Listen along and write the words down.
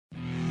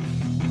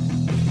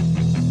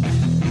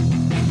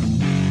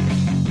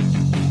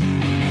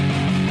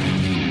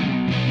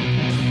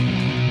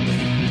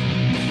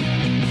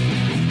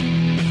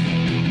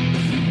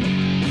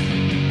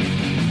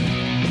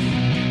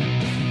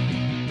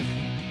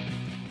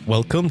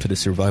Welcome to the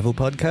Survival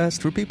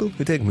Podcast for people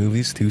who take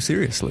movies too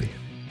seriously.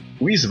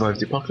 We survived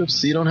the apocalypse,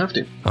 so you don't have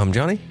to. I'm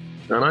Johnny.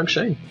 And I'm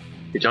Shane.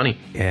 Hey, Johnny.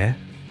 Yeah?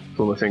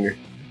 Pull my finger.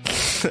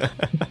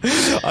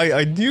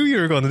 I knew you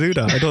were going to do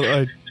that. Pull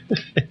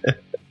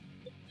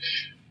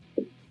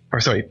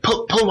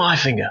my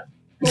finger.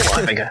 Pull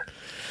my finger.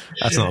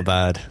 That's not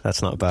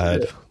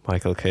bad.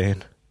 Michael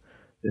Caine.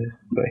 Yeah,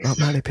 nice. Not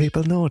many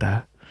people know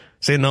that.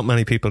 Say not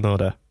many people know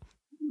that.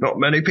 Not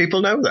many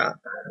people know that.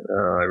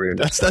 I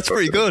ruined it. That's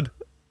pretty good.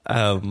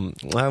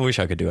 I wish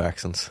I could do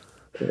accents.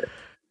 Yeah.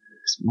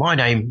 My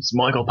name's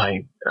Michael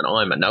Payne, and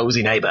I'm a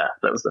nosy neighbour.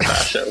 That was the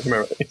bad show.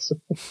 Remember?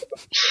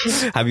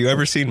 Have you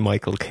ever seen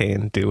Michael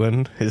Caine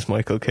doing his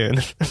Michael Caine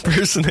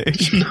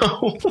impersonation?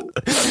 No.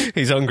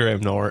 He's on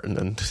Graham Norton,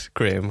 and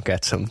Graham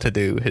gets him to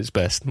do his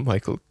best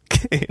Michael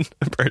Caine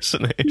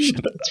impersonation.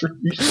 That's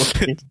really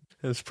funny.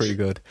 That's pretty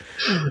good.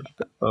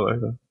 Oh my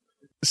God.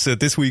 So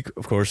this week,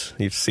 of course,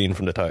 you've seen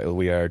from the title,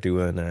 we are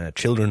doing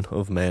Children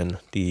of Men,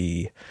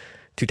 the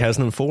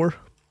 2004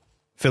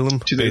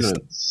 film.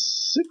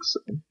 2006?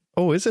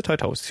 Oh, is it? I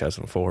thought it was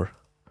 2004.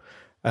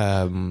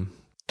 The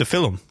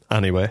film,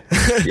 anyway.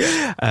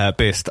 Yeah.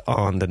 Based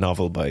on the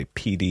novel by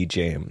P.D.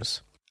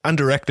 James. And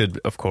directed,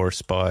 of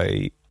course,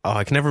 by...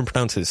 I can never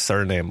pronounce his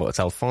surname, but it's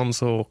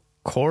Alfonso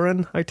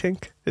Cuarón, I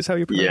think, is how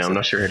you pronounce it. Yeah, I'm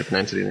not sure how to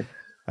pronounce it either.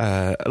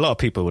 A lot of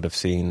people would have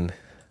seen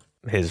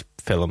his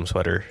films,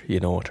 whether you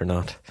know it or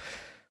not.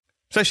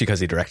 Especially because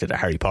he directed a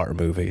Harry Potter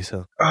movie.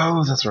 So.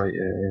 Oh, that's right,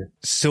 yeah.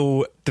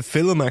 So the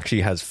film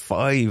actually has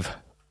 5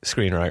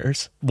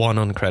 screenwriters, 1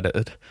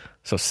 uncredited,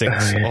 so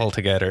 6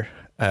 altogether.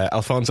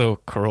 Alfonso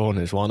Cuarón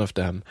is one of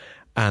them,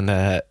 and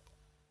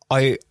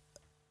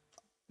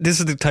this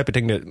is the type of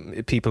thing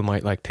that people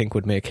might think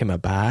would make him a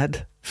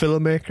bad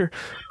filmmaker,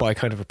 but I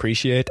kind of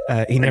appreciate.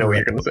 He never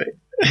read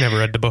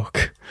the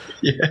book.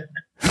 Yeah.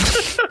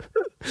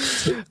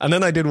 And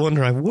then I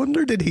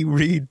wonder did he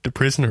read The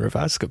Prisoner of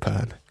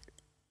Azkaban?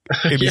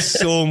 It'd be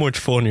so much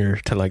funnier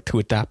to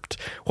adapt.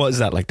 What is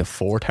that, the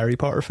 4th Harry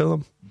Potter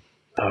film?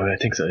 Oh, I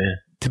think so, yeah.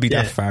 To be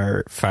that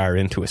far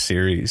into a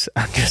series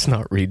and just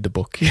not read the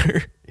book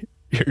you're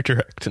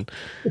directing.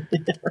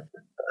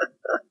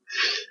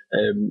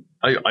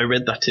 I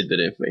read that tidbit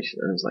of information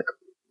and I was like,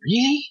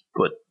 really?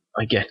 But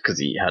I get, because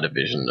he had a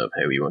vision of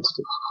how he wanted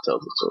to tell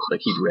the story.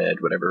 He'd read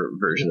whatever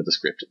version of the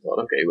script and thought,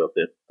 okay, well,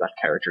 that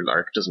character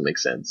arc doesn't make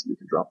sense. We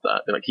can drop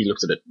that. And, he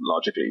looked at it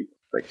logically.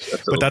 But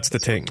that's the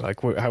thing,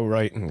 how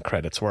writing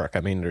credits work.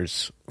 I mean,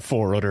 there's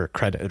 4 other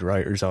credited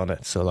writers on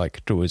it. So,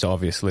 there was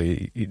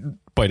obviously,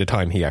 by the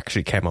time he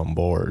actually came on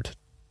board,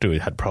 there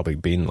had probably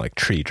been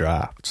 3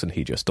 drafts and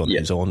he just done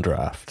his own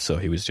draft. So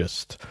he was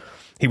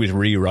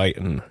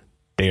rewriting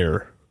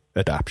their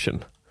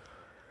adaptation.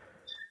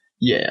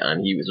 Yeah,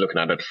 and he was looking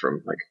at it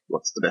from,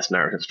 what's the best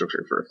narrative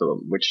structure for a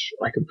film, which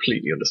I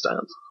completely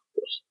understand.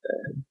 But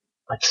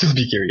I'd still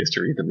be curious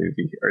to read the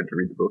movie, or to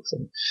read the book. So,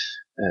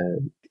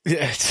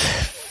 yeah,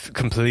 it's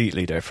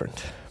completely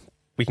different.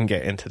 We can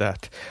get into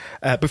that.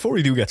 Before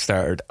we do get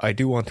started, I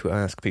do want to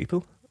ask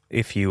people,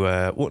 if you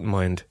wouldn't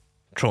mind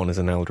throwing us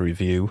an old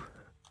review,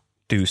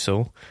 do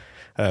so.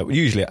 We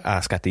usually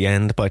ask at the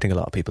end, but I think a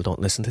lot of people don't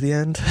listen to the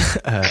end.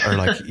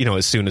 Or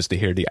as soon as they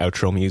hear the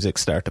outro music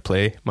start to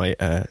play, might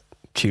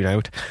tune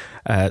out.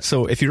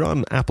 So if you're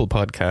on Apple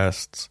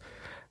Podcasts,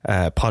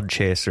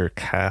 Podchaser,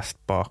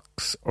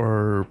 Castbox,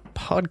 or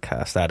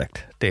Podcast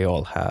Addict, they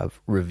all have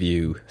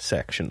review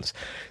sections.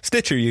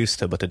 Stitcher used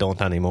to, but they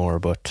don't anymore,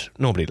 but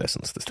nobody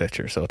listens to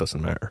Stitcher, so it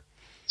doesn't matter.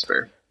 It's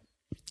fair.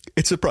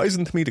 It's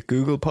surprising to me that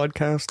Google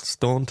Podcasts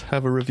don't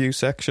have a review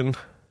section.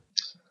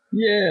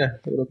 Yeah,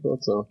 I would have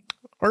thought so.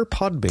 Or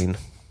Podbean.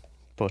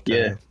 But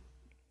yeah,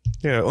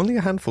 only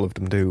a handful of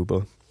them do,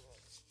 but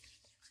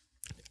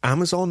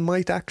Amazon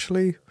might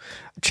actually.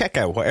 Check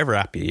out whatever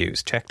app you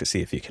use. Check to see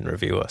if you can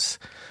review us,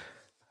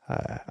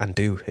 and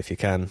do if you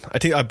can.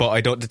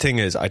 The thing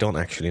is, I don't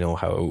actually know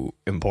how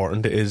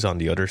important it is on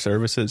the other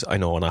services. I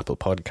know on Apple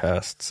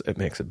Podcasts it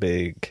makes a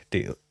big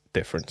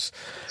difference.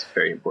 It's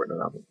very important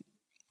on Apple.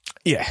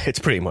 Yeah, it's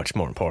pretty much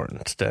more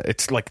important.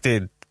 It's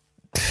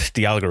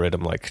the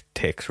algorithm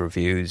takes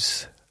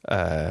reviews,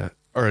 or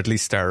at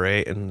least star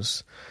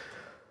ratings.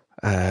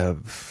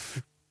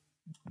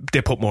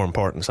 They put more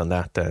importance on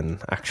that than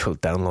actual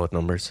download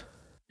numbers.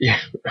 Yeah,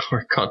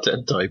 or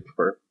content type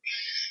or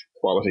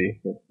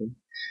quality.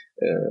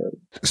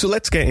 So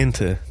let's get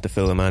into the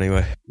film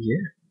anyway. Yeah.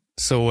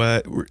 So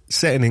we're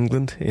set in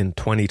England in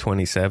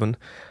 2027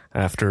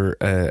 after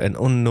an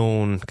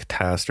unknown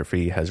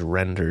catastrophe has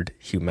rendered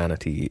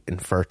humanity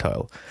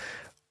infertile,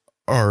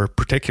 or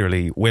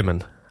particularly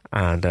women.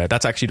 And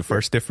that's actually the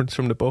first difference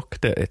from the book,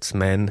 that it's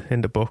men in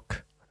the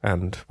book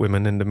and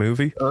women in the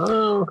movie.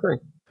 Oh,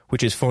 okay.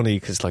 Which is funny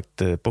because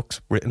the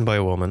book's written by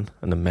a woman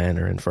and the men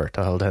are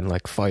infertile. Then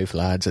 5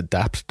 lads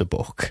adapt the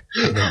book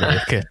and they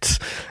make it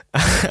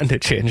and they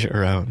change it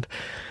around.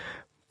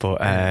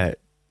 But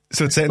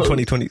so it's set in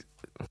 2020.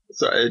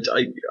 So I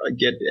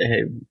get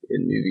in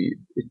movie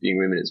it being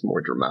women is more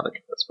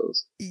dramatic, I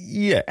suppose.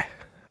 Yeah,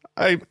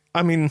 I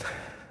mean,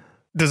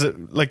 does it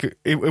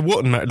it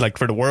wouldn't matter?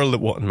 For the world,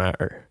 it wouldn't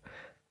matter.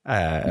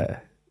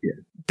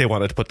 They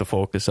wanted to put the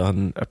focus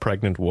on a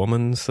pregnant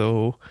woman,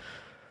 so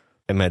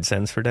it made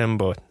sense for them.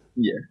 But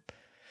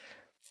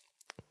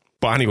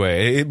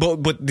anyway,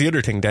 but the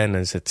other thing then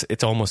is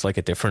it's almost like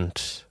a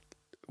different,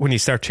 when you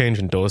start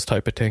changing those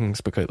type of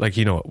things, because like,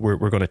 you know,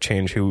 we're going to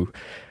change who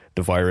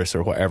the virus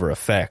or whatever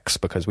affects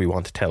because we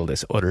want to tell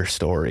this other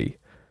story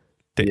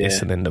that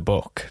isn't in the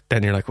book.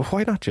 Then you're like, well,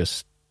 why not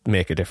just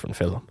make a different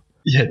film?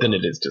 Yeah, then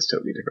it is just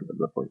totally different at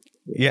that point.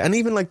 Yeah, and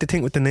even like the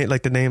thing with the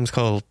like the name's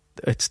called,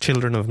 it's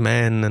Children of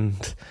Men,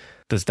 and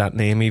does that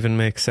name even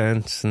make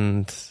sense?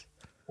 And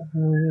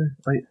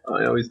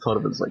I always thought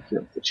of it as like, you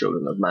know, the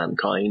children of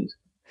mankind.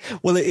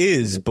 Well, it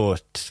is,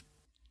 but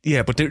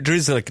yeah, but there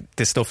is like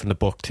this stuff in the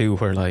book too,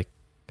 where like,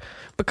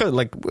 because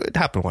like it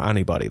happened with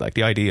anybody, like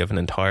the idea of an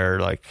entire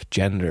like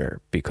gender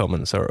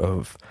becoming sort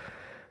of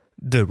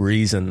the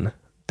reason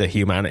that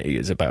humanity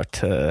is about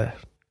to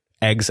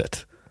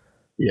exit.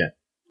 Yeah.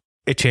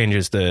 It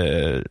changes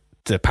the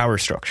power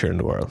structure in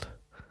the world.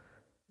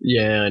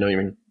 Yeah, I know what you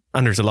mean.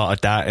 And there's a lot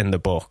of that in the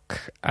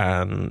book,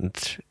 and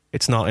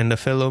it's not in the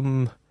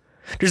film.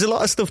 There's a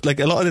lot of stuff, like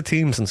a lot of the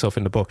themes and stuff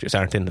in the book just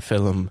aren't in the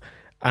film,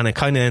 and it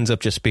kind of ends up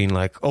just being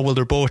like, oh well,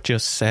 they're both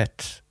just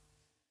set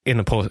in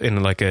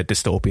like a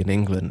dystopian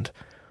England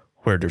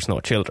where there's no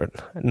children,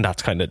 and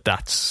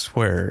that's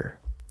where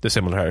the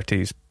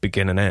similarities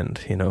begin and end,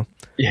 you know.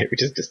 Yeah,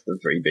 which is just a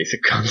very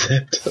basic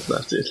concept.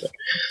 That's it.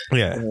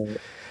 Yeah.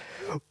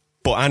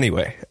 But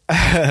anyway,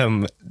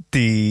 it's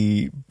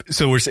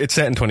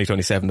set in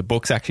 2027. The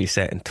book's actually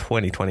set in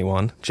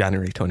 2021,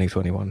 January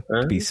 2021,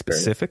 to be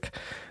specific. Okay.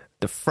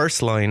 The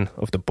first line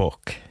of the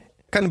book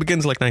kind of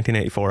begins like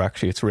 1984,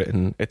 actually.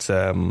 It's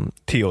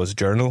Theo's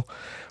journal,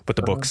 but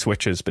the book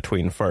switches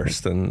between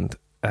first and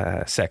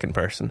second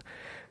person.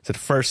 So the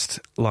first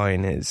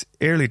line is,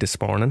 early this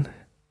morning,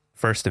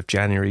 1st of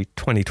January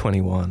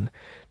 2021,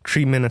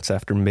 3 minutes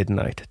after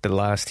midnight, the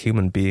last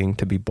human being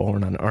to be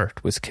born on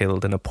Earth was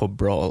killed in a pub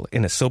brawl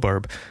in a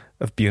suburb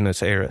of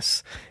Buenos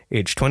Aires,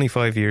 aged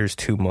 25 years,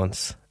 2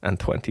 months, and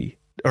 12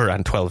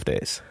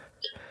 days.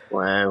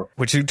 Wow.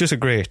 Which is just a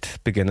great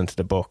beginning to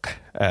the book.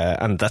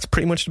 And that's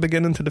pretty much the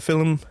beginning to the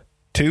film,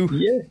 too.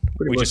 Yeah,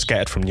 pretty much. We just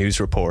get it from news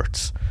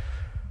reports.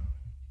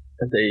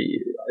 And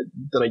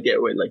then I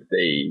get when, like,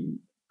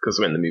 because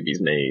when the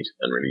movie's made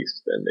and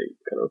released, then they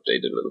kind of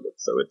updated a little bit.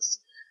 So it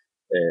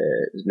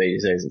was made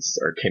in 2000,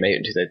 or came out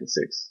in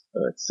 2006.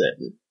 It's set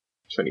in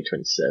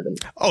 2027.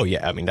 Oh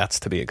yeah, I mean that's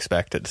to be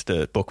expected.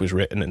 The book was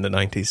written in the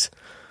 90s.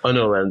 Oh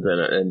no, and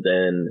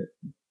then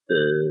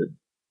the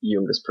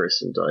youngest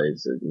person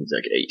dies and he's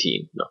like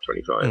 18, not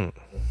 25.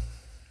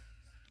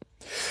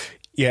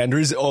 Yeah, and there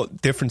is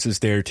differences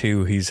there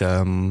too. He's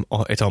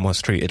it's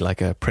almost treated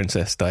like a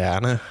Princess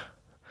Diana.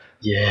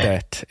 Yeah.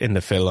 That in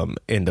the film,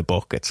 in the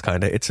book, it's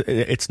kind of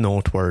it's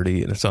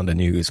noteworthy and it's on the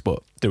news,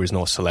 but there was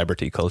no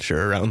celebrity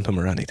culture around him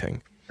or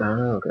anything.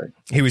 Oh, okay.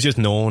 He was just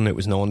known. It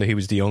was known that he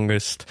was the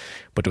youngest,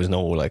 but there was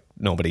no like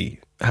nobody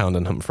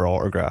hounding him for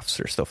autographs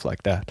or stuff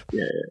like that.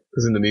 Yeah,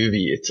 because in the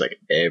movie, it's like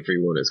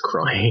everyone is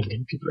crying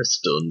and people are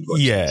stunned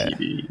watching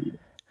TV.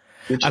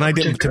 And I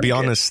didn't, to be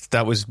honest,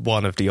 that was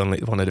one of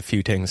the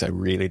few things I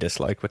really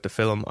disliked with the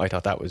film. I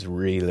thought that was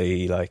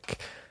really like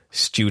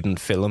student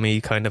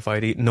filmy kind of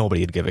idea. Nobody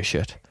would give a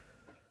shit.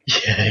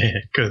 Yeah,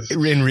 because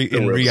in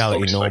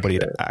reality, nobody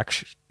would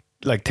actually,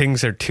 like,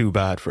 things are too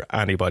bad for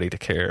anybody to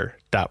care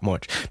that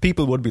much.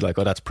 People would be like,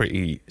 "Oh, that's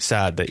pretty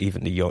sad that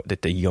even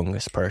the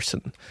youngest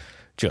person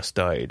just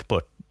died."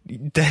 But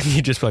then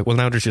you just be like, "Well,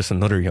 now there's just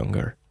another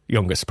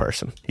youngest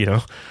person." You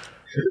know,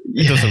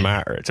 it doesn't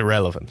matter. It's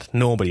irrelevant.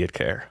 Nobody would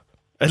care.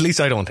 At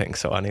least I don't think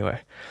so.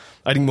 Anyway.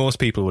 I think most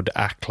people would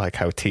act like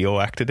how Theo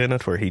acted in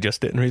it, where he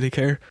just didn't really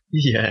care.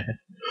 Yeah.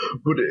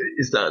 But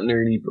is that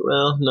nearly...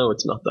 Well, no,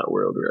 it's not that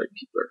world where like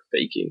people are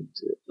faking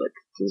it. Like,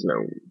 there's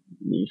no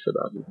need for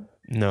that.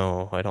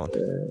 No, I don't.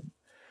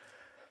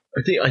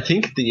 I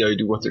think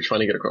what they're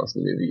trying to get across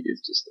in the movie is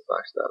just the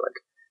fact that,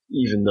 like,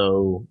 even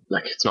though,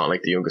 like, it's not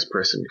like the youngest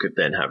person could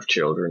then have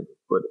children,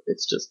 but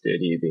it's just the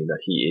idea being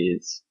that he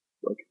is,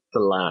 like,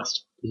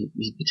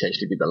 he'd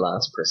potentially be the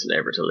last person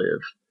ever to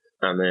live.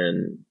 And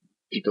then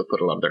people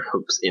put a lot of their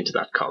hopes into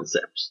that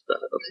concept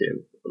of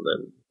him, and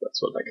then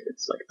that's what, like,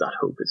 it's like that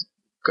hope is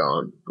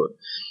gone. But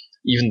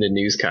even the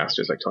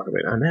newscasters like talk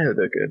about, now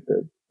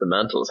the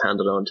mantle is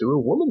handed on to a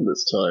woman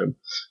this time,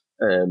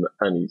 and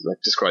he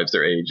like describes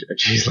their age, and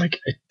she's like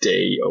a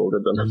day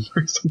older than him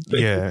or something.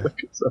 Yeah,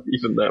 like, it's not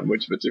even that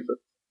much of a difference.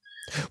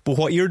 But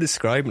what you're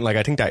describing, like,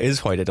 I think that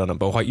is why they done it.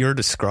 But what you're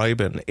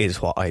describing is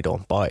what I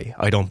don't buy.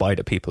 I don't buy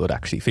that people would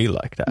actually feel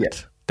like that. Yeah.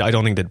 I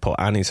don't think they'd put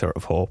any sort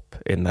of hope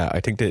in that.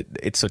 I think that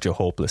it's such a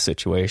hopeless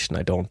situation.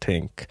 I don't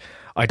think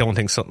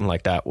something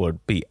like that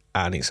would be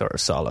any sort of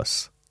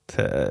solace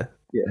to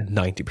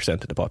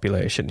 90% of the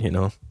population, you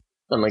know?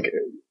 And like,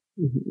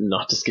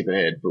 not to skip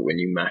ahead, but when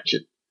you match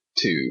it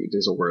to,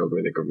 there's a world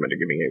where the government are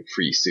giving out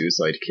free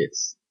suicide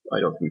kits,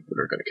 I don't think people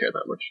are going to care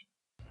that much.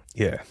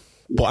 Yeah.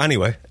 But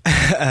anyway,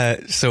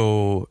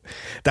 so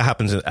that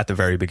happens at the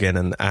very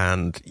beginning,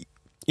 and,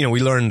 you know,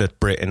 we learned that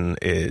Britain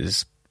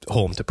is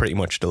home to pretty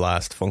much the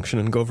last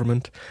functioning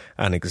government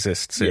and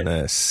exists in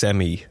a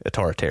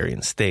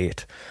semi-authoritarian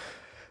state,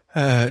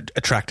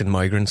 attracting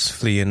migrants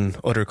fleeing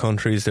other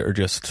countries that are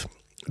just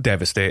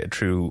devastated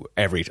through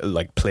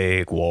like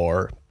plague,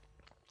 war,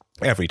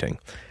 everything.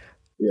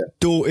 Yeah.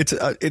 Though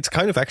it's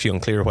kind of actually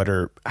unclear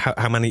whether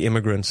how many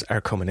immigrants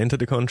are coming into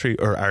the country,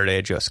 or are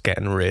they just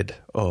getting rid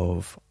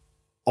of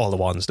all the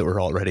ones that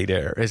were already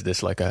there? Is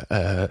this like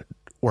a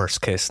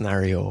worst case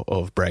scenario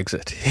of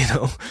Brexit?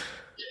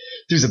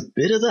 There's a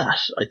bit of that.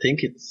 I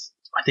think it's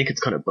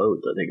kind of both.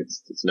 I think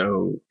there's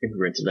no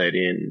immigrants allowed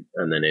in,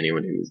 and then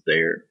anyone who is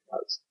there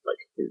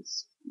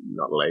is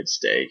not allowed to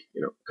stay.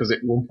 Because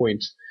at one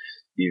point,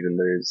 even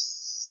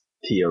there's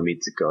Theo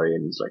meets a guy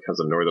and he's like has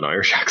a Northern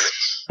Irish accent.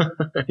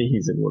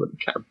 He's in one of the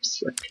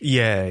camps.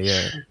 Yeah.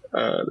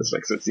 There's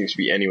so it seems to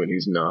be anyone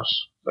who's not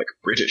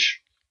British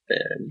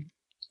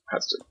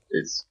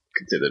is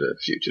considered a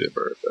fugitive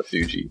or a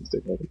Fuji.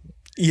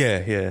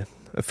 Yeah.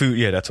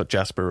 That's what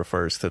Jasper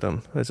refers to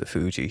them as, a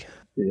Fuji.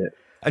 Yeah.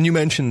 And you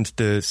mentioned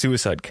the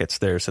suicide kits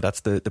there, so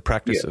that's the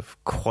practice of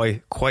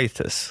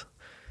quietus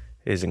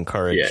is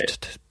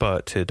encouraged,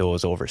 but to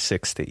those over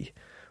 60,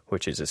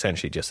 which is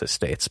essentially just a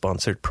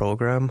state-sponsored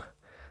program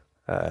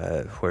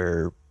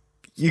where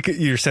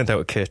you're sent out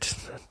a kit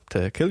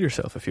to kill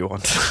yourself if you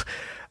want.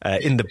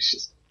 In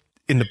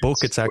the book,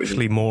 it's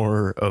actually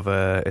more of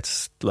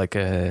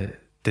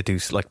they do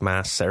like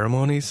mass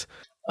ceremonies.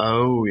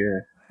 Oh yeah.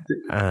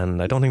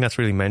 And I don't think that's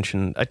really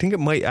mentioned. I think it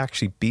might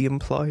actually be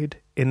implied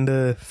in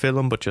the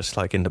film, but just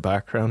like in the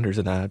background, there's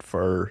an ad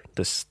for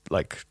this,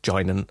 like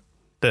joining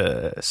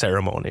the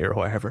ceremony or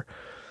whatever.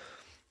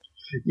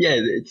 Yeah,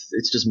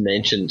 it's just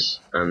mentioned,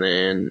 and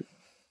then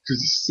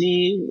there's a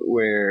scene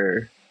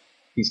where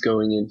he's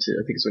going into,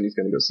 I think it's when he's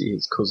going to go see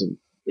his cousin.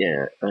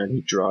 Yeah, and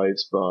he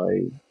drives by,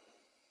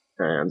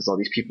 and there's all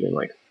these people in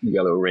like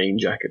yellow rain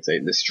jackets out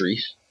in the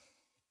street,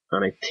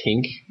 and I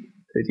think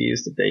the idea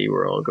is that they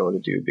were all going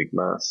to do a big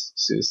mass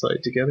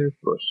suicide together,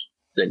 but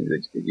then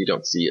you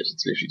don't see it.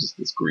 It's literally just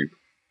this group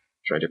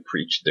trying to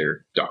preach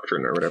their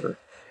doctrine or whatever.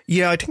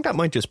 Yeah, I think that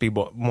might just be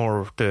more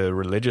of the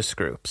religious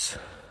groups.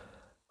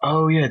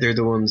 Oh yeah, they're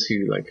the ones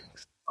who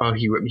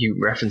he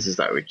references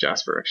that with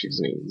Jasper actually,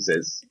 doesn't he? He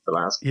says the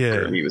last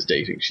girl he was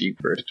dating, she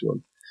converted to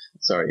him.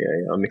 Sorry,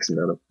 I'm mixing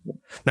that up.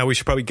 Now we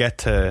should probably get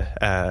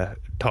to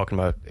talking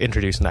about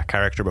introducing that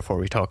character before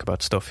we talk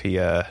about stuff he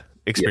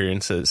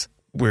experiences. Yeah.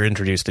 We're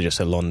introduced to just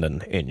a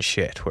London in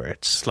shit, where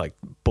it's like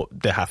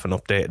they haven't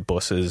updated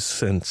buses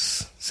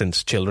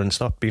since children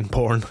stopped being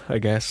born, I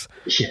guess.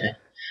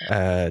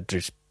 Yeah.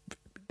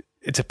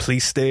 It's a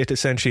police state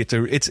essentially.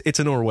 It's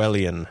an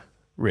Orwellian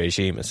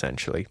regime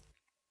essentially.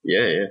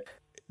 Yeah.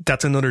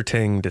 That's another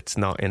thing that's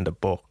not in the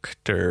book.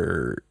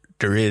 There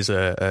is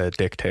a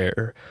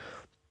dictator,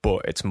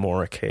 but it's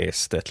more a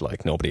case that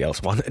like nobody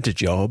else wanted the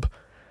job.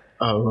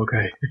 Oh,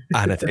 okay.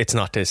 And it's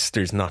not this.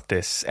 There's not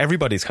this.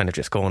 Everybody's kind of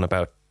just going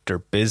about their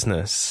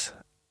business,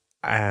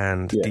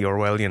 and the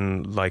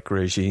Orwellian like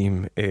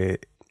regime.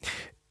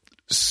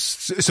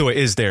 So it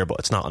is there, but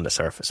it's not on the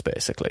surface.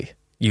 Basically,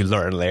 you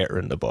learn later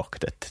in the book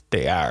that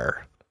they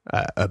are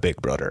a big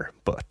brother,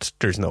 but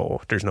there's no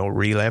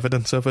real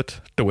evidence of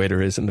it the way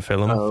there is in the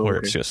film, where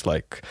it's just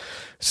like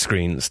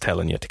screens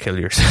telling you to kill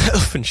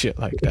yourself and shit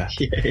like that.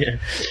 Yeah.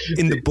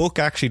 In the book,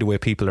 actually, the way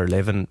people are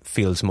living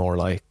feels more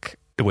like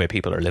the way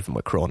people are living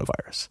with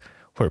coronavirus,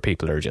 where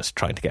people are just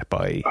trying to get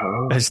by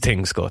as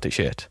things go to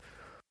shit.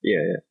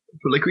 Yeah.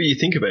 But like when you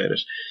think about it,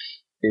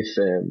 if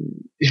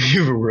you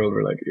have a world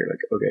where you're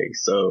like, okay,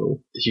 so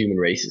the human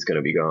race is going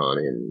to be gone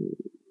in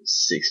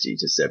 60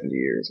 to 70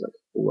 years, like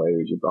why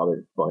would you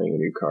bother buying a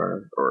new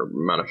car or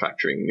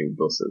manufacturing new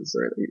buses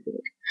or anything?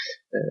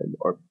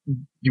 Or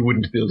you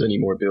wouldn't build any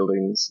more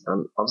buildings.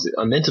 And obviously,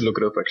 I meant to look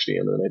it up actually,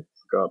 and then I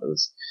forgot.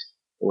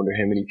 I wonder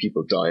how many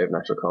people die of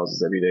natural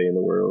causes every day in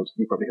the world.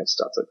 You probably have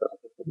stats like that.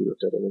 Have you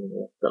looked at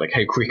it? That like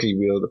how quickly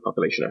will the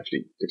population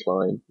actually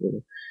decline?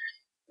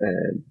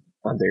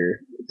 And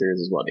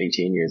there's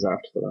 18 years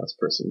after the last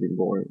person being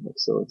born.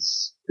 So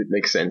it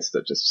makes sense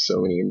that just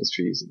so many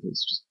industries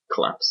just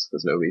collapse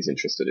because nobody's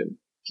interested in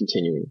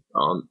continuing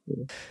on.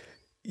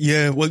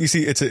 Yeah, well, you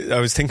see, I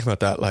was thinking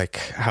about that, like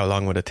how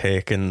long would it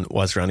take, and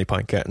was there any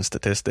point getting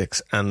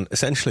statistics? And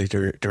essentially,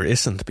 there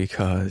isn't,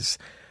 because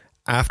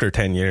after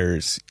 10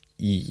 years.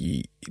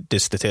 The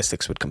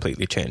statistics would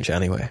completely change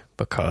anyway,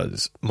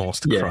 because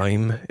most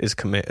crime is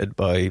committed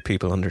by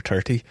people under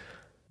 30.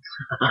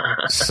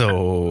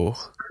 So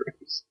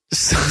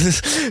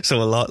a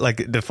lot,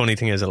 like the funny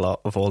thing is, a lot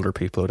of older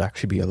people would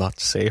actually be a lot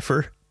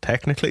safer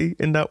technically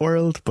in that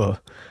world,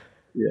 but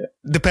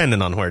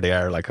depending on where they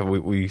are, like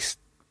we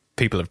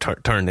people have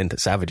turned into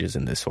savages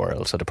in this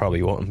world, so they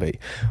probably wouldn't be.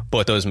 But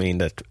it does mean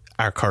that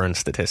our current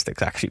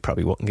statistics actually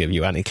probably wouldn't give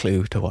you any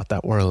clue to what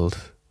that world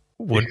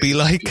would be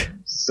like.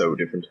 So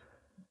different.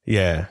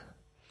 Yeah.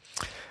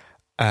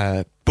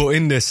 But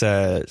in this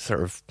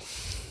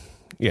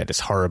this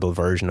horrible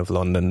version of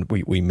London,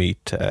 we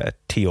meet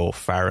Theo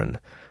Farron,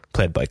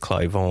 played by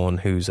Clive Owen,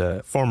 who's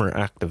a former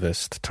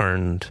activist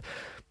turned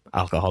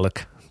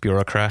alcoholic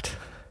bureaucrat.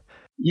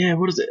 Yeah,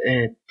 what is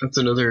it? That's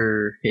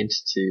another hint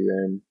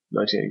to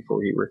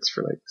 1984. He works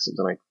for like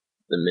something like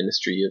the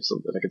ministry of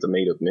something, like it's a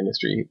made up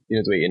ministry. You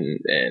know the way in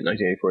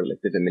 1984, like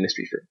they have a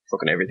ministry for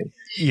fucking everything.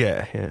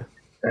 Yeah, yeah.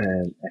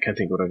 I can't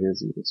think what it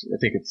is. I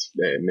think it's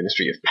the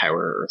Ministry of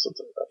Power or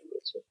something like that.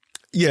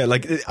 Yeah,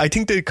 like I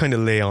think they kind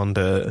of lay on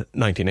the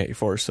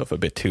 1984 stuff a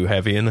bit too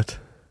heavy in it.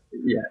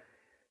 Yeah.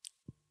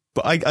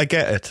 But I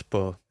get it.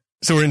 But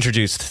so we're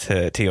introduced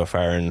to Theo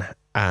Farron,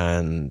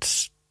 and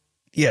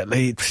yeah,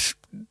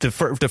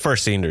 the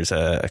first scene, there's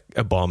a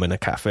bomb in a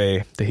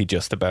cafe that he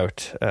just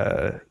about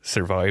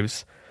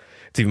survives.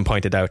 It's even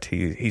pointed out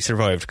he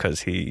survived because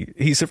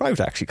he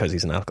survived actually because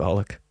he's an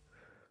alcoholic.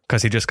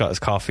 Because he just got his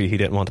coffee, he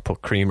didn't want to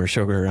put cream or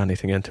sugar or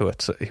anything into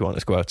it, so he wanted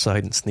to go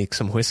outside and sneak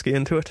some whiskey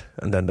into it,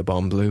 and then the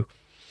bomb blew.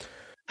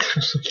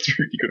 That's a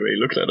really good way of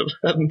looking at it.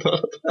 I hadn't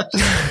thought of that.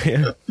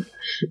 Yeah.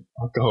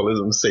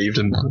 Alcoholism saved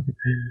him.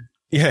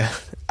 Yeah,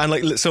 and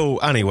like so.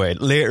 Anyway,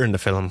 later in the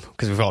film,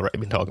 because we've already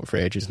been talking for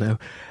ages now,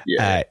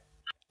 Yeah.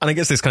 and I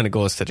guess this kind of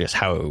goes to just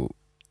how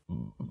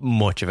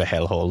much of a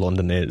hellhole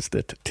London is.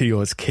 That Theo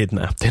is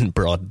kidnapped in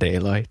broad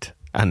daylight,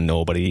 and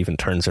nobody even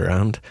turns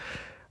around,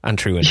 and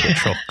threw into a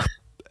truck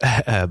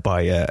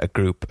by a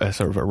group, a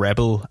sort of a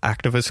rebel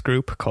activist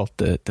group called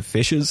the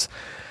Fishes,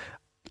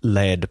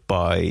 led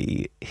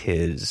by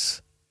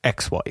his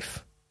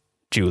ex-wife,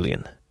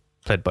 Julian,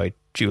 played by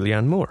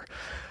Julianne Moore.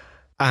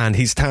 And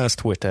he's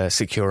tasked with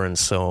securing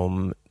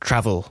some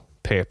travel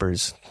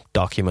papers,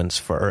 documents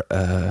for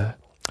a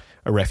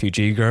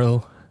refugee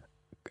girl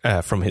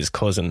from his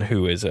cousin,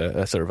 who is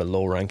a sort of a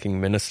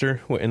low-ranking minister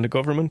within the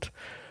government.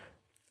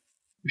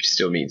 Which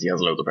still means he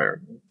has loads of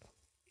power.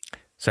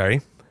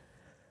 Sorry,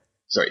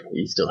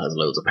 he still has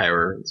loads of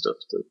power and stuff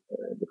to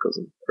the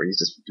cousin. Or he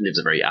just lives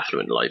a very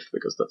affluent life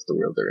because that's the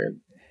world they're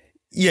in.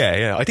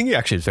 Yeah. I think he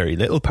actually has very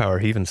little power.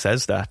 He even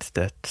says that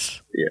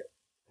yeah.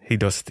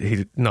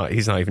 He's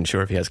not even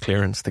sure if he has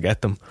clearance to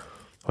get them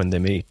when they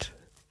meet.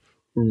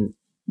 Mm.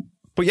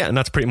 But yeah, and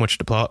that's pretty much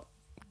the plot.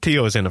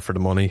 Theo's in it for the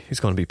money. He's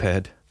going to be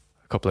paid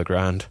a couple of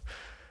grand.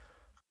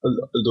 I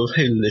love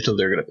how little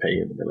they're going to pay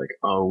him. They're like,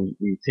 oh,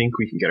 we think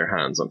we can get our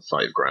hands on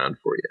 $5 grand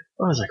for you.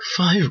 I was like,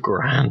 $5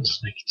 grand?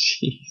 Like,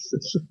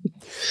 Jesus.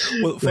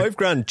 Well, $5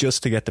 grand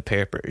just to get the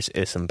papers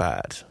isn't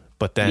bad.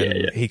 But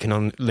then he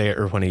can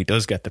later, when he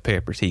does get the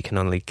papers, he can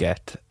only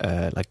get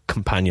like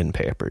companion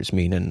papers,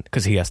 meaning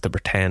because he has to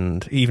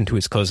pretend, even to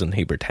his cousin,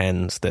 he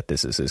pretends that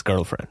this is his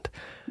girlfriend.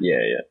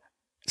 Yeah.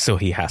 So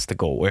he has to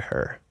go with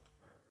her,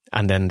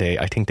 and then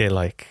I think they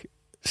like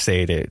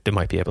say they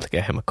might be able to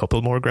get him a couple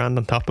more grand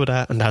on top of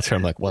that, and that's where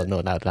I'm like, well,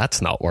 no,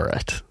 that's not worth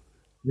it.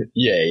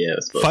 Yeah.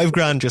 $5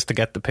 grand just to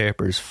get the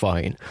papers,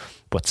 fine,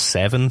 but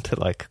 7 to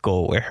like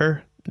go with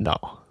her, no.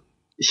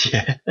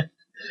 Yeah,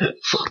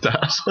 fuck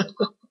that.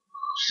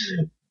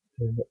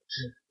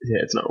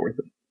 Yeah, it's not worth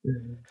it.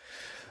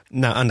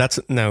 Now, and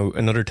that's now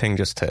another thing,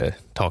 just to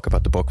talk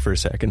about the book for a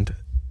second,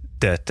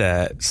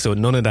 that so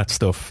none of that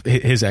stuff,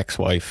 his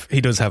ex-wife,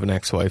 he does have an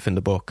ex-wife in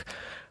the book,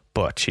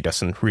 but she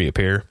doesn't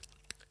reappear,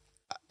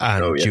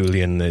 and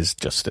Julian is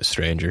just a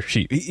stranger.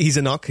 He's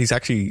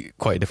actually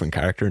quite a different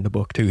character in the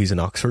book too. He's an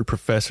Oxford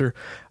professor,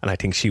 and I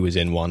think she was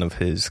in one of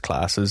his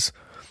classes.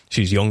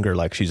 She's younger,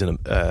 like she's one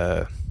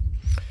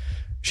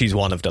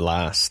of the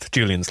last.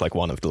 Julian's like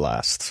one of the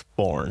last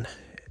born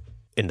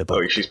in the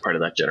book. Oh, she's part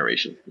of that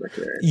generation. Like,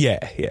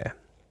 yeah.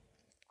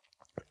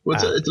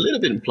 Well, it's a little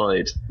bit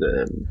implied,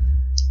 the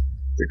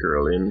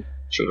girl in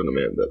Children of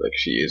Men, that like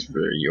she is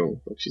very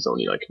young. Like she's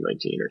only like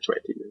 19 or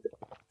 20.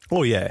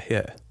 Oh,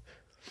 yeah.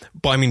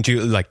 But I mean,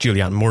 like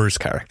Julianne Moore's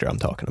character I'm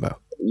talking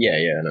about. Yeah,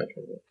 I know.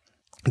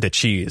 That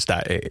she is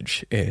that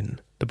age in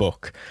the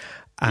book.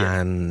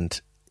 And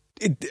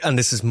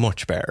this is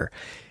much better.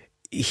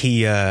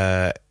 He's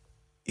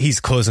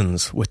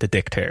cousins with the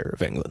dictator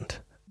of England,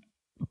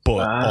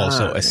 but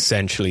also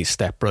essentially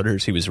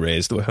stepbrothers. He was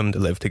raised with him to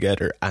live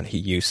together, and he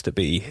used to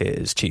be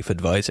his chief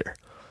advisor.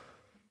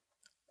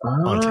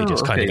 Until he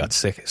just kind of got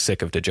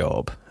sick of the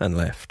job and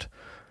left.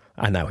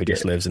 And now he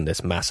just lives in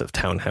this massive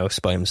townhouse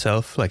by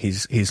himself. Like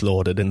he's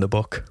loaded in the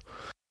book.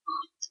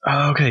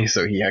 Okay,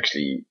 so he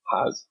actually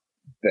has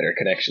better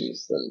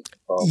connections than...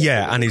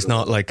 and he's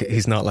not like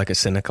a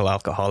cynical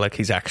alcoholic.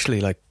 He's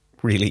actually like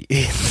really...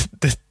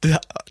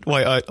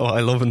 What I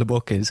love in the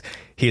book is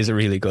he has a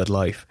really good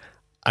life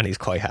and he's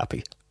quite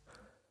happy.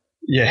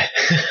 Yeah.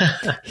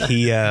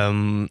 He...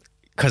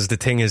 Because the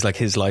thing is, like,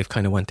 his life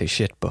kind of went to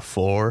shit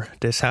before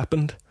this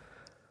happened.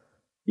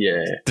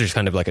 Yeah. There's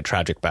kind of like a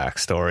tragic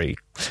backstory,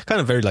 kind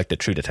of very like the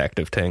True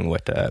Detective thing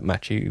with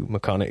Matthew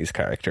McConaughey's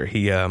character.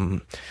 There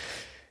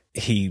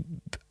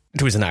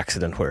was an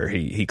accident where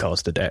he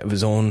caused the death of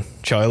his own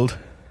child.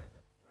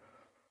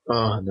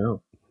 Oh,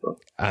 no. Oh.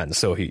 And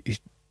so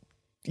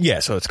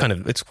so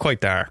it's quite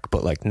dark,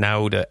 but like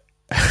now that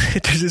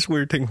there's this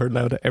weird thing where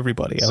now that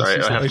everybody else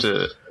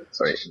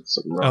Sorry,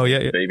 something wrong. Oh,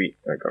 yeah. Baby,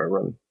 I gotta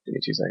run. Give me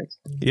 2 seconds.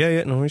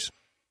 Yeah, no worries.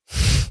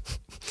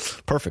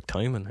 Perfect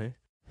timing, hey?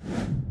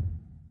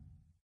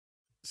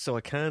 So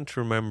I can't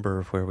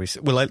remember where we...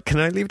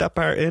 Can I leave that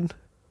part in?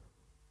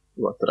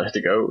 What, did I have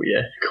to go?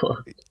 Yeah, go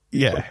on.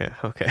 Yeah,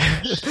 okay.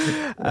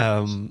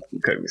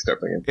 Okay, we start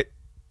again.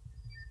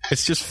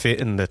 It's just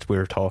fitting that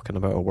we're talking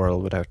about a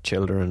world without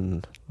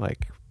children,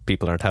 like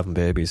people aren't having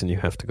babies and you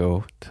have to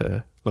go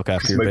to look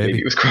after your My baby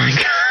baby. was crying.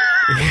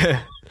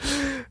 Yeah,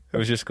 it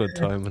was just good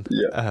timing.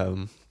 Yeah.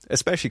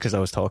 Especially because I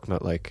was talking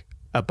about like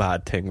a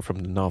bad thing from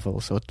the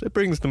novel, so it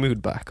brings the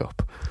mood back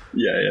up.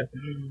 Yeah.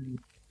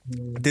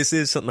 This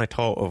is something I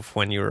thought of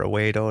when you were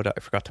away, though, that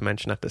I forgot to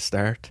mention at the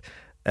start.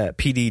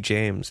 P.D.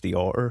 James, the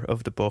author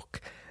of the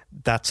book,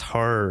 that's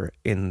her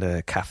in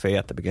the cafe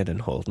at the beginning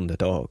holding the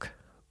dog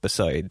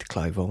beside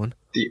Clive Owen.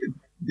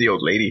 The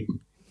old lady.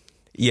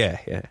 Yeah.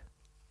 Yeah,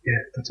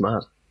 that's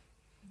mad.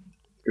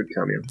 Good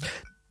cameo.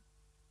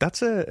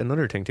 That's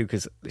another thing too,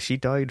 because she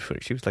died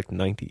she was like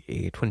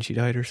 98 when she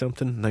died or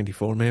something,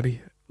 94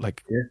 maybe,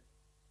 like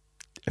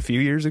a few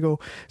years ago.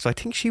 So I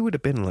think she would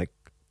have been like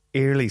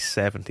early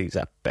 70s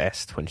at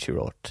best when she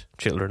wrote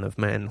Children of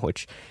Men,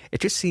 which it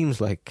just seems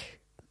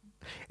like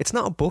it's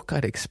not a book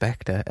I'd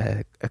expect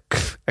a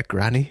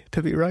granny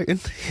to be writing,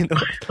 you know.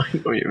 I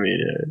know what you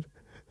mean, yeah.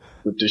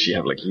 But does she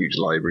have like a huge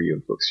library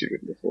of books she'd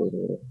written before?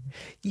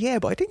 Yeah,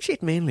 but I think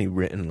she'd mainly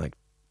written like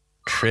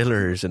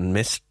thrillers and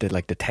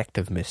like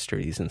detective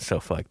mysteries and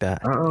stuff like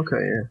that. Oh,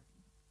 okay, yeah.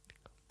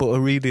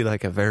 But really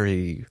like a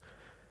very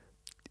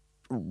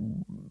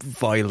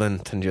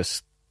violent and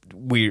just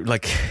weird,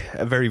 like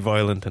a very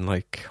violent and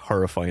like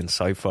horrifying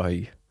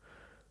sci-fi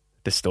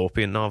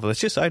dystopian novel.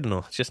 It's just, I don't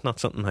know, it's just not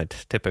something I'd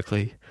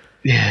typically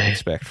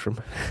expect from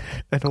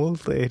an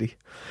old lady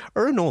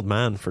or an old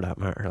man for that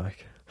matter.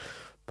 Like,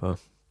 but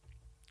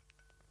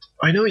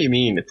I know what you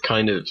mean. It's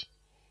kind of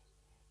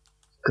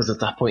because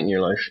at that point in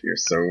your life, you're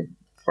so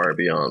far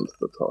beyond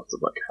the thoughts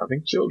of like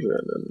having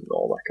children and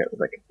all that kind of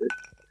like.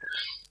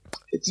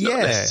 It's not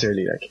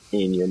necessarily like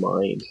in your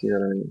mind. You know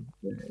what I mean?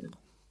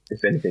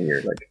 If anything,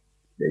 you're like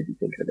maybe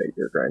thinking about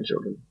your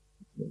grandchildren.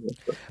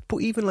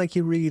 But even like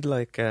you read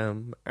like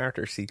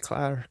Arthur C.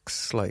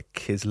 Clarke's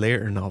like his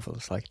later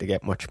novels, like they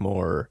get much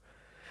more.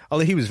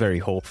 Although he was very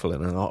hopeful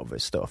in a lot of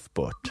his stuff,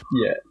 but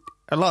yeah,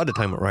 a lot of the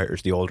time with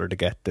writers, the older they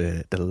get,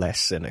 the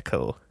less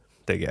cynical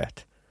they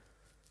get.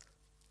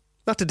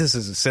 Not that this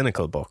is a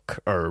cynical book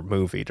or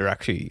movie; they're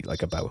actually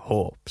like about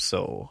hope.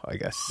 So I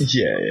guess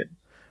yeah,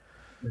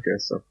 I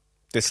guess so.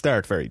 They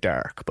start very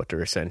dark, but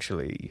they're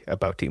essentially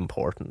about the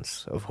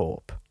importance of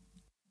hope.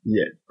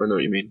 Yeah, I know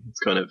what you mean. It's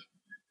kind of.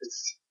 I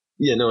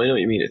know what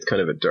you mean. It's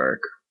kind of a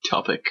dark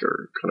topic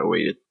or kind of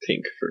way to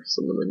think for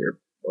someone when you're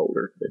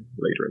older and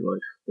later in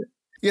life.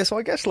 Yeah, so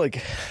I guess, like,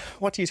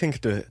 what do you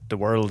think of the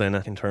world in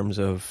it in terms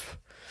of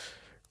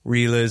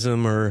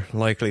realism or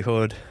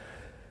likelihood?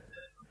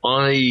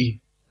 I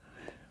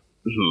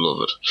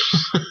love it.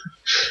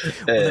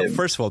 Well,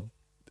 first of all,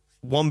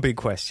 one big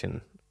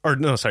question. Or,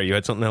 no, sorry, you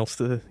had something else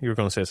you were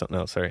going to say something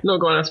else, sorry. No,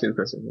 go on, ask me the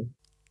question.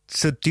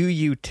 So do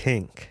you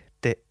think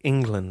that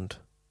England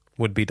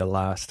would be the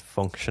last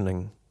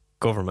functioning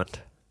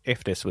government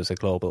if this was a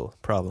global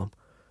problem?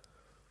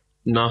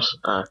 Not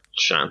a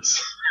chance.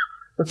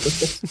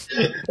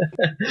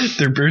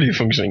 They're barely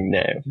functioning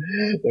now.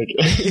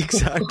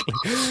 Exactly.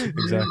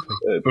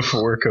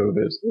 Before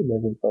COVID,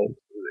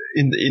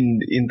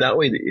 in that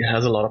way, it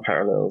has a lot of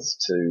parallels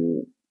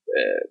to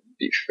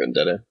V for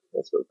Vendetta,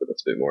 I suppose, but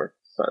that's a bit more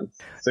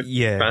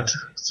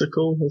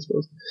fantastical, I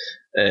suppose.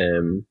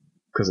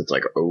 Because it's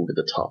like over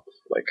the top,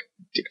 like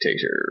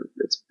dictator.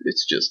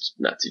 It's just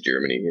Nazi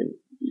Germany in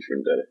V for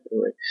Vendetta,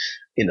 anyway,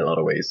 in a lot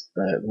of ways.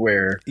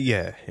 Where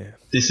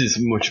this is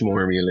much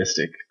more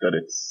realistic. That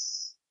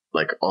it's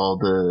like all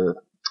the,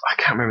 I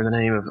can't remember the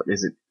name of.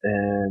 Is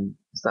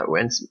that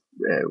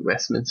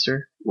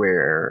Westminster,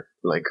 where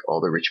like all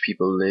the rich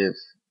people live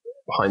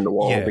behind the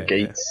wall of the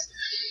gates.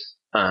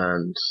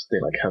 And they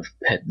like have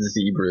pet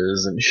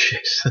zebras and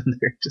shit, and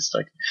they're just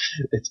like,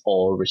 it's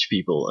all rich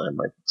people and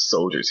like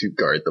soldiers who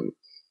guard them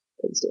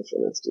and stuff,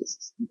 and it's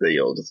just, they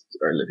all just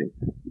are living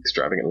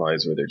extravagant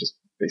lives where they're just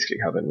basically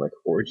having like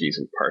orgies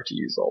and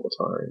parties all the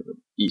time and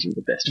eating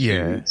the best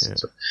foods and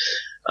stuff.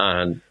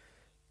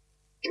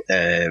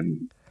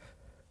 And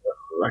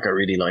like I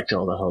really liked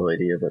all the whole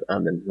idea of it,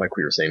 and then like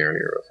we were saying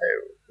earlier of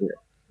how,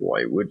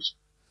 why would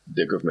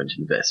the government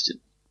invest in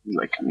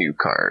like new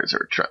cars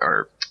or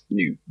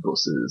new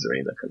buses or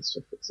any of that kind of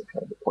stuff? It's a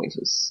kind of a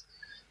pointless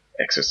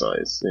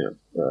exercise,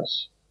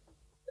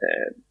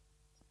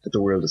 that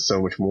the world is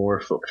so much more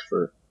fucked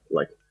for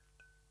like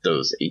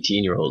those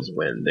 18-year-olds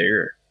when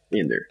they're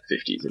in their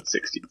 50s and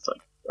 60s.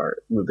 Like,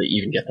 will they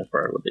even get that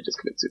far? Will they just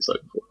commit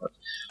suicide before that?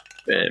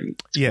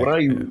 What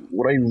I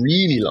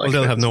really like, well,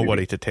 they'll have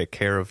nobody to take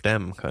care of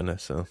them, kind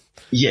of. So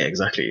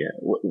exactly. Yeah.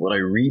 What I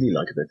really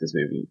like about this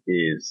movie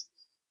is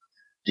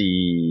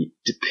the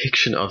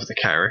depiction of the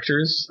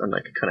characters and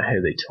like kind of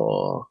how they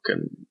talk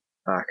and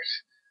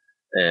act.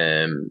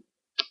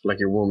 Like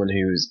your woman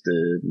who's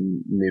the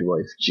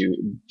midwife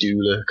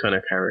doula kind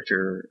of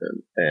character,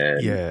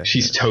 and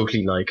she's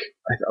totally like,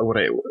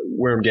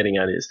 where I'm getting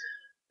at is,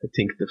 I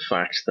think the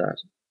fact that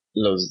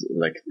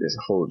there's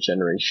a whole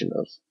generation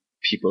of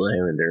people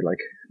now in their like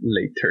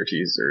late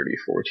 30s, early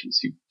 40s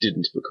who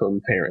didn't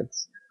become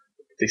parents.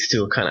 they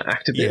still kind of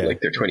act a bit Yeah.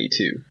 like they're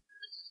 22.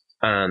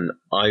 And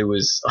I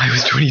was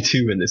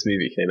 22 when this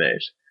movie came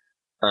out,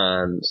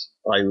 and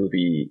I will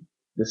be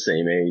the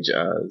same age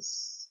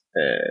as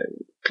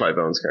Clive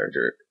Owen's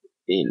character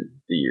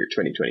in the year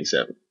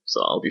 2027.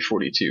 So I'll be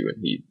 42,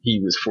 and he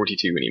was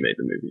 42 when he made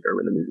the movie, or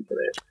when the movie came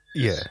out.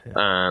 Yeah.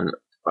 And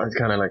I was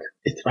kind of like,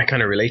 I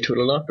kind of relate to it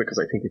a lot, because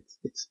I think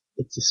it's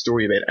a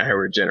story about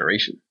our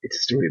generation. It's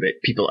a story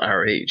about people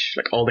our age.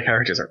 Like, all the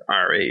characters are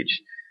our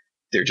age.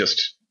 They're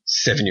just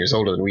 7 years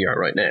older than we are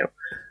right now.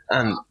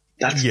 And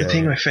that's the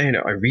thing I found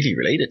I really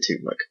related to.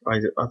 Like, I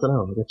don't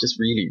know, it just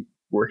really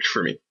worked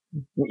for me,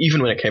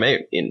 even when it came out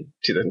in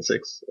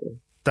 2006.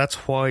 That's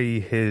why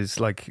his,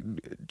 like,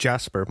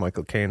 Jasper,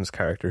 Michael Caine's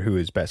character, who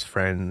is best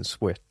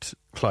friends with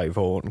Clive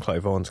Owen,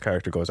 Clive Owen's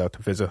character goes out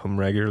to visit him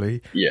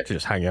regularly to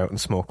just hang out and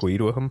smoke weed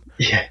with him.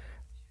 Yeah.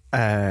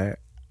 And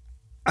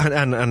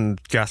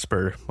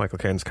Jasper, Michael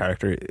Caine's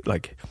character,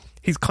 like,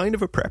 he's kind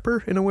of a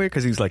prepper in a way,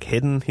 because he's like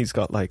hidden. He's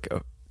got like,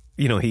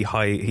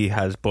 he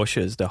has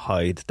bushes to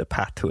hide the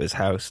path to his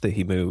house that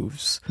he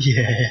moves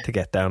to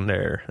get down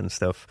there and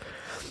stuff.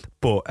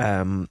 But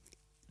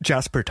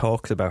Jasper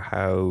talks about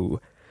how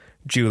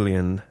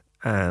Julian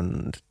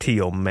and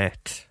Theo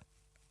met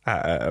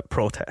at a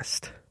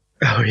protest.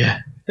 Oh,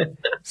 yeah.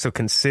 So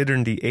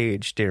considering the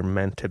age they're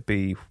meant to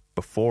be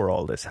before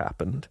all this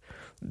happened,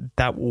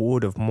 that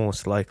would have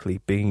most likely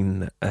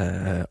been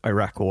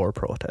Iraq War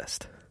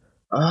protest.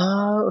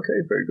 Ah, okay,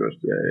 very good.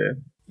 Yeah.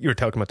 You're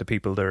talking about the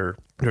people they're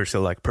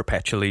still like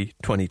perpetually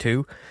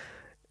 22,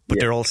 but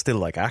they're all still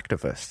like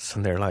activists,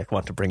 and they're like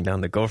want to bring down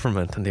the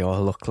government, and they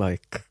all look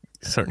like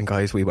certain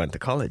guys we went to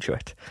college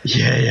with.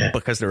 Yeah.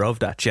 Because they're of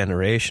that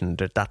generation.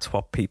 That's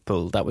what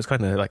people. That was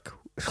kind of like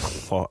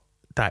what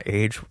that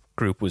age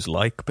group was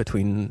like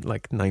between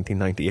like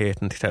 1998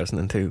 and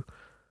 2002.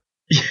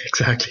 Yeah,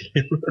 exactly.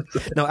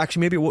 No,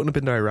 actually, maybe it wouldn't have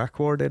been the Iraq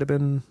War. They'd have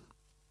been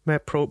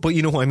met pro, but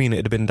you know what I mean.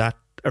 It'd have been that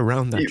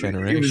around that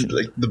generation. It was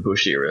like the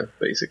Bush era,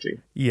 basically.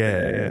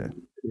 Yeah.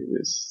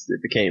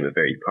 It became a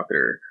very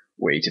popular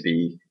way to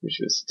be, which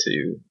was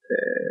to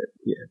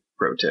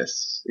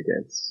protest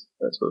against,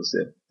 I suppose,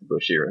 the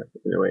Bush era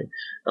in a way,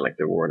 and like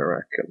the war in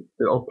Iraq and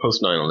all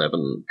post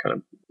 9/11 kind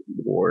of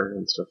war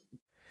and stuff.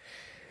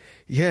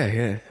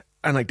 Yeah,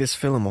 and like this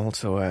film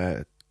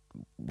also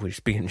was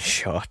being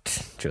shot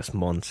just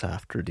months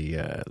after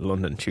the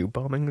London tube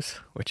bombings,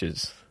 which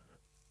is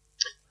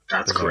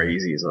that's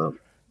crazy as well.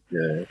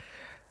 Yeah.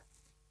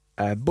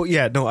 But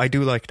yeah, no, I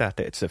do like that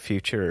it's a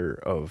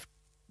future of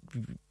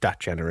that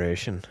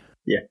generation.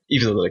 Yeah,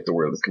 even though like the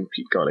world has gone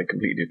in a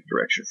completely different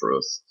direction for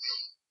us,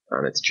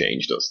 and it's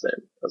changed us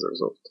then as a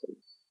result.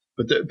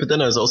 But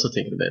then I was also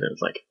thinking about it,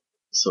 like,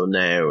 so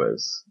now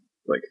as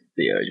like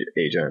the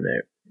age I am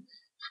now,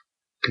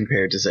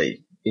 compared to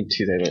say in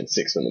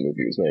 2006 when the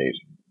movie was made,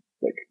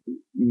 like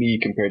me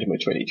compared to my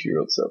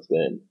 22-year-old self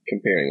then,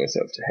 comparing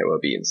myself to how I'll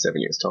be in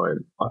 7 years'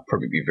 time, I'll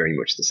probably be very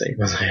much the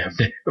same as I am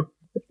now.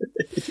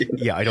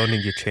 Yeah, I don't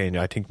think you change.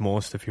 I think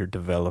most of your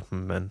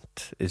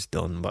development is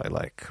done by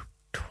like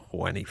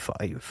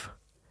 25.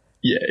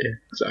 Yeah,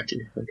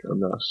 exactly. Like I'm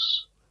not.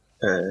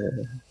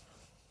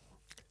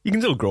 You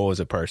can still grow as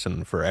a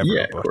person forever,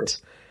 of but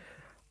course.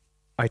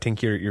 I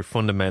think your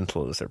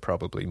fundamentals are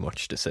probably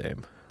much the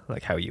same,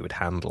 like how you would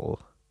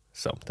handle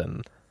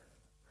something.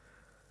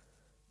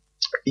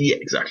 Yeah,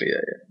 exactly.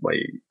 Yeah.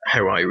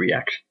 How I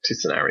react to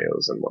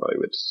scenarios and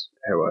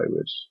how I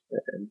would, I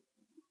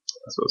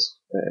suppose,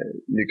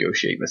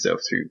 negotiate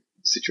myself through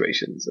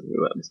situations and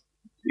all that.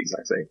 The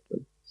exact same.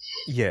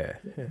 Yeah.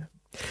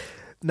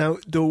 Now,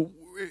 though,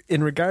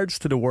 in regards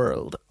to the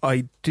world,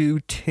 I do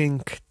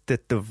think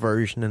that the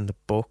version in the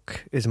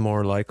book is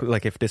more like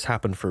if this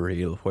happened for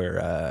real,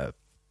 where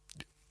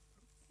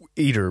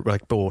either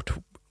like both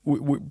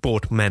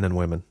men and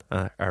women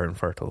are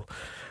infertile.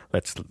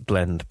 Let's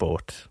blend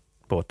both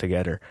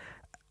together.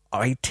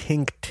 I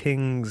think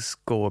things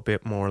go a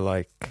bit more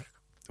like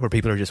where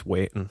people are just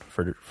waiting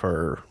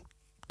for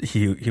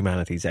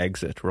humanity's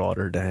exit,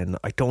 rather than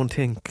I don't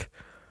think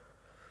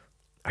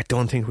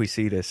we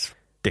see this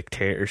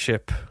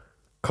dictatorship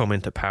come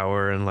into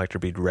power and like there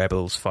be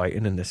rebels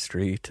fighting in the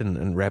street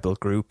and rebel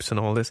groups and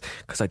all this,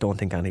 because I don't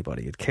think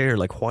anybody would care.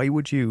 Like, why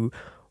would you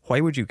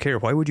care?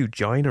 Why would you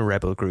join a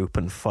rebel group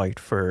and fight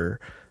for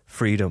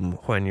freedom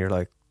when you're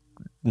like,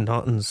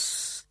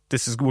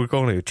 we're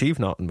going to achieve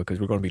nothing because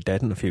we're going to be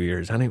dead in a few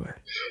years anyway?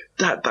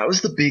 That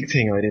was the big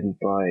thing I didn't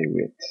buy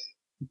with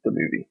the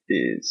movie,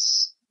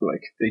 is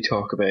like they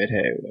talk about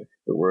how like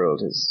the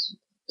world has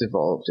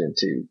devolved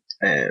into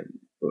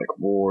like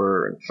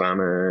war and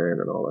famine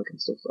and all that kind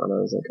of stuff, and I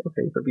was like,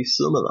 okay, there'll be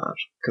some of that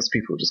because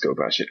people just go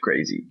batshit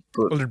crazy.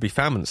 But Well, there'd be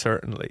famine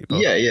certainly.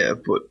 But yeah,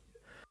 but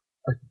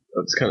I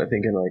was kind of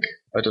thinking like,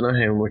 I don't know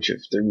how much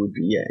if there would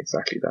be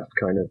exactly that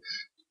kind of,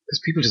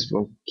 because people just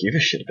won't give a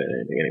shit about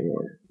anything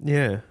anymore.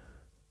 Yeah.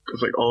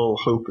 Because like all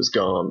hope is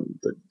gone,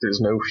 that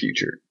there's no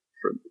future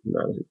for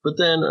humanity. But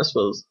then I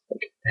suppose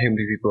like how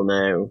many people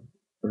now,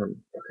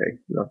 okay,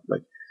 not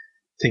like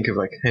think of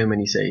like how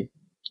many say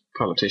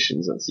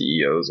politicians and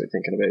CEOs are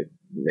thinking about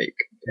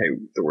how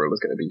the world is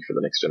going to be for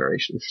the next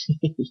generation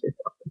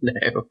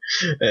now,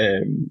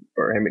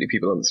 or how many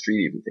people on the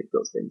street even think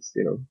those things.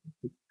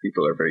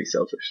 People are very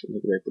selfish and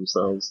think about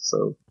themselves,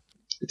 so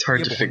it's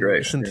hard to figure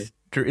out.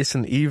 There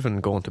isn't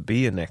even going to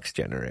be a next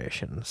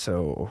generation,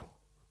 so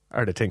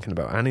are they thinking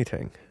about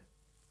anything?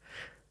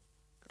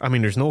 I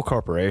mean, there's no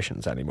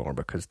corporations anymore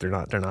because they're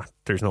not.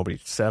 There's nobody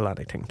to sell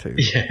anything to.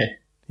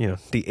 Yeah.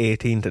 The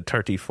 18 to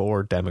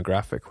 34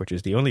 demographic, which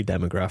is the only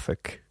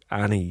demographic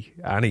any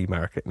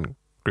marketing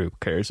group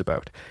cares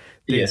about,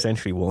 they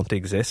essentially won't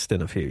exist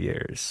in a few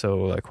years. So,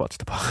 like, what's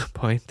the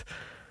point?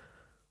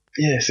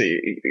 Yeah, so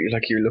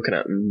you're looking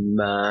at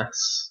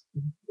mass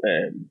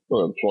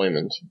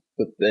unemployment,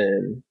 but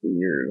then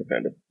you're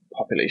kind of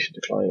population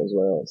decline as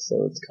well.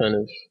 So it's kind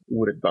of,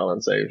 would it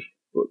balance out?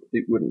 But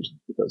it wouldn't,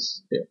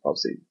 because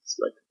obviously it's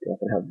like you have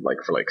to have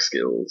like for like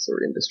skills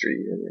or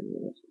industry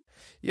and.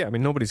 Yeah, I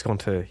mean, nobody's going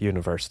to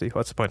university.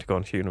 What's the point of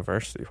going to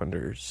university when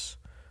there's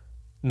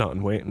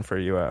nothing waiting for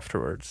you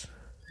afterwards?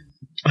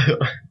 I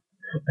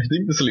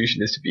think the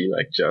solution is to be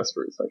like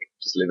Jasper. It's like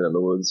just living in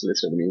the woods,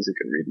 listening to music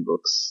and reading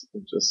books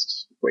and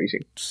just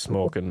waiting.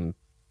 Smoking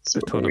a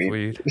ton of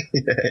weed.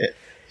 Yeah.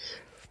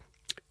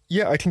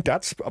 Yeah, I think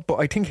but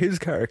I think his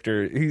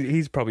character,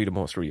 he's probably the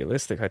most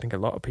realistic. I think a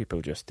lot of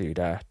people just do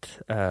that.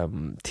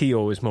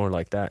 Theo is more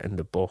like that in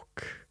the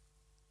book.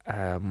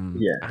 And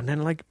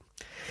then, like,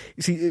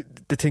 you see,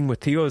 the thing with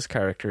Theo's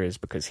character is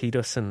because he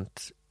just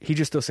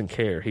doesn't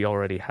care. He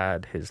already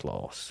had his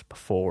loss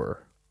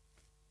before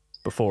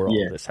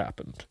all this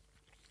happened.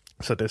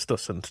 So this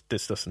doesn't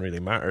really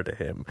matter to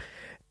him.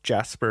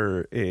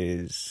 Jasper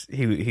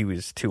he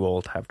was too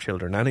old to have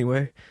children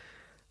anyway.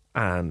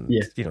 And,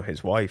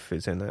 his wife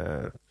is in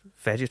a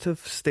vegetative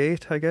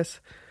state, I guess.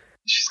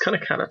 She's kind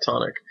of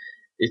catatonic.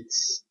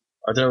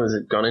 I don't know, has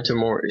it gone into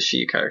more, is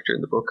she a character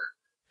in the book?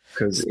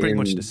 It's pretty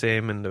much the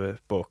same in the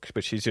book,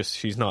 but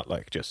she's not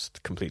like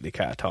just completely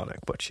catatonic,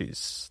 but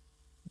she's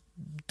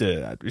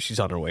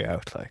on her way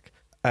out. Like,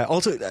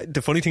 also,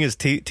 the funny thing is,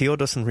 Theo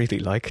doesn't really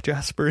like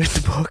Jasper in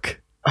the book.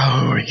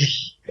 Oh, really?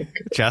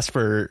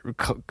 Jasper,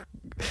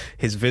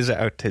 his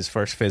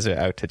first visit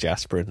out to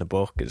Jasper in the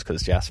book is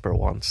because Jasper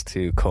wants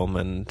to come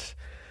and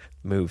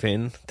move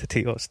in to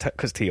Theo's,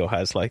 because Theo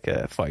has like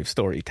a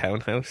 5-story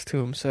townhouse to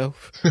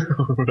himself.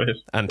 Right.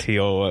 And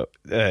Theo,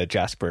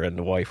 Jasper and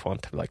the wife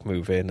want to like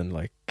move in, and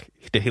like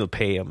he'll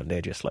pay him and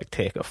they just like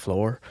take a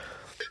floor.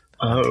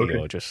 And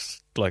Theo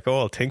just like,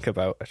 I'll think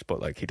about it, but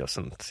like he's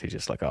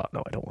just like, oh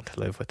no, I don't want to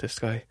live with this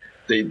guy.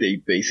 They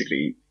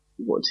basically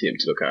want him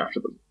to look after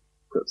them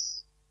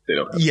because they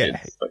don't have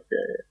kids. Like,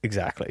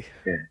 exactly.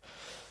 Yeah.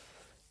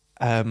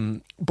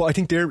 But I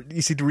think the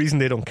reason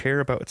they don't care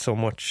about it so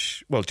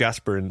much, well,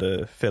 Jasper in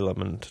the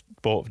film and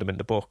both of them in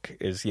the book,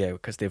 is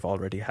because they've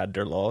already had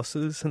their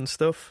losses and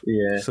stuff.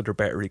 Yeah. So they're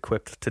better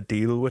equipped to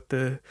deal with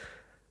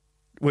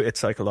it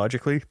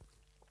psychologically.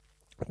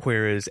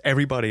 Whereas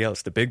everybody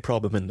else, the big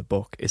problem in the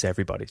book is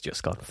everybody's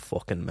just gone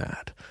fucking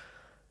mad.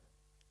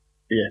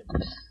 Yeah.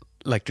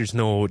 Like, there's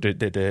no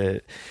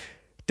the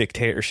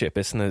dictatorship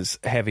isn't as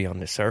heavy on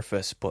the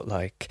surface, but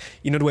like,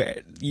 the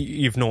way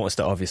you've noticed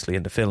that obviously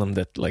in the film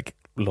that like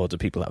loads of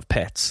people have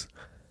pets.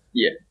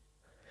 Yeah.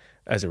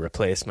 As a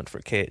replacement for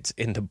kids.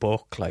 In the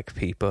book, like,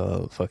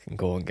 people fucking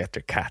go and get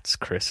their cats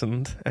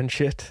christened and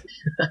shit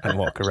and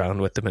walk around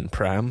with them in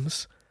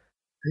prams.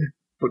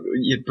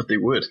 But they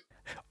would.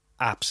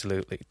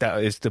 Absolutely.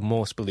 That is the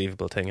most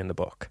believable thing in the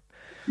book.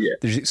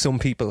 Yeah. Some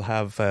people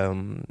have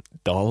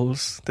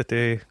dolls that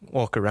they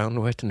walk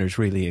around with, and there's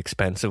really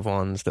expensive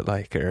ones that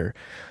like are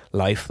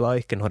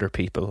lifelike, and other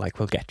people like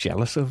will get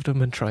jealous of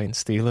them and try and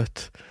steal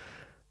it.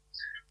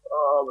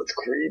 Oh, that's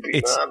creepy.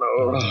 It's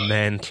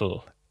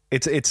mental.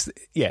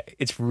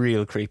 It's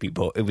real creepy,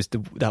 but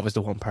that was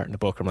the one part in the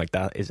book where I'm like,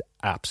 that is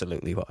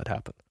absolutely what had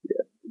happened.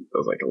 Yeah,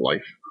 those like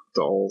life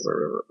dolls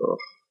or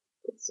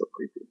that's so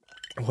creepy.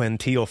 When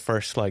Theo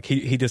first, like,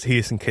 he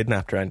isn't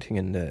kidnapped or anything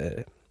in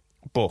the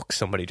book.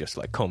 Somebody just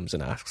like comes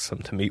and asks him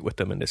to meet with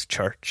them in this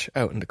church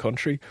out in the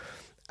country,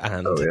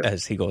 and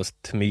as he goes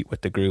to meet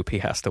with the group, he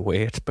has to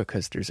wait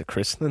because there's a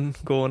christening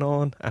going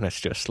on, and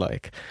it's just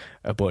like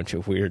a bunch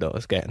of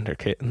weirdos getting their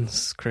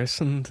kittens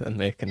christened and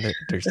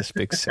there's this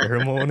big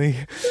ceremony,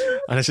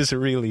 and it's just a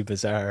really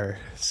bizarre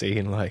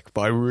scene, like,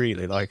 but I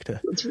really liked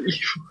it. That's really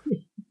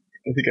funny.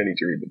 I think I need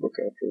to read the book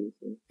after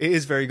this. It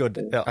is very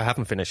good. I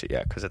haven't finished it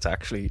yet because it's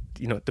actually,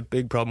 the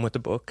big problem with the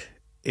book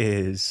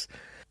is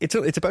it's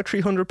about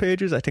 300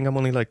 pages. I think I'm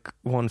only like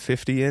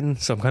 150 in,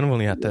 so I'm kind of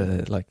only at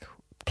the, like,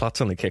 plot's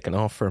only kicking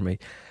off for me.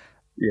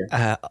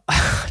 Yeah.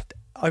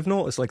 I've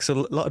noticed, like, so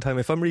a lot of time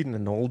if I'm reading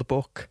an old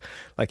book,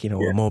 like, a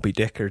Moby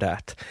Dick or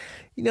that,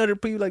 there'll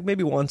be like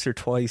maybe once or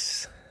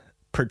twice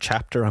per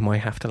chapter I might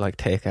have to like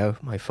take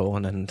out my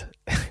phone and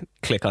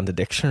click on the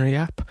dictionary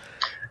app.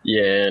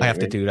 Yeah, I have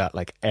to do that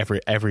like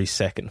every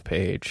second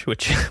page with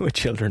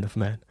Children of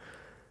Men.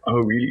 Oh,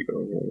 really?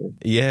 Oh,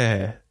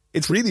 yeah.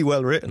 It's really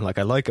well written. Like,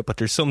 I like it, but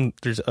there's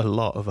a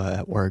lot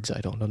of words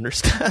I don't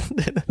understand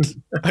in it.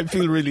 I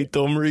feel really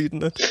dumb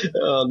reading it.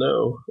 Oh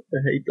no, I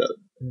hate that.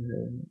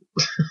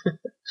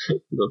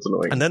 That's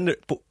annoying. And then,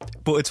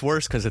 but it's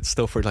worse because it's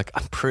stuff where like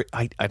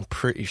I'm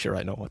pretty sure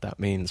I know what that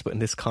means, but in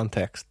this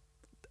context,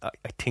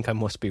 I think I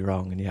must be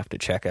wrong, and you have to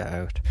check it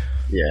out.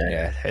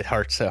 Yeah, it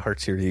hurts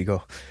your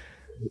ego.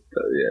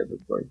 Yeah,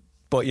 that's fine.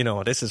 But you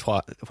know, this is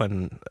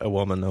when a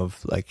woman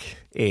of like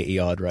 80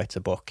 odd writes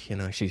a book. You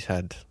know, she's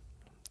had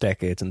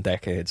decades and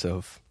decades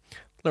of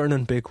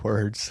learning big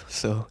words,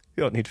 so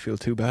you don't need to feel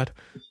too bad.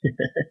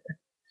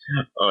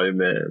 I've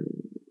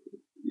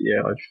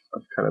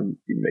kind of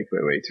been making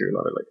my way through a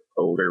lot of like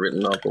older written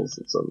novels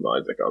and some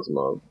Isaac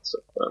Asimov and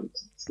stuff, and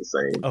it's the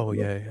same. Oh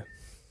yeah.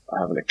 I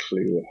haven't a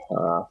clue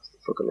what half the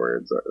fucking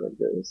words are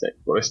the same,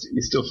 but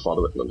you still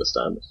follow it and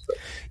understand it. So.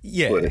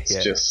 Yeah, but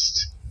it's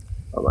just,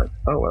 I'm like,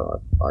 oh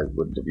well, I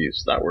wouldn't have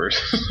used that word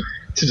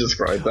to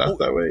describe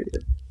that way.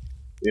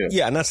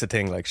 Yeah, and that's the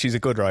thing. Like, she's a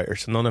good writer,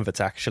 so none of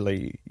it's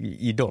actually.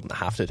 You don't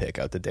have to take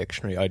out the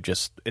dictionary.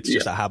 It's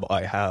just a habit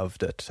I have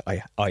that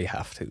I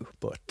have to.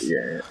 But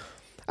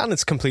and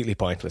it's completely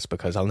pointless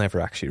because I'll never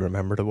actually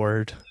remember the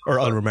word, or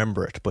I'll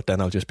remember it, but then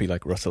I'll just be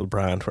like Russell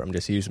Brand, where I'm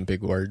just using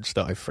big words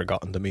that I've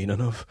forgotten the meaning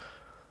of.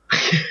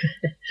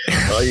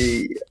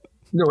 I get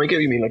what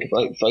you mean. Like,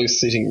 if I was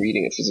sitting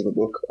reading a physical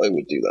book, I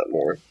would do that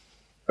more.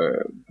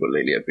 But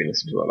lately, I've been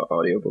listening to a lot of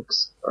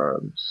audiobooks.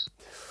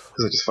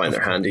 Because I just find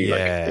they're handy, like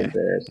in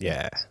bed.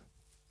 Yeah.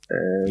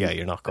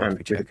 You're not going to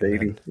be checking. With a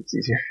baby, it's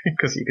easier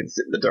because you can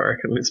sit in the dark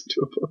and listen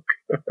to a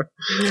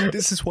book.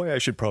 This is why I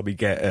should probably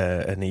get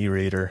an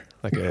e-reader,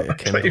 like a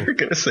Kindle. I thought you were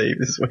going to say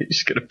this is why you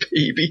should get a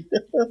baby.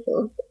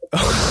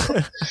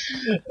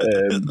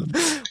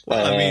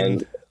 Well, I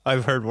mean,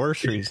 I've heard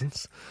worse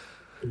reasons.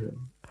 Yeah.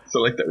 So,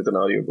 like that with an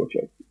audiobook,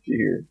 like if you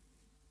hear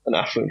an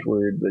affluent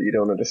word that you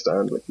don't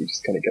understand, like you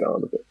just kind of get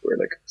on with it. Where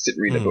like sit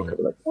and read a book and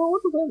be like, oh,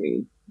 what does that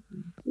mean?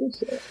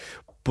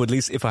 But at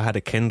least if I had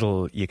a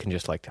Kindle, you can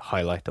just like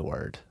highlight the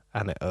word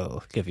and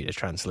it'll give you the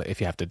translation. If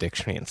you have the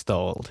dictionary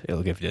installed,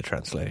 it'll give you the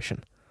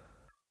translation.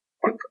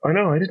 I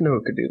know, I didn't know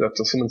it could do that.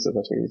 So someone said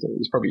that to me. It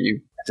was probably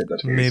you. I said that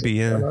to me. Maybe,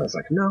 yeah. And I was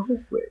like, no,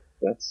 wait,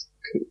 that's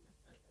cool.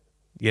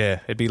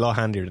 Yeah, it'd be a lot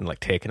handier than like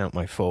taking out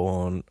my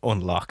phone,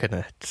 unlocking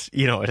it.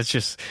 You know,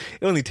 it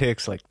only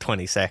takes like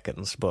 20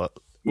 seconds, but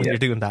when you're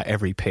doing that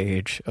every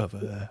page of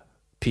a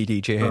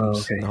P.D.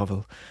 James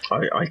novel.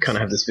 I kind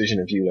of have this vision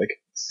of you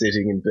like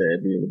sitting in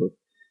bed reading the book.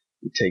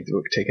 You take the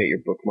book, take out your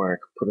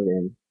bookmark, put it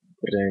in,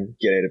 put it down,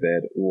 get out of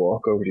bed,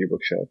 walk over to your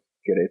bookshelf,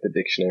 get out the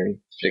dictionary,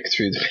 flick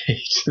through the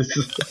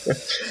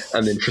pages,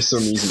 and then for some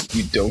reason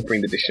you don't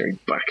bring the dictionary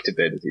back to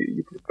bed with you.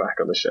 You put it back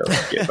on the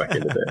shelf, get back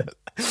into bed.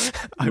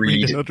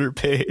 read another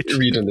page.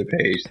 Read another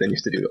page, then you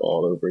have to do it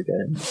all over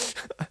again.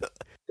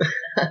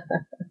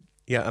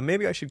 Yeah, and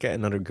maybe I should get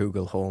another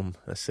Google Home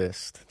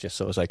Assist, just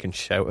so as I can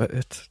shout at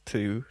it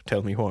to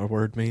tell me what a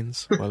word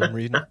means while I'm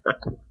reading.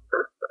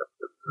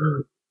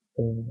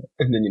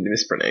 And then you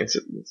mispronounce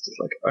it, and it's just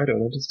like, I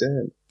don't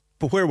understand.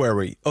 But where were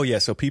we? Oh yeah,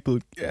 so people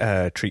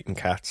treating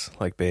cats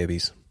like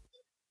babies.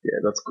 Yeah,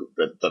 that's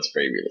good. That's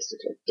very realistic,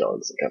 like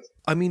dogs and cats.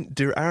 I mean,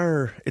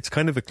 it's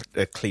kind of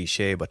a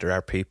cliche, but there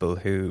are people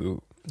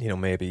who, you know,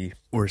 maybe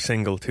were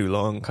single too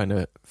long, kind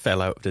of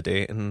fell out of the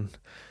dating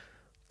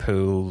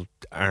pool,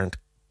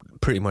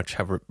 pretty much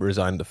have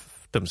resigned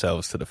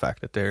themselves to the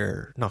fact that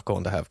they're not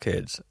going to have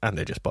kids, and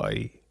they just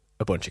buy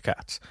a bunch of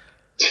cats.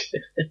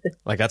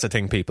 Like, that's a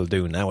thing people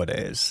do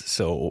nowadays.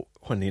 So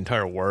when the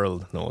entire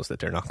world knows that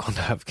they're not going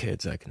to have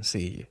kids, I can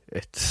see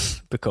it's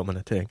becoming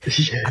a thing.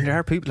 Yeah. And there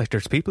are people, like,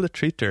 there's people that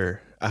treat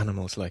their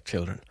animals like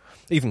children.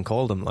 Even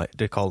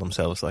they call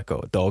themselves like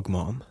a dog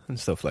mom and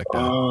stuff like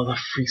that. Oh, that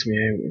freaks me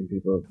out when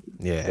people.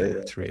 Yeah,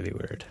 it's really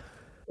weird.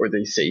 Or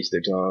they say to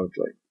their dog,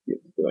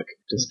 like,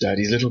 does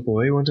Daddy's little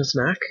boy want a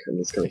snack? And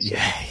this kind of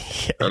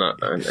stuff. Yeah.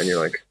 And you're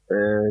like,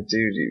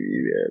 dude,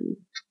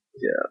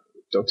 yeah,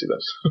 don't do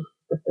that.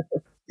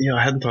 Yeah,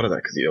 I hadn't thought of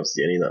that because you don't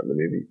see any of that in the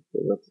movie.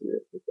 That's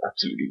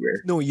absolutely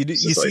rare. No, you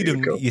see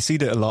them. You see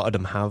that a lot of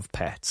them have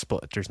pets,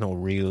 but there's no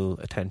real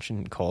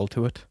attention called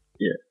to it.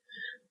 Yeah,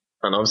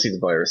 and obviously the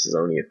virus is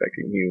only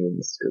affecting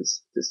humans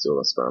because there's still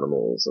lots of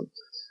animals. And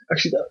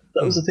actually,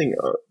 that was the thing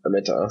I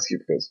meant to ask you,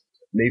 because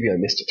maybe I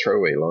missed a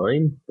throwaway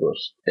line, but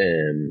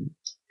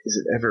is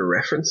it ever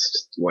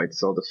referenced why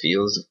it's all the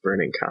fields of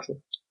burning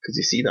cattle? Because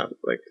you see that,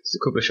 like, there's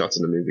a couple of shots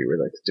in the movie where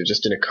like they're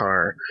just in a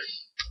car.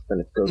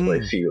 And it goes by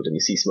a field, and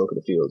you see smoke in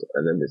the field,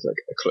 and then there's like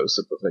a close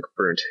up of like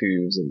burnt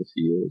hooves in the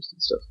field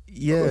and stuff.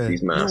 Yeah, like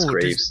these mass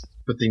graves,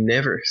 but they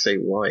never say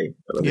why. And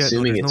I'm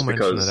assuming it's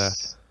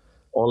because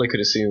all I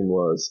could assume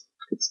was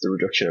it's the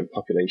reduction in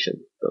population,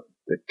 that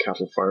the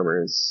cattle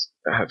farmers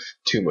have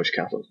too much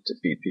cattle to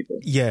feed people.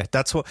 Yeah,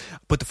 that's what.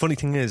 But the funny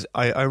thing is,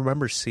 I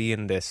remember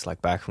seeing this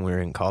like back when we were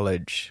in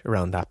college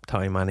around that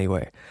time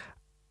anyway,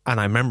 and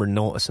I remember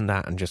noticing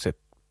that and just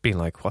being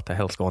like, what the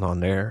hell's going on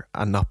there,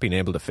 and not being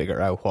able to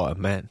figure out what it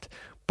meant.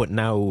 But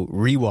now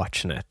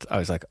rewatching it, I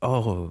was like,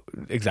 oh,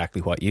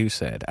 exactly what you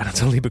said. And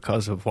it's only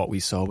because of what we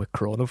saw with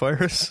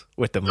coronavirus,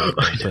 with them like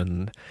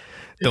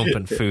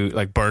dumping food,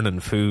 like burning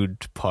food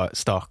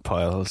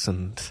stockpiles.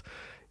 And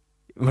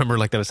remember,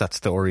 like, there was that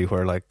story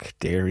where like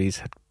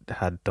dairies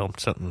had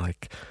dumped something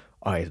like,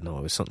 I don't know,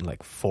 it was something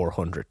like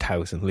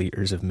 400,000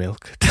 litres of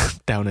milk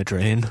down a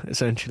drain,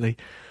 essentially.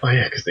 Oh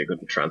yeah, because they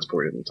couldn't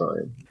transport it in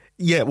time.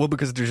 Yeah, well,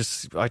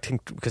 because I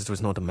think because there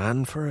was no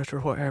demand for it or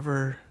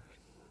whatever.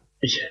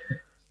 Yeah.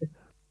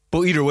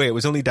 But either way, it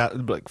was only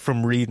that, like,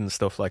 from reading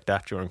stuff like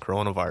that during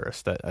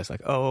coronavirus, that I was like,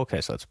 oh, okay,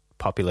 so it's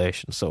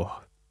population so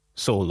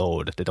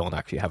low that they don't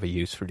actually have a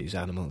use for these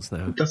animals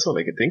now. That's all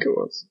I could think it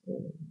was.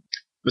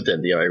 But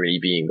then the irony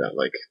being that,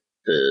 like,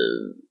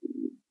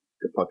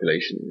 the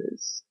population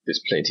is,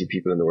 there's plenty of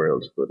people in the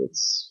world, but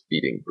it's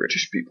feeding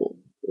British people.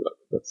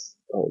 That's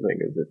the whole thing.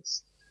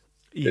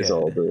 There's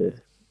all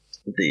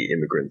the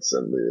immigrants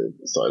and the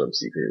asylum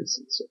seekers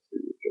and stuff who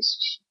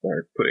just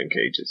are put in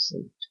cages,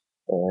 and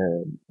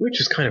which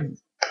is kind of,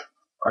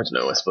 I don't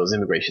know, I suppose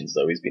immigration's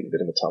always been a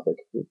bit of a topic.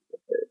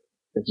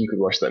 Like, you could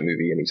watch that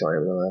movie any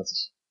time in the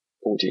last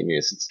 14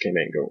 years since it came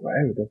out and go,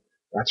 wow,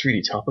 that's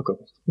really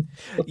topical.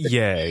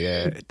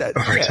 Yeah.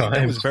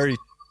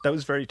 That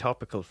was very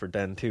topical for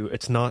Den too.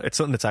 It's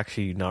something that's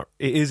actually not,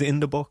 it is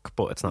in the book,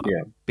 but it's not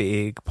a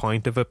big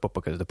point of it, but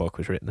because the book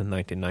was written in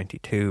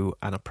 1992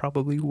 and it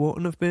probably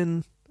wouldn't have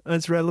been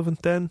as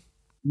relevant then.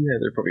 Yeah,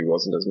 there probably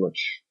wasn't as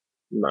much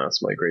mass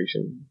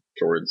migration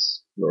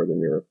towards Northern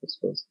Europe, I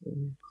suppose.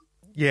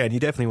 Yeah, and you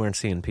definitely weren't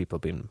seeing people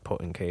being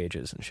put in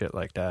cages and shit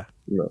like that.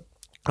 No.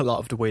 A lot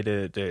of the way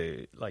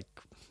the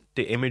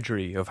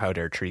imagery of how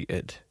they're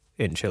treated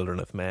in Children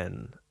of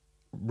Men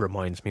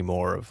reminds me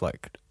more of,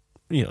 like,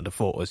 you know, the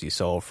photos you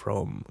saw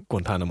from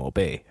Guantanamo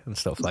Bay and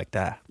stuff like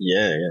that.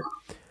 Yeah.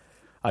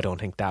 I don't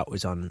think that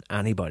was on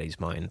anybody's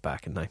mind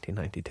back in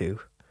 1992.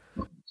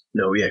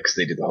 No, yeah, because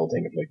they did the whole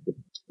thing of, like,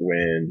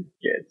 when,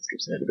 yeah, it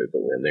skips ahead a bit,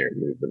 but when they're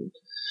moving,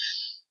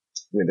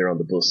 when they're on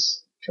the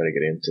bus trying to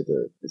get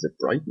into is it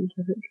Brighton,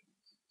 I think?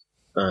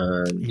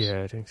 And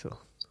yeah, I think so.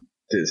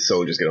 The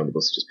soldiers get on the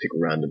bus and just pick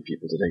random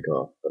people to take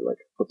off and, like,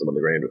 put them on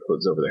the ground with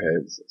hoods over their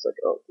heads. It's like,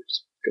 oh, we're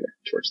just going to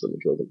torch them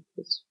and kill them.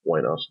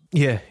 Why not?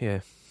 Yeah.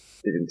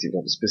 They didn't seem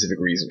to have a specific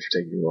reason for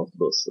taking them off the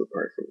bus,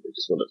 apart from they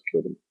just wanted to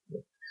kill them.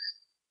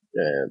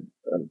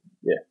 And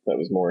yeah, it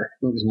was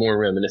more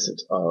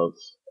reminiscent of,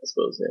 I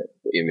suppose,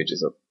 the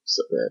images of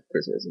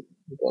prisoners in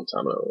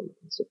Guantanamo and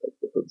stuff, like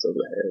the hoods over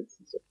their heads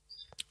and stuff.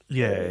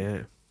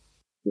 Yeah.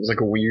 It was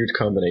like a weird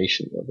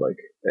combination of, like,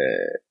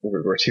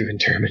 World War II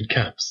internment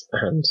camps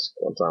and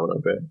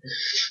Guantanamo Bay.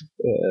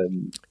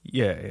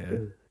 Yeah,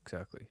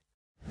 exactly.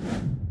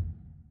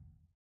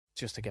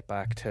 Just to get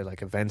back to,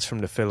 like, events from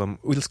the film,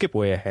 we'll skip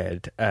way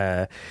ahead.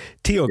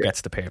 Theo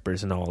gets the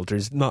papers and all.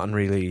 There's nothing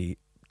really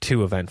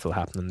too eventful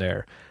happening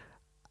there.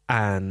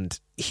 And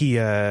he,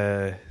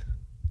 we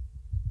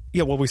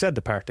said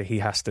the part that he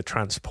has to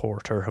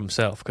transport her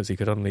himself because he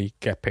could only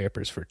get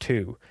papers for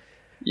 2.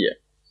 Yeah.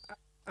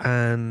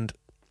 And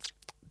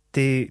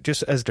they,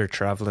 just as they're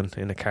travelling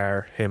in a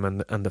car, him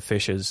and the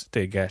fishes,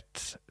 they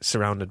get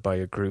surrounded by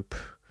a group,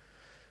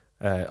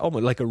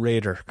 almost like a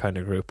raider kind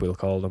of group, we'll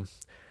call them.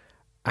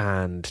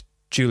 And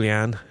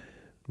Julian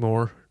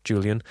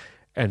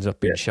ends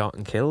up being shot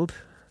and killed.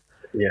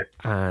 Yeah.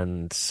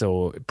 And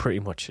so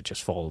pretty much it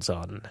just falls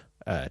on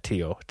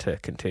Theo to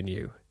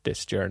continue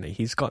this journey.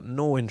 He's got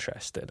no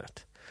interest in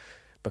it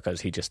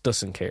because he just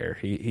doesn't care.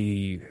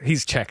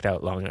 He's checked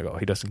out long ago.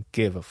 He doesn't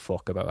give a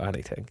fuck about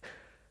anything.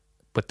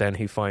 But then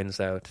he finds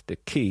out the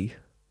Key,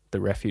 the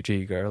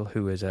refugee girl,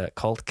 who is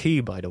called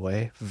Key, by the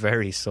way,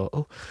 very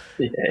subtle.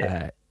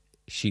 Yeah.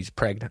 She's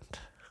pregnant.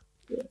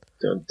 Yeah.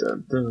 Dun,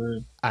 dun,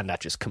 dun. And that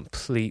just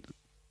completely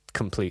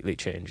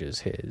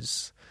changes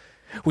his...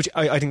 Which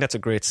I think that's a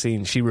great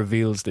scene. She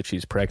reveals that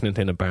she's pregnant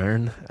in a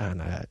barn,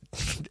 and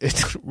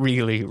it's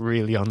really,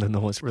 really on the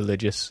nose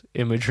religious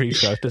imagery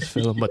throughout this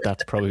film, but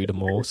that's probably the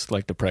most,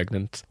 like, the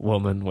pregnant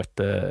woman with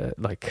the,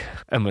 like,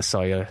 a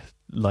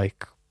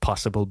Messiah-like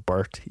possible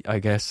birth, I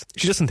guess.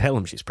 She doesn't tell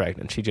him she's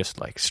pregnant. She just,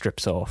 like,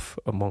 strips off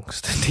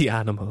amongst the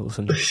animals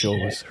and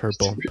shows her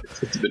bump.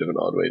 It's a bit of an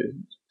odd way to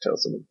tell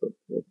someone. But,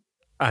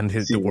 and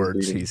the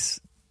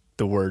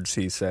words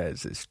he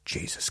says is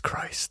Jesus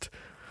Christ.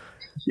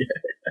 Yeah.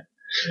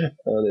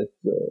 And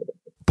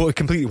but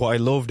completely, what I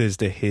loved is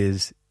that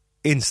his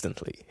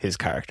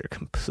character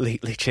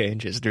completely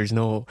changes.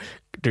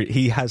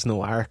 He has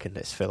no arc in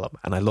this film,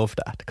 and I love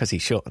that because he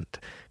shouldn't.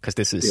 Because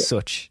this is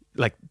such,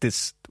 like,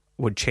 this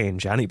would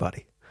change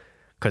anybody.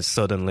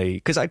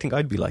 Because I think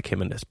I'd be like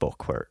him in this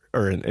book,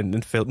 in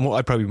the film.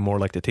 I'd probably be more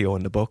like the Theo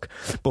in the book,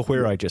 but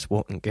where I just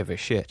wouldn't give a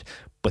shit.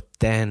 But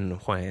then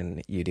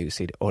when you do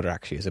see that there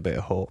actually is a bit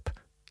of hope,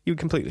 you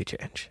completely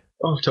change.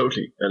 Oh,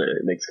 totally, and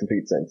it makes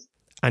complete sense.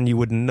 And you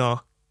would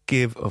not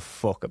give a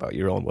fuck about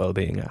your own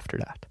well-being after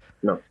that.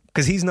 No.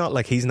 Because he's not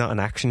an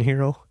action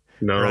hero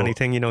or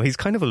anything, you know. He's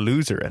kind of a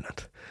loser in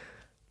it.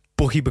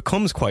 But he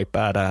becomes quite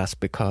badass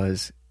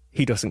because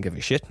he doesn't give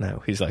a shit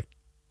now. He's like,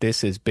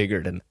 this is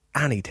bigger than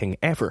anything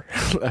ever.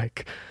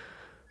 Like,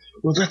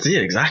 Well, that's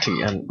it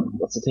exactly, and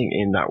that's the thing.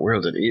 In that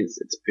world,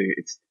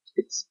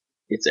 it's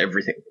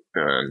everything.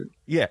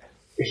 Yeah.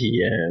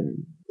 He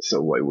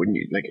so why wouldn't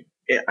you? Like,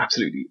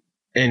 absolutely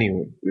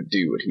anyone would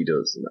do what he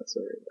does in that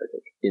story. I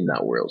think in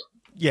that world.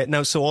 Yeah.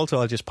 Now, so also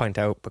I'll just point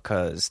out,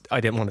 because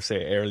I didn't want to say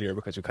it earlier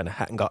because we kind of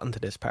hadn't gotten to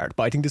this part,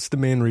 but I think this is the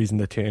main reason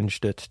they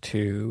changed it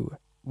to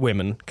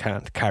women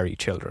can't carry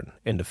children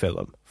in the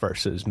film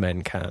versus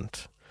men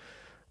can't.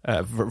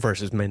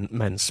 Versus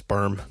men's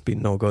sperm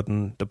being no good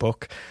in the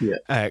book.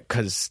 Yeah.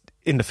 Because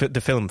in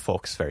the film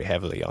focuses very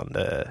heavily on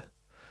the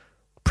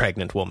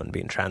pregnant woman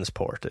being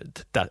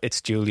transported. That it's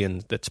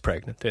Julian that's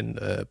pregnant in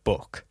the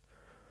book.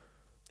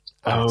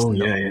 And it's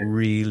not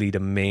really the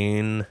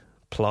main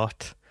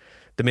plot.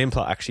 The main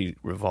plot actually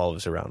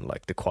revolves around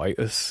like the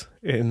coitus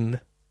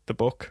in the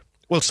book.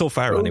 Well, so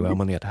far anyway.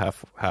 I'm only at the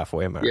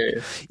halfway mark.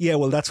 Yeah.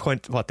 Well, that's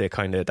quite what they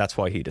that's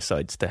why he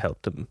decides to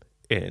help them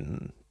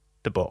in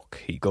the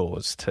book. He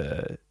goes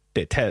to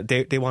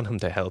they want him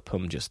to help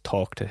him just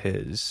talk to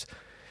his.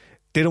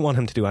 They don't want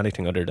him to do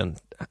anything other than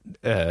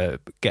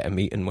get a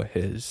meeting with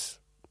his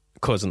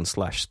cousin /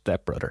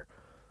 stepbrother.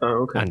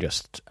 Oh, okay. And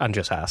just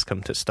ask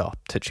him to stop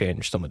to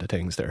change some of the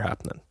things that are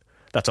happening.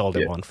 That's all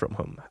they want from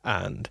him.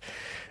 And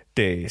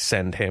they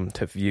send him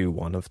to view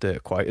one of the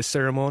quietest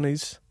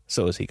ceremonies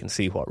so as he can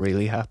see what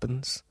really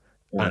happens.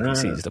 And he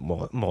sees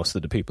that most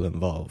of the people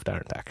involved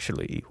aren't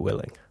actually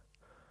willing.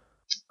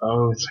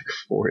 Oh, it's like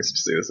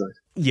forced suicide.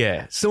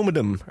 Yeah, some of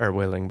them are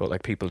willing, but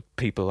like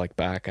people like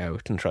back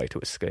out and try to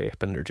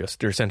escape, and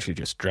they're essentially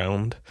just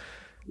drowned.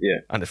 Yeah,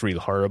 and it's real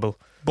horrible.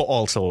 But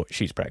also,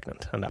 she's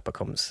pregnant, and that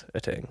becomes a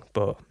thing.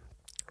 But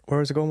where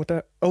was I going with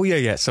that? Oh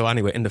yeah. So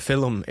anyway, in the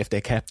film, if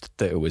they kept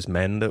that it was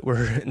men that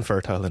were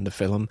infertile in the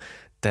film,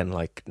 then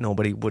like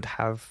nobody would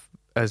have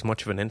as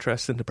much of an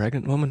interest in the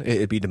pregnant woman.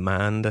 It'd be the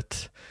man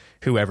that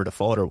whoever the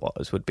father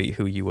was would be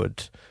who you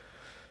would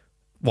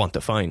want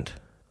to find.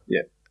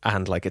 Yeah.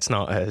 And like it's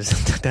not as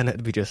then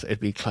it'd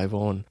be Clive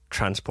Owen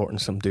transporting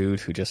some dude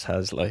who just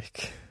has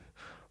like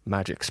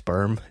magic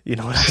sperm. You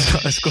know,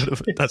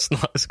 that's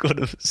not as good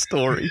of a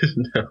story.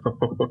 No.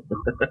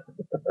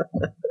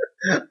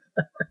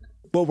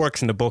 What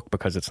works in the book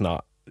because it's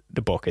not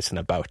the book isn't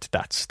about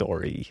that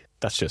story.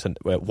 That's just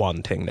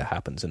one thing that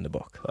happens in the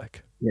book.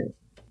 Like, yeah.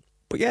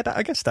 But yeah,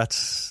 I guess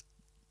that's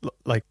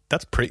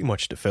pretty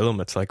much the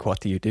film. It's like, what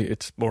do you do?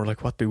 It's more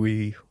like, what do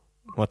we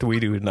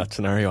do in that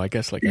scenario? I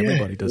guess like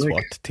everybody does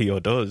what Theo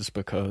does,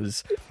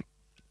 because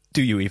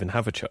do you even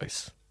have a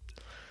choice?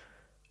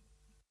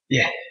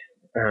 Yeah,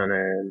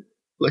 and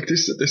like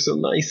there's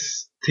some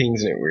nice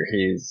things in it where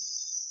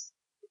he's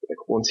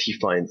like, once he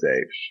finds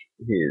out,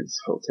 his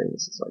whole thing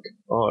is like,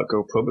 oh,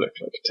 go public,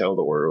 like tell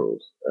the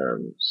world,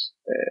 and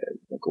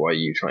like why are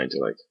you trying to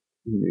like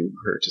move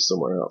her to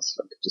somewhere else?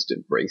 Like just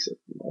embrace it.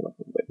 And all that.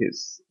 But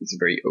he's a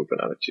very open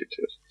attitude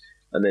to it.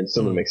 And then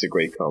someone makes a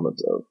great comment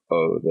of,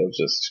 oh, they'll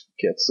just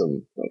get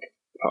some like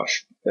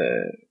posh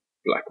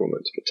black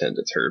woman to pretend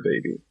it's her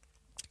baby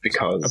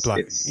because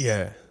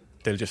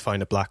they'll just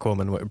find a black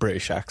woman with a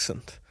British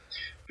accent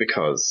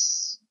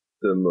because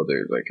the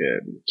mother, like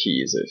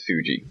Key, is a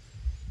Fuji.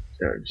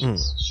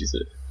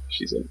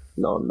 She's a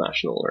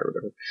non-national or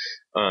whatever.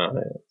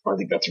 I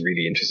think that's a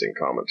really interesting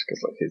comment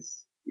because like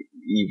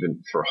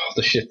even for all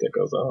the shit that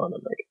goes on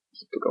and like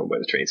people going by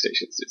the train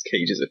stations, there's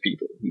cages of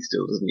people. He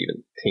still doesn't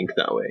even think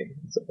that way.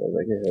 So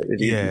like,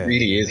 it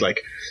really is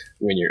like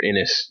when you're in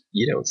it,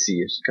 you don't see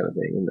it kind of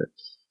thing, isn't it?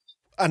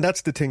 And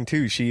that's the thing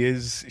too.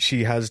 She's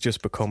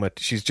just going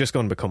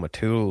to become a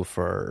tool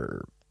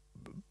for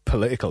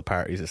political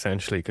parties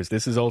essentially. Because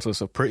this is also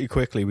so pretty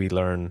quickly we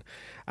learn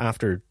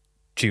after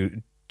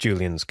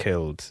Julian's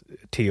killed,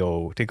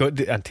 Theo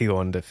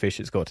and the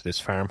fishes go to this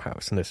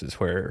farmhouse, and this is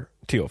where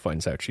Theo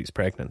finds out she's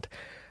pregnant,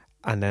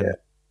 and then.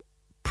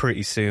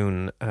 Pretty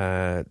soon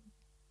another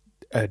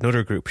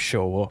group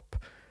show up,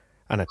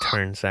 and it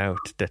turns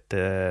out that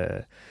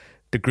the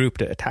group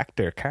that attacked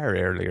their car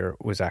earlier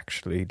was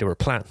actually, they were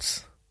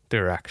plants. They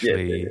were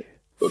actually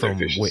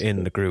from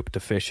within the group, the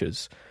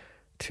fishes,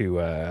 to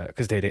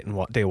because they didn't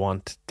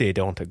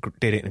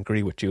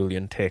agree with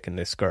Julian taking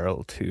this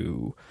girl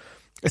to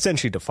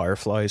essentially the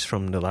Fireflies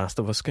from the Last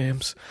of Us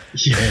games.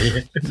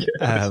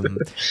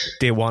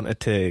 They wanted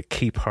to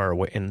keep her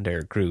within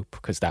their group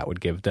because that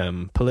would give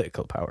them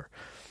political power.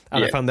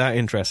 And I found that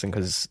interesting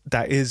because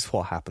that is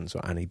what happens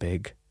with any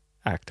big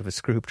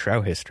activist group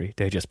throughout history.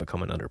 They just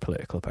become another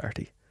political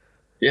party.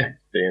 Yeah.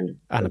 And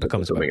it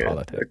becomes about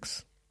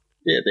politics.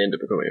 They end up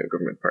becoming a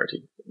government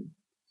party.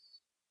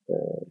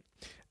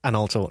 And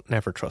also,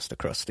 never trust a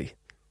crusty.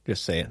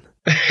 Just saying.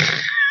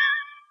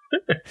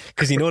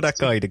 Because you know that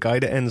guy, the guy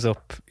that ends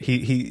up,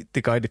 the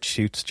guy that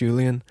shoots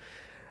Julian,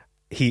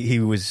 he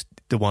was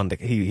the one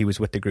that he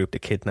was with the group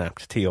that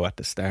kidnapped Theo at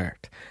the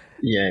start.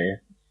 Yeah.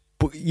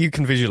 But you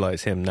can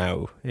visualize him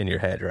now in your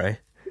head, right?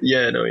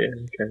 Yeah, no, yeah.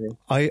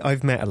 Okay.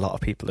 I've met a lot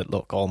of people that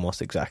look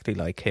almost exactly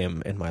like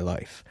him in my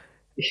life.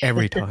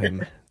 Every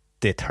time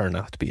they turn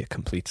out to be a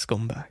complete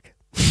scumbag.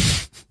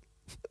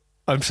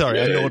 I'm sorry.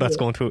 I Yeah, know that's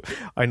going to.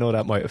 I know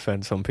that might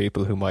offend some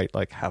people who might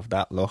like have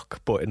that look,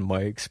 but in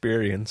my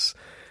experience,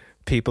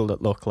 people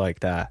that look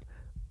like that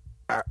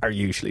are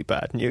usually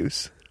bad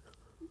news.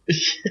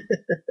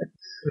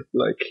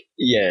 Like,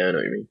 yeah, I know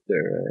what you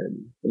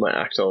mean. They might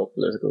act all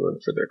political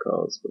and for their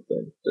cause, but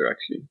then they're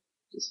actually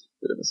just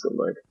a bit of a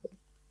scumbag.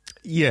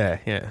 Yeah,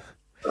 yeah.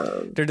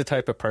 Um, They're the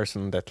type of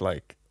person that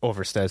like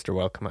overstays their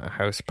welcome at a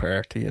house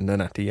party, and then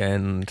at the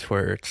end,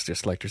 where it's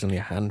just like there's only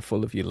a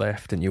handful of you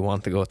left, and you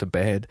want to go to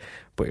bed,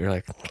 but you're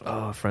like,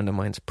 oh, a friend of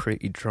mine's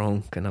pretty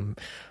drunk, and I'm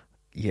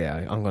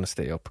going to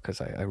stay up because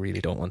I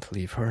really don't want to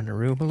leave her in a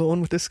room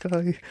alone with this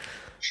guy.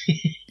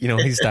 You know,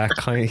 he's that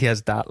kind. He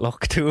has that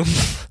look to him.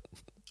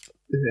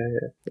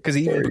 yeah, Because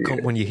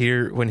even when you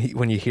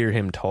hear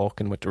him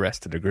talking with the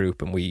rest of the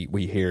group, and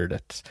we hear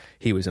that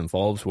he was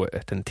involved with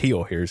it, and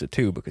Theo hears it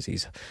too because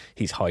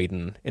he's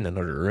hiding in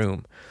another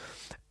room,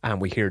 and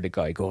we hear the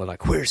guy go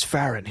like, "Where's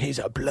Farron? He's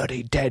a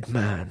bloody dead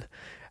man,"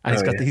 and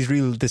he's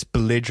this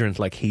belligerent,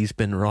 like he's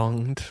been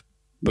wronged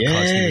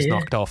because he was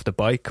knocked off the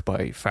bike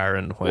by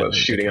Farron when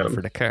shooting at him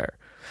for the car.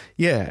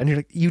 Yeah, and you're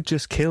like, you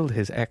just killed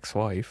his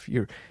ex-wife.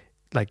 You're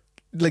like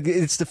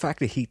it's the fact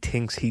that he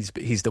thinks he's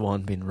the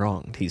one being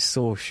wronged. He's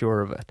so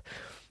sure of it.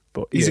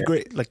 But he's a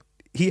great, like,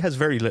 he has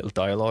very little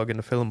dialogue in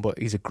the film, but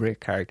he's a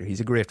great character. He's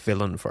a great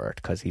villain for it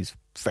because he's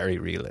very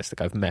realistic.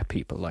 I've met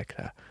people like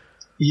that.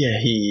 Yeah,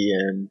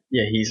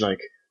 he's like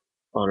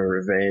on a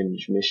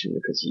revenge mission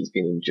because he's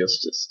been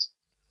injusticed.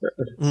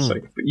 It's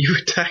like, but you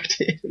attacked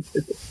him in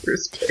the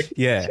first place.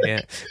 Yeah,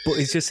 yeah. But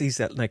he's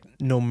that, like,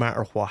 no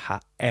matter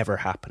what ever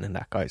happened in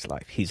that guy's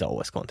life, he's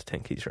always going to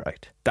think he's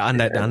right. And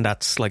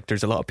that's like,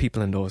 there's a lot of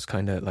people in those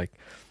kind of like,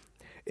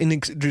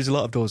 there's a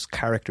lot of those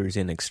characters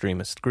in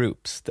extremist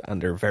groups, and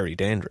they're very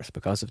dangerous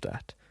because of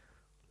that.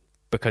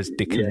 Because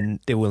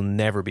they will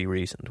never be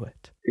reasoned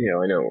with. Yeah,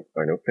 I know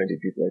plenty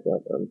of people like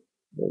that.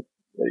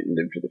 I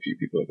lived with a few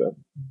people like that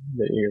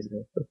many years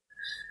ago.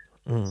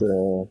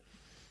 So.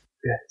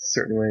 Yeah, it's a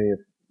certain way of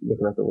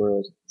looking at the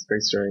world. It's very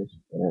strange.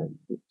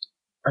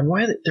 And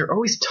why they're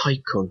always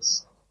tight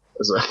cunts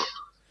as well.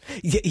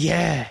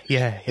 Yeah.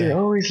 They're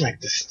always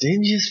like the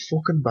stingiest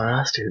fucking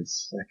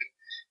bastards. Like,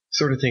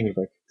 sort of thing of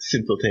like,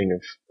 simple thing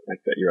of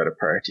like that you're at a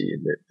party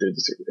and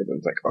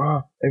everyone's like,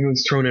 oh,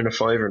 everyone's thrown in a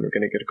fiver and we're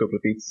going to get a couple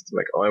of pizzas. It's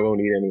like, oh, I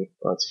won't eat any.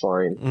 That's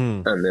fine.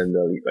 And then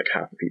they'll eat like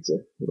half a pizza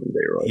when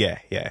they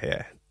arrive.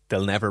 Yeah.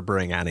 They'll never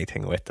bring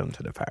anything with them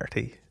to the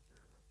party.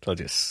 They'll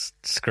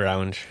just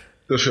scrounge.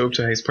 They'll show up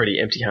to a house party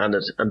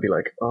empty-handed and be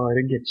like, oh, I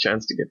didn't get a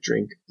chance to get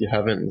drink. Do you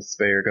have it in the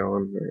spare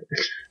going?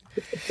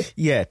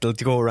 Yeah, they'll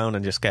go around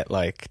and just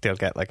they'll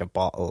get like a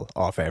bottle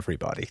off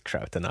everybody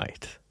throughout the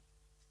night.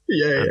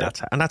 Yeah,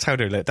 and that's how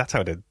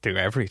they do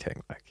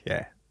everything. Like,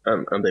 yeah.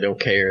 And they don't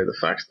care the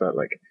fact that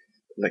like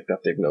that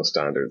they've no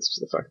standards. Just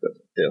the fact that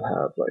they'll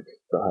have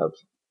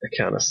a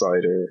can of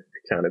cider,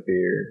 a can of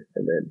beer,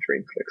 and then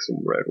drink like some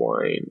red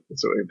wine.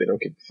 So they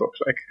don't give a fuck.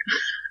 Like,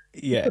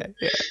 yeah.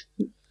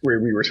 Where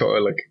we were talking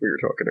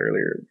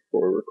earlier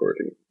before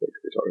recording, like we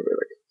were talking about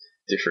like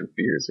different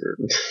beers or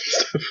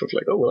stuff of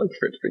like, oh well, I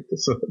prefer to drink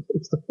this one.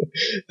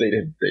 They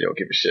don't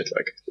give a shit.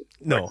 Like,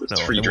 no,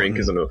 free drink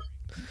is enough.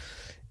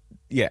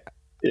 Yeah.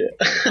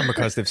 And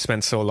because they've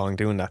spent so long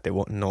doing that, they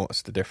won't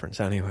notice the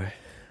difference anyway.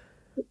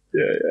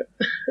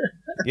 Yeah.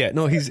 Yeah,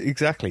 no, he's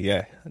exactly,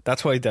 yeah.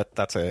 That's why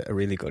that's a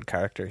really good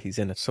character. He's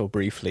in it so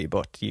briefly,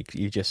 but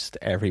you just,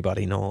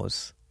 everybody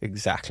knows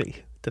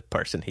exactly the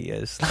person he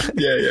is.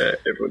 Yeah,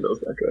 everyone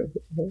knows that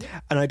guy.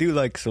 And I do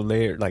like, so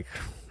later, like,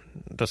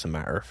 it doesn't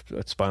matter if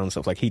it's spoiling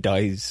stuff, like he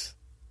dies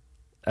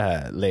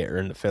later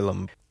in the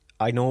film.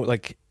 I know,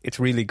 like, it's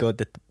really good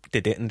that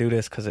they didn't do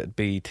this because it'd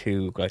be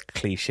too, like,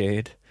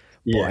 cliched,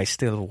 but I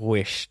still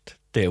wished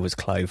there was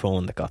Clive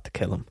Owen that got to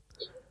kill him.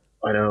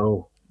 I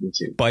know, me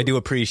too. But I do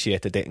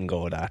appreciate they didn't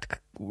go that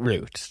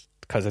route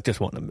because it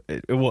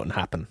wouldn't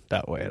happen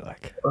that way.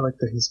 Like, I like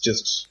that he's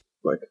just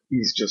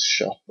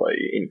shot by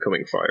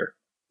incoming fire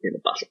in a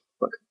battle.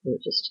 Like,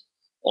 just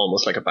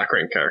almost like a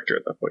background character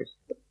at that point.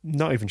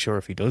 Not even sure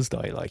if he does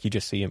die. Like, you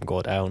just see him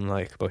go down.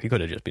 Like, but he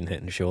could have just been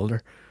hitting the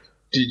shoulder.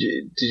 Did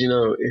you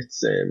know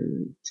it's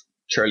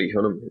Charlie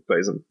Hunnam who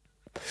plays him?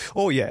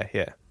 Oh yeah.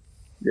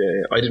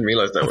 Yeah, I didn't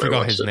realise that. I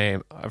forgot his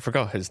name. I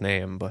forgot his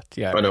name, but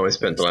yeah. I know. I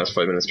spent the last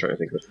 5 minutes trying to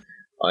think of it.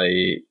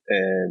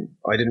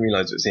 I didn't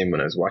realise it was him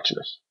when I was watching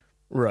it.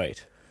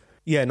 Right.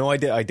 Yeah. No, I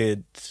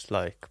did.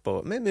 Like,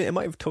 but maybe it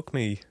might have took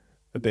me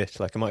a bit.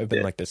 Like, it might have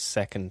been like the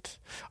second.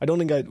 I don't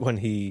think when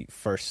he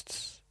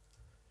first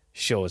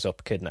shows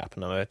up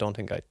kidnapping him, I don't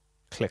think I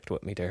clicked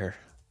with me there.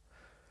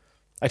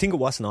 I think it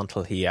wasn't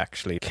until he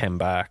actually came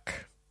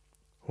back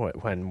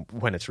when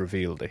it's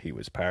revealed that he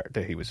was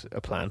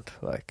a plant.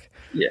 Like,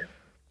 yeah.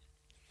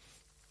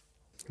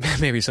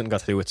 Maybe something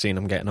got to do with seeing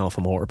him getting off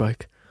a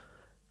motorbike.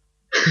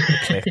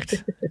 It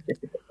clicked.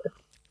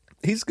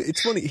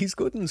 It's funny. He's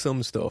good in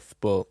some stuff,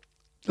 but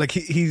like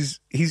he's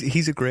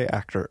a great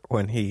actor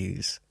when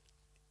he's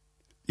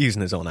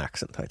using his own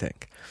accent, I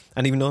think.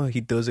 And even though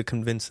he does a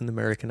convincing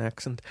American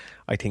accent,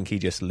 I think he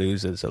just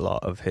loses a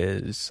lot of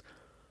his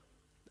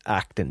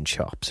acting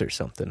chops or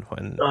something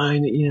when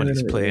Yeah, when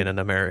he's playing an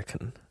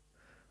American.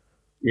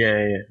 Yeah,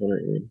 I know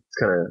what you mean. It's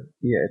kind of,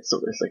 yeah,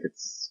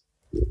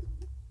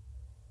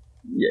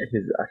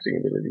 his acting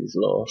ability is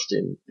lost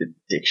in the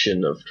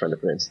diction of trying to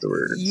pronounce the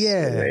words.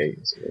 Yeah.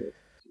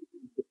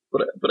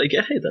 But I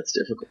get how that's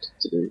difficult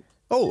to do.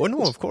 Oh,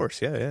 no, of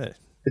course, yeah.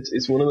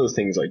 It's one of those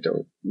things I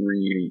don't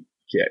really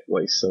get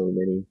why so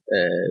many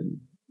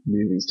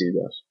movies do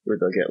that, where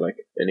they'll get like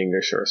an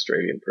English or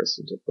Australian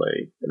person to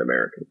play an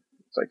American.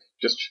 It's like,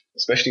 just,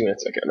 especially when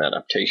it's like an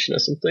adaptation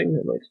of something,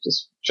 and like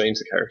just change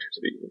the character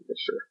to be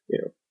English, or, you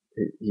know.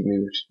 He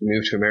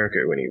moved to America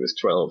when he was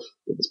 12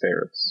 with his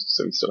parents,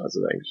 so he still has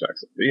an English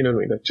accent. But you know what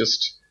I mean? Like,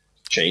 just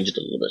change it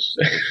a little bit.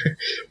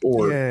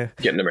 Or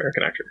get an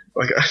American actor.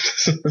 Like,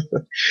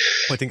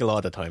 I think a lot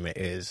of the time it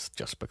is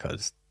just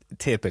because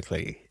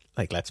typically,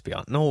 like, let's be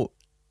honest, no,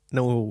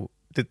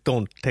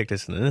 don't take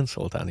this as an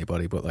insult to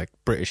anybody, but like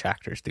British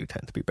actors do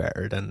tend to be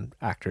better than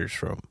actors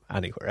from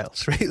anywhere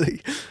else,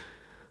 really.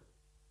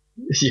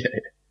 Yeah.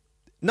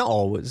 Not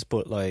always,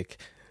 but like,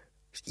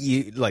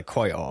 you like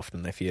quite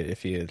often, if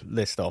you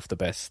list off the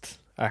best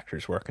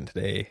actors working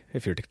today,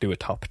 if you're to do a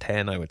top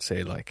 10, I would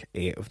say like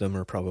 8 of them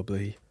are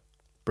probably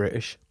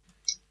British.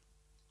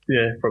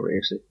 Yeah, probably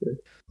actually. Yeah.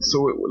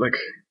 So, like,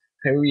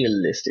 how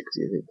realistic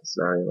do you think a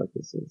scenario like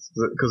this is?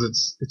 Because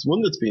it's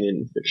one that's been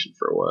in fiction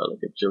for a while.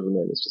 Like, Children of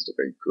Men is just a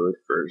very good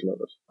version of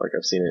it. Like,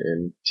 I've seen it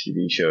in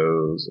TV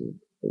shows and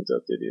things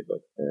that they do,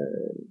 like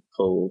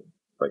full,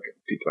 like,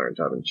 people aren't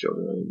having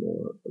children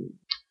anymore.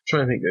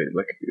 Trying to think,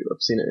 like,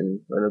 I've seen it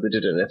I know they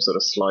did an episode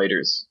of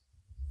Sliders.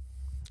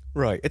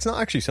 Right. It's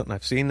not actually something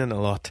I've seen in a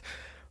lot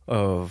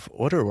of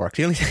other work.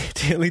 The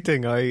only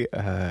thing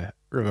I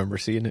remember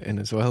seeing it in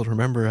as well,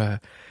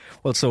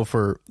 so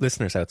for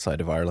listeners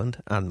outside of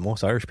Ireland, and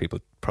most Irish people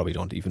probably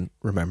don't even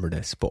remember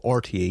this, but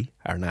RTE,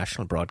 our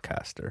national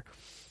broadcaster,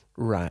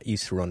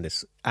 used to run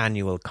this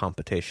annual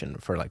competition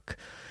for like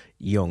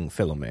young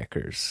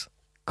filmmakers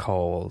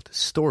called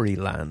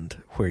Storyland,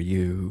 where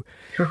you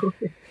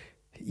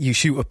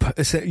shoot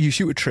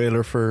a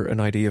trailer for an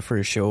idea for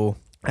a show,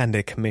 and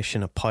they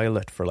commission a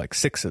pilot for like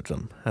 6 of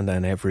them, and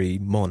then every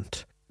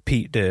month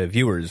the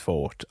viewers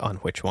vote on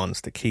which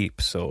ones to keep.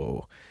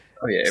 So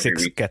every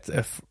week. I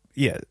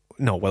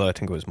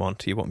think it was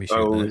month. You won't be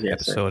shooting an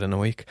episode in a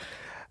week.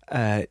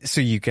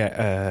 So you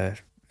get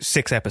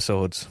 6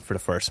 episodes for the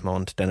first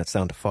month, then it's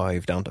down to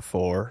 5, down to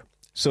 4.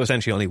 So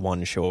essentially only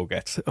one show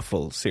gets a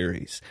full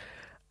series.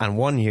 And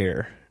one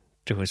year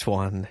there was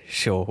one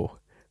show.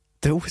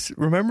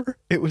 Remember?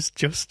 It was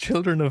just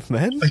Children of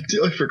Men.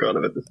 I forgot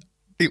about this.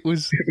 It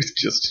was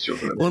just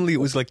Children of Men. Only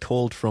it was like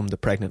told from the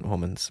pregnant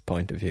woman's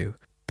point of view.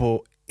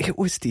 But it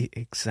was the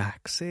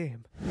exact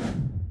same.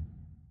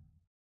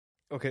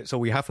 Okay, so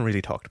we haven't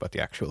really talked about the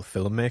actual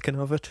filmmaking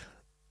of it.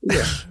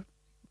 Yeah.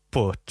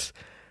 But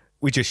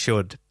we just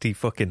should. The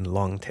fucking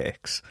long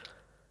takes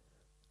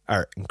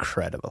are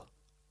incredible.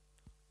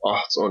 Oh,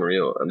 it's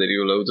unreal. And they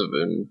do loads of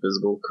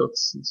invisible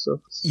cuts and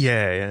stuff.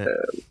 Yeah.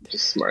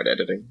 Just smart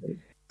editing.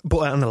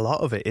 And a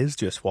lot of it is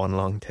just one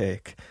long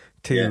take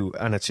too,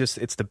 and it's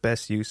the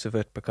best use of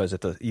it because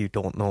you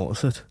don't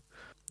notice it.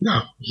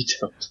 No, you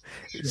don't.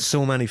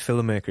 So many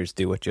filmmakers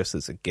do it just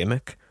as a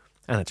gimmick,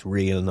 and it's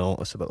real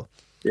noticeable.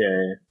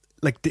 Yeah.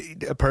 Like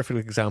a perfect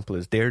example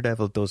is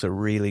Daredevil does a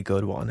really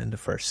good one in the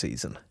first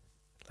season,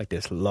 like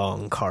this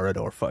long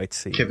corridor fight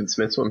scene. Kevin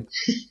Smith's one.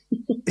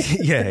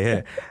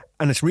 yeah,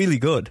 and it's really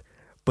good.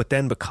 But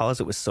then because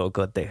it was so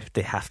good,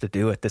 they have to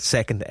do it. The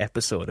second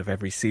episode of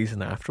every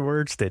season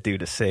afterwards, they do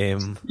the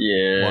same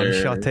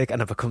one-shot take,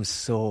 and it becomes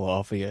so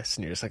obvious,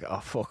 and you're just like, oh,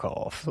 fuck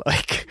off.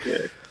 Like,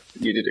 yeah,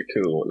 you did a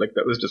cool one. Like,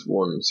 that was just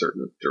one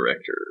certain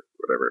director,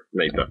 whatever,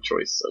 made that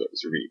choice, and it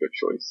was a really good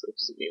choice. It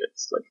doesn't mean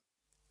it's like,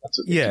 that's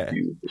what they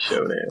do with the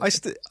show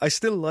now. I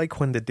still like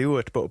when they do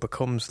it, but it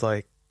becomes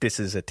like, this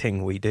is a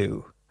thing we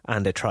do,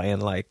 and they try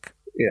and like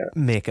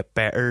make it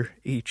better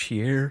each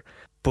year.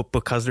 But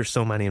because there's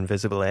so many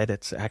invisible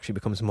edits, it actually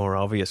becomes more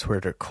obvious where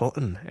they're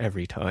cutting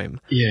every time.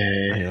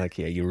 Yeah. And you're like,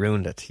 you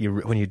ruined it.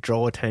 When you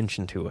draw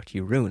attention to it,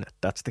 you ruin it.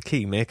 That's the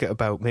key. Make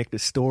the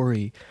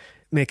story,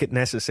 make it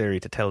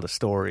necessary to tell the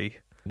story,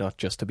 not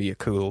just to be a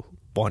cool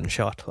one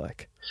shot.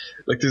 Like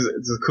there's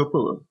a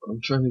couple of, I'm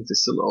trying to think,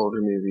 there's still an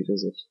older movie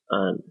does it,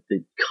 and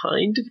they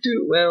kind of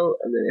do it well,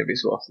 and then every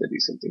so often they do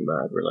something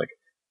mad where like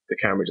the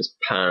camera just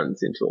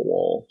pans into a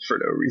wall for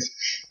no reason.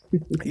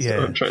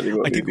 So I'm trying to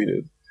think what movie it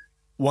is.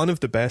 One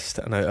of the best,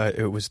 and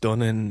it was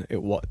done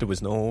there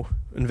was no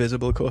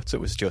invisible cuts.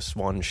 It was just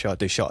one shot.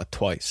 They shot it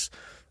twice,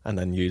 and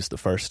then used the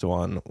first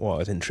one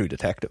was in True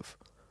Detective.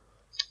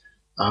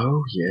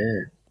 Oh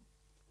yeah,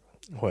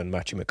 when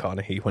Matthew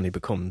McConaughey, when he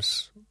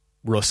becomes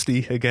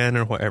Rusty again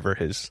or whatever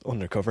his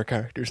undercover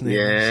character's name is.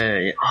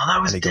 Yeah. Oh,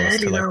 that was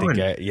deadly.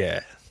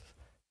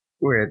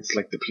 Where it's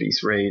like the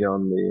police raid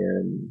on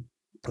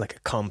the like a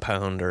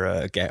compound or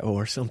a ghetto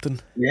or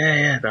something.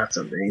 Yeah, that's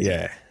amazing.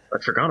 Yeah,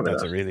 I forgot about that.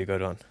 That's a really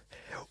good one.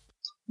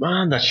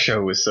 Man, that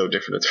show was so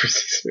different. Its first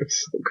season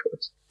was so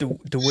good.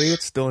 The way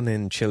it's done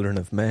in Children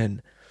of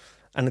Men,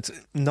 and it's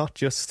not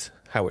just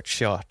how it's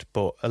shot,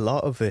 but a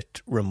lot of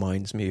it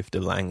reminds me of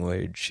the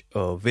language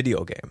of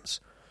video games.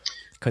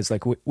 Because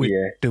like with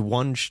the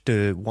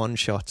one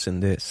shots in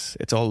this,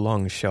 it's all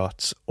long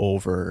shots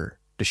over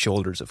the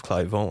shoulders of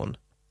Clive Owen,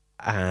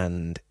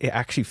 and it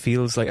actually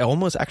feels like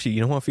almost actually,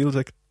 you know what it feels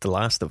like? The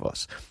Last of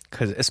Us,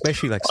 because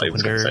especially like so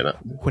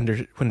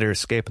when they're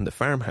escaping the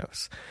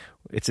farmhouse,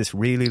 it's this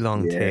really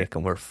long take,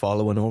 and we're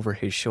following over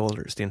his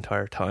shoulders the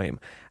entire time,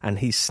 and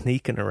he's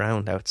sneaking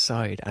around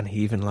outside, and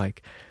he even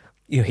like,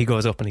 you know, he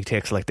goes up and he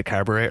takes like the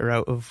carburetor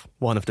out of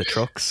one of the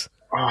trucks.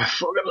 Oh, I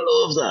fucking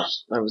love that.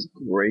 That was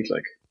great,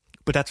 like.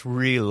 But that's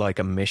real like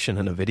a mission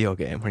in a video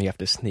game where you have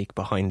to sneak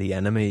behind the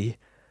enemy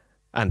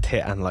and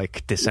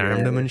like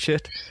disarm them and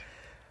shit.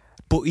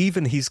 But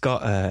even he's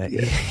got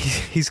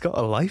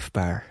a life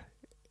bar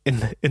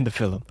in the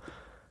film.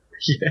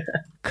 Yeah.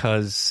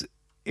 Because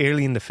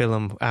early in the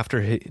film,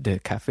 after the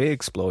cafe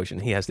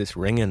explosion, he has this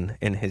ringing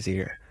in his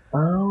ear.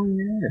 Oh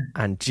yeah.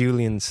 And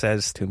Julian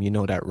says to him, "You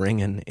know that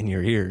ringing in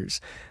your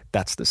ears?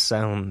 That's the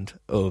sound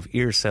of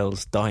ear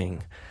cells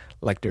dying,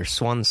 like their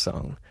swan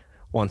song.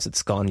 Once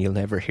it's gone, you'll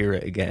never hear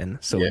it again,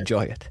 so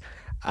enjoy it."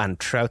 And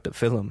throughout the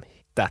film,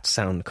 that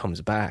sound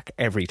comes back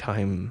every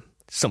time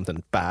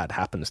something bad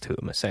happens to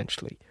him,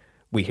 essentially.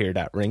 We hear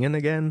that ringing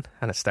again,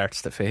 and it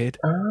starts to fade.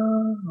 Oh,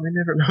 I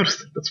never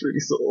noticed that. That's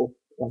really subtle.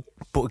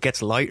 But it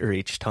gets lighter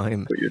each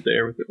time. But you're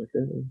there with it, like,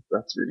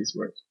 that's really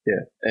smart.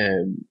 Yeah.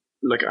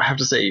 Like, I have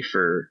to say,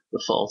 for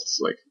the faults,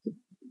 like,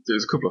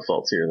 there's a couple of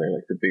faults here and there.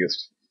 Like, the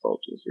biggest fault,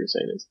 as you're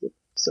saying, is that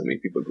so many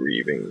people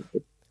grieving.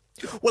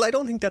 Well, I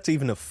don't think that's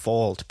even a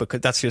fault, because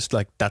that's just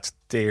like, that's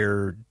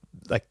their,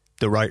 like,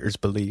 the writers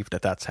believe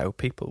that that's how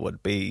people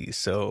would be,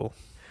 so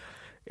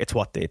it's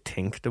what they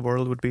think the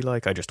world would be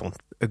like. I just don't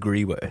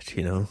agree with it,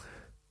 you know?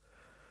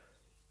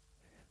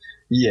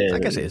 Yeah. I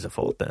guess it is a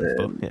fault then,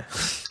 but yeah.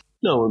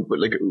 No, but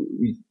like,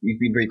 we've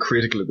been very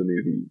critical of the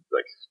movie,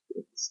 like,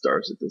 at the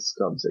start of this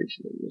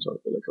conversation, and we're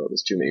talking like, oh,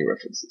 there's too many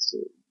references to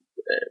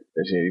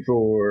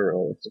 1984,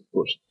 all that stuff,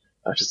 but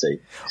I have to say,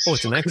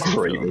 it's an excellent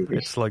great film. movie.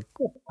 It's like,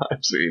 I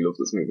absolutely love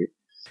this movie.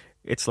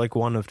 It's like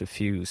one of the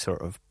few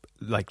sort of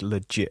like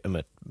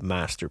legitimate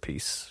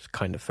masterpiece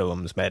kind of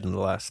films made in the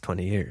last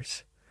 20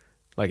 years.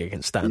 Like it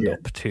can stand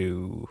up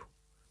to,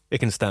 it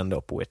can stand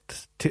up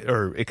with,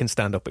 or it can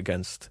stand up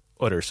against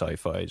other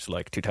sci-fis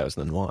like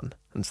 2001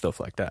 and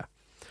stuff like that.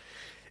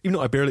 Even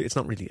though it's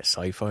not really a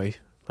sci-fi,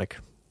 like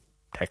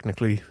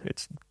technically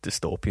it's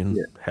dystopian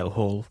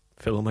hellhole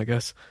film, I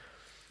guess.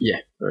 Yeah,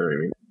 I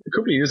mean, a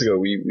couple of years ago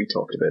we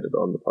talked about it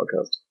on the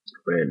podcast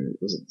when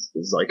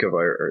Zika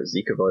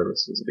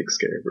virus was a big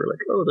scare. We were like,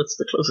 oh, that's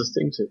the closest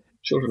thing to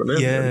children of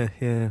men.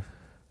 Yeah.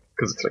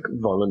 Because it's like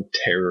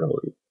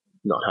voluntarily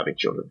not having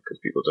children because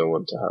people don't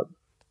want to have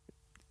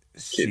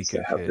kids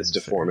that have this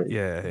deformity.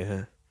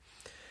 Yeah.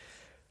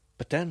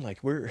 But then, like,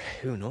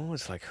 who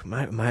knows? Like,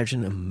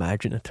 imagine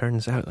it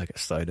turns out like a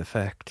side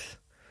effect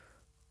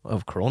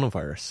of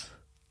coronavirus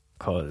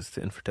caused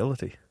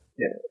infertility.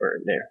 Yeah, or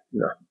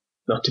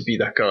not to be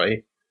that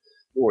guy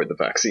or the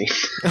vaccine.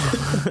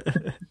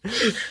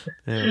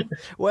 Yeah.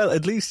 Well,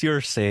 at least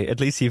you're safe. At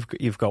least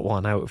you've got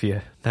one out of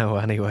you now,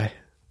 anyway.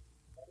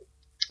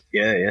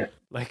 Yeah.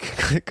 Like,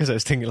 because I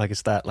was thinking, like,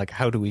 is that like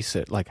how do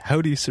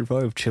you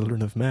survive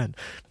children of men?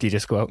 Do you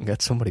just go out and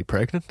get somebody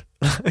pregnant?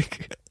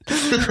 Like,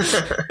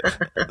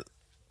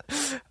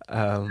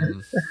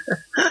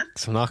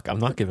 so I'm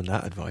not giving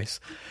that advice.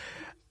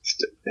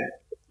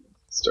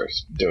 Start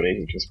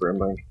donating to a sperm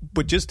bank.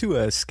 But just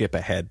to skip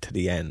ahead to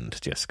the end,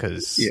 just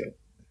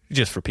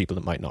for people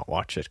that might not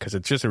watch it, because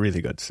it's just a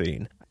really good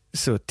scene.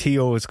 So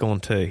Tio is going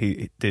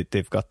to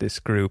they've got this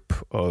group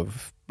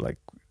of like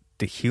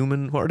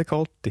what are they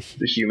called? The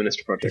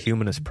Humanist Project. The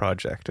Humanist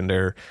Project, and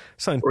they're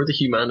or the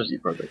Humanity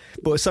Project.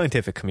 But a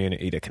scientific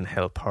community that can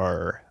help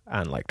her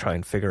and like try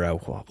and figure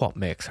out what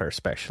makes her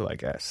special, I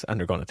guess. And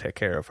they're going to take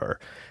care of her.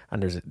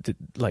 And there's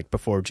like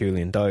before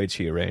Julian died,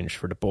 she arranged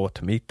for the boat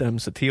to meet them.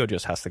 So Theo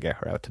just has to get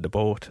her out to the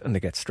boat, and they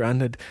get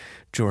stranded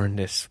during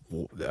this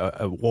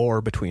a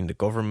war between the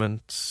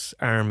government's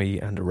army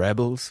and the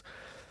rebels.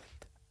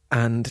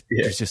 And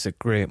there's just a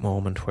great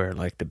moment where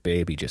like the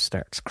baby just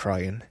starts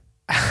crying.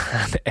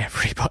 And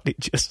everybody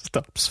just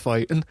stops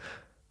fighting.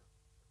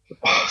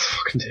 Oh, it's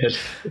fucking dead.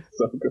 It's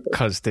so good.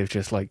 Because they've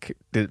just like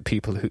the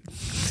people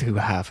who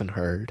haven't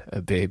heard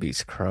a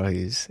baby's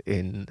cries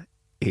in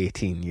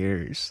 18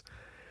 years.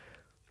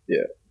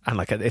 Yeah. And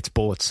like it's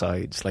both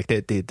sides. Like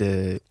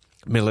the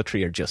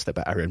military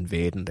are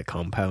invading the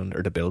compound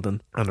or the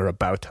building, and they're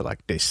about to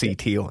they see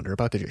Theo and they're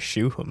about to just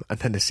shoot him, and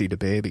then they see the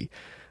baby.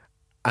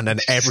 And then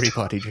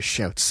everybody just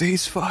shouts,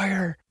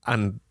 "Ceasefire!"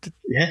 And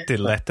they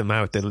let them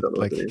out. They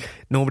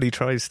nobody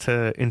tries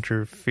to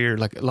interfere.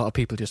 Like a lot of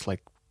people just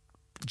like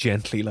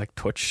gently like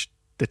touch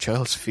the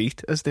child's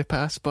feet as they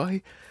pass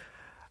by,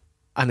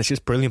 and it's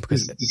just brilliant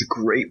because there's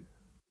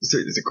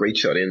a great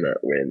shot in that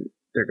when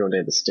they're going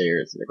down the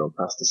stairs and they're going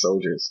past the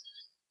soldiers,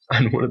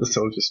 and one of the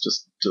soldiers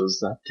just does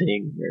that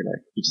thing where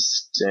like he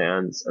just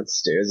stands and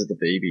stares at the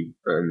baby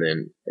and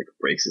then like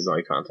breaks his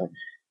eye contact.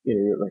 You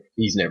know, like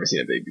he's never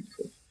seen a baby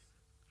before.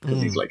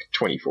 because he's like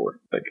 24.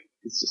 Like,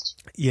 it's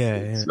just, it's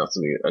yeah. not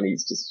something, and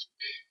he's just,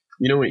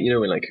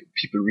 when like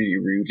people really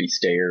rudely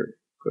stare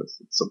because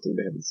it's something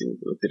they haven't seen,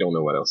 like, they don't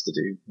know what else to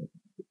do. Like,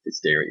 they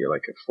stare at you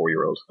like a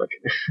 4-year-old, like,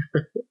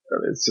 and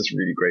it's just a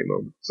really great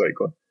moment. Sorry,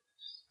 go on.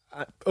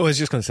 I was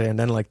just going to say, and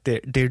then like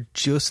they're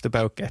just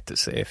about get to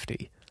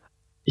safety.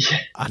 Yeah.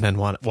 And then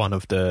one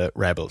of the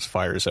rebels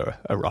fires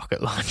a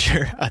rocket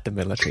launcher at the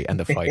military, and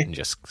the fighting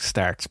just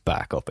starts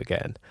back up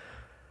again.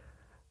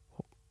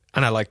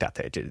 And I like that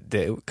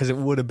because it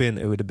would have been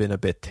a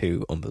bit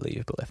too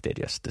unbelievable if they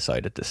just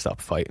decided to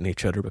stop fighting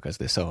each other because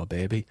they saw a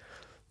baby.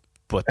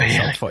 But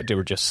they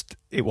were just.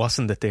 It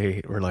wasn't that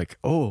they were like,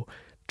 oh,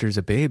 there's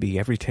a baby.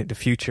 Everything, the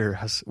future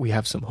we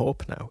have some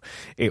hope now.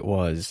 It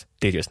was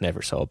they just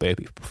never saw a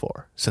baby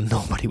before, so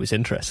nobody was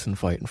interested in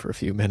fighting for a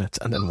few minutes.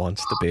 And then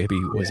once the baby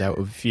was out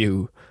of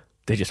view,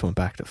 they just went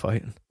back to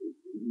fighting.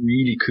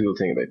 Really cool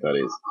thing about that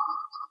is,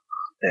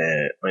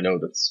 I know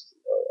that's.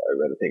 I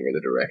read a thing where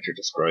the director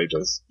described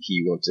as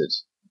he wanted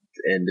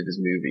the end of his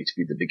movie to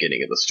be the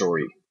beginning of the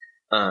story.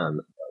 I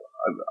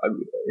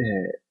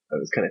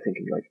was kind of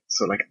thinking like,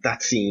 so like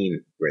that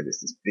scene where there's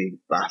this big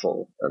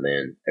battle and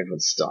then everyone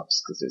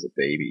stops because there's a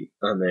baby,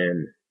 and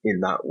then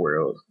in that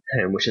world,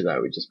 how much of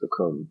that would just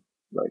become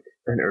like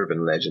an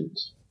urban legend?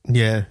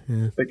 Yeah.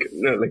 Like,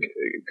 no, like,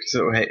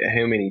 so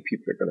how many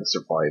people are going to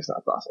survive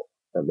that battle?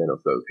 And then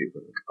of those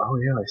people, like, oh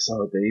yeah, I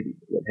saw a baby.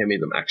 And then how many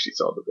of them actually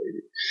saw the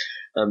baby?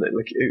 And then,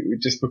 like, it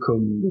would just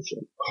become this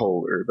like,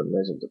 whole urban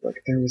legend of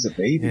like, there was a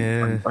baby.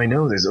 Yeah. I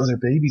know there's other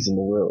babies in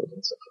the world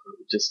and stuff.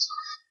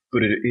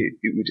 But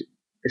it would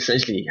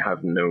essentially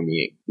have no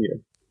meaning,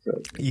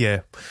 So.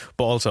 Yeah,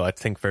 but also I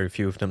think very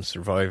few of them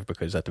survive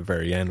because at the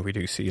very end we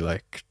do see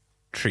like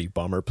 3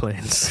 bomber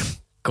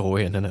planes go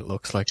in, and it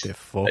looks like they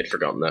fucked. I'd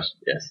forgotten that.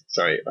 Yes,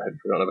 sorry, I had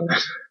forgotten about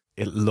that.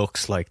 It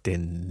looks like they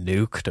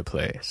nuked the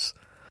place.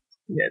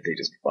 Yeah, they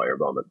just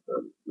firebomb it,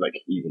 like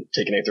even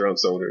taking out their own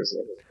soldiers.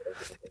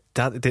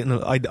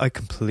 I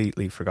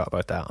completely forgot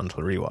about that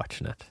until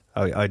rewatching it.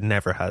 I'd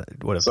never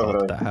would have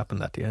thought that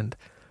happened at the end.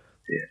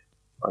 Yeah,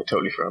 I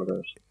totally forgot about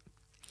it.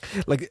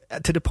 Like,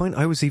 to the point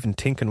I was even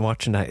thinking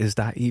watching that, is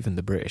that even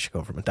the British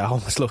government? That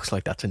almost looks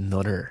like that's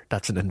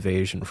an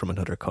invasion from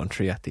another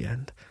country at the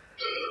end.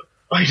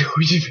 I know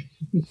what you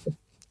mean.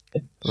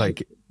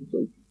 Like,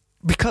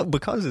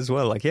 because as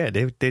well, like, yeah,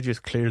 they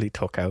just clearly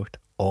took out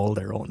all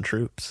their own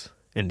troops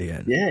in the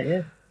end.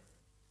 Yeah.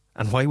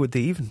 And why would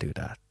they even do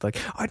that? Like,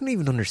 I don't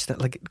even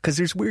understand. Like, because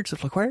there's weird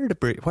stuff. Like, why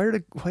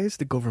is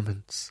the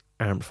government's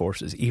armed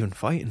forces even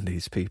fighting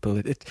these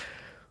people?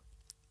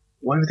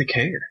 Why would they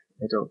care?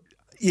 I don't.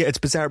 Yeah, it's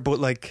bizarre, but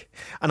like,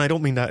 and I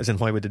don't mean that as in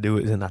why would they do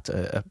it, as in that's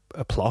a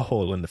plot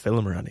hole in the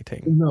film or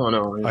anything.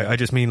 No. Yeah. I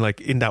just mean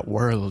like in that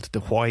world,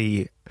 the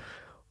why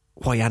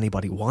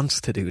anybody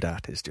wants to do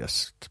that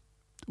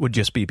would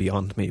just be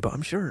beyond me. But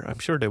I'm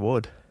sure they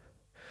would.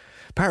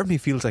 Part of me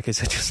feels like,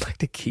 is it just like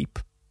to keep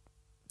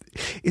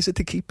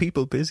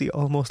people busy,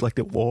 almost like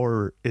the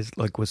war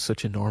was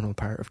such a normal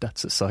part of that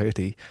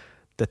society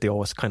that they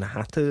always kind of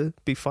had to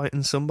be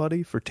fighting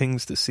somebody for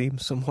things to seem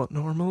somewhat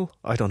normal.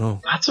 I don't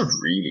know. That's a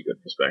really good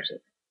perspective.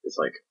 It's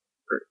like,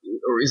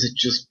 or is it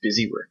just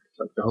busy work?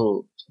 Like the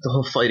whole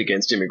fight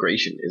against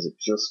immigration, is it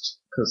just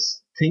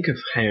because think of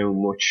how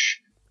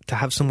much to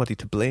have somebody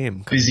to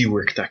blame, busy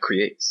work that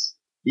creates.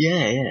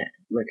 Yeah,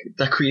 like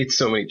that creates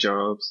so many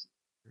jobs.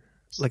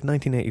 Like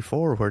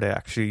 1984, where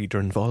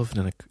they're involved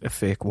in a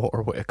fake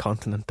war with a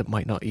continent that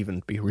might not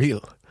even be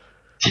real.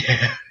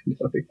 Yeah.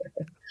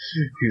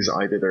 Who's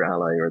either their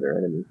ally or their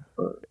enemy.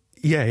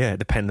 Yeah,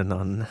 depending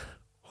on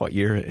what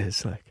year it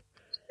is. Like,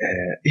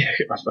 I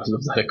love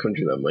that a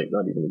country that might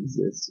not even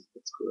exist.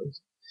 That's great.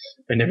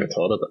 I never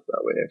thought of it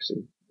that way,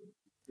 actually.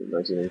 In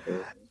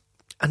 1984.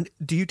 And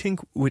do you think,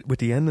 with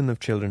the ending of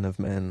Children of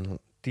Men,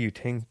 do you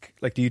think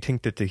that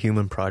the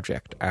Human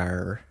Project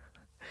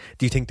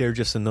do you think they're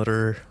just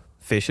another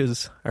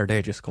fishes? Are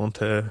they just going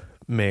to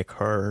make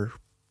her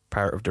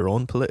part of their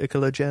own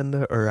political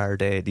agenda, or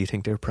do you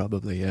think they're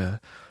probably an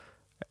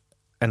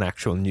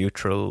actual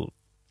neutral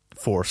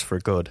force for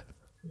good?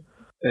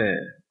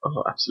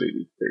 Oh,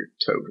 absolutely. They're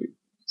totally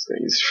just going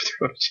to use it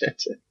for their own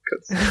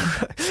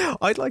agenda.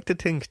 I'd like to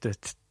think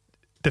that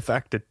the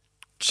fact that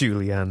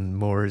Julianne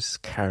Moore's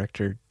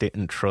character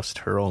didn't trust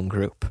her own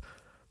group,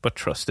 but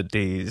trusted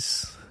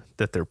these,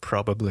 that they're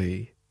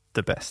probably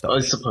the best option.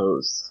 I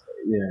suppose.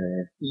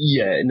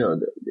 Yeah, no,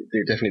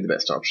 they're definitely the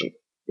best option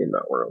in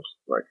that world.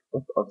 Like,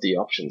 of the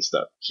options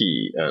that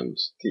he and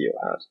Theo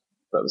had,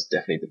 that was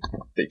definitely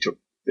they took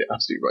the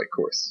absolute right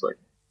course. Like,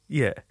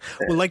 yeah.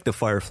 Well, like the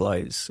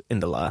Fireflies in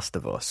The Last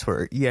of Us,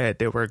 where, yeah,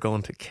 they were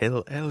going to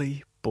kill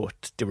Ellie,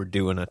 but they were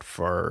doing it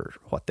for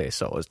what they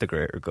saw as the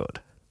greater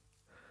good.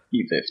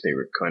 Even if they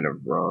were kind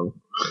of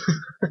wrong.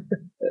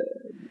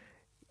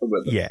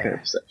 Well, that's kind of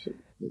perception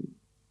in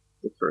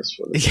the first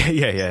one.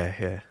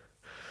 Yeah.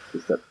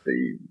 Is that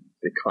they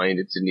kind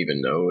of didn't even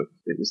know if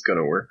it was going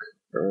to work.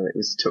 It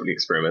was totally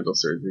experimental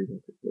surgery.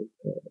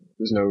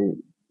 There's no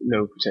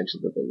potential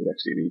that they would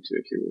actually lead to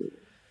a cure.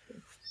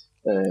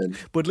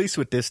 But at least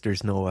with this,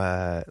 there's no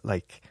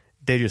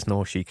they just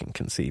know she can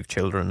conceive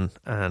children,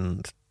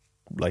 and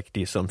like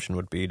the assumption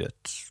would be that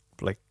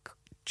like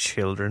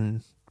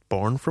children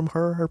born from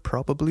her are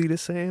probably the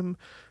same.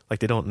 Like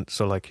they don't,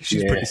 so like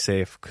she's pretty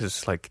safe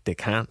because like they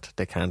can't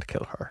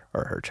kill her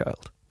or her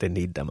child. They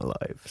need them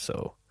alive.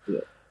 So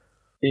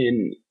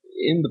in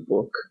the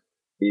book,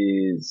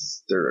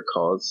 is there a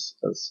cause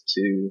as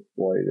to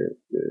why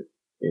the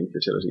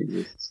infertility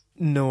exists?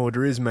 No,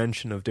 there is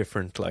mention of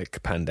different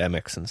like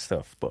pandemics and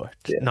stuff, but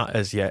not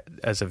as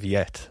of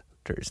yet.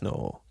 There's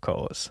no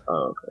cause.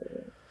 Oh, okay.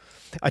 Yeah.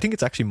 I think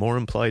it's actually more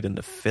implied in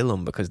the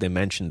film because they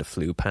mentioned the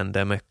flu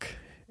pandemic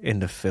in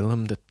the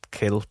film that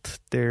killed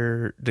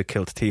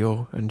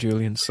Theo and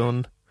Julian's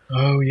son.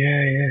 Oh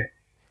yeah.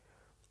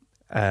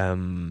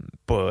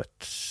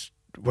 But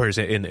whereas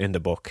in the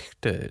book,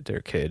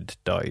 their kid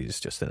dies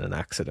just in an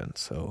accident.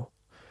 So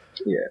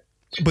yeah.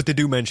 But they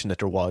do mention that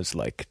there was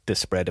like the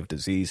spread of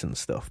disease and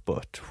stuff,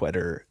 but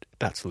whether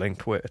that's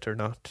linked with it or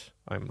not,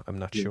 I'm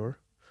not sure.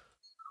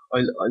 I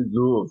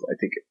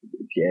think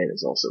again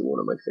is also one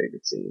of my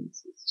favorite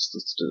scenes. It's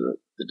just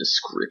the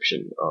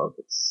description of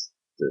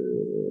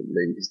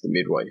the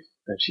midwife,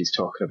 and she's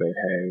talking about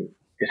how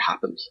it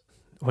happened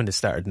when they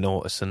started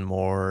noticing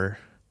more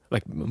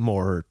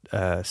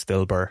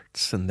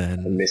stillbirths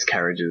and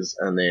miscarriages,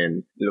 and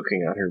then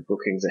looking at her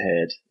bookings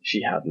ahead,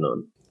 she had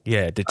none.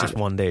 Yeah, just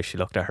one day she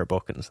looked at her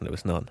bookings and there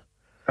was none.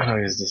 And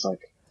I was just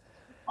like,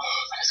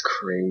 oh, that's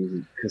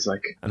crazy. Cause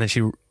like, and then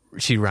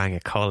she rang a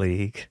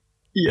colleague.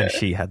 Yeah. And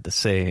she had the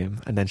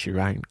same. And then she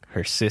rang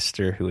her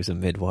sister, who was a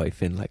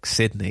midwife in like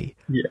Sydney.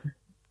 Yeah.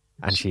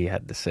 And she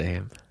had the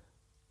same.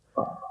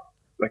 Oh,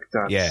 like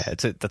that. Yeah,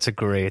 that's a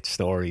great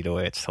story the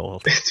way it's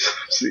told. It's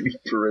absolutely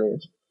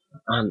brilliant.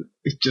 And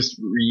it just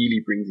really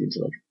brings you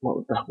into like, what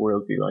would that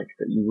world be like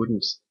that you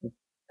wouldn't,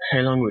 how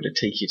long would it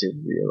take you to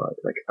realize,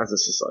 like as a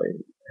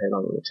society, how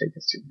long would it take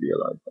us to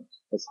realize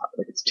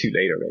that it's too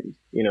late already?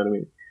 You know what I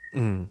mean?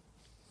 Mm.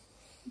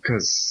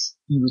 Because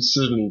you would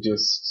suddenly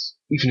just,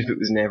 even if it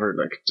was never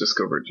like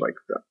discovered like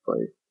that by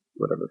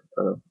whatever,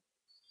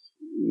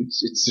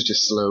 it's such a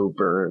slow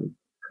burn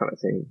kind of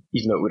thing.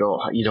 Even though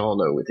you'd all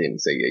know within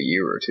say a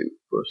year or two,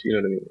 but you know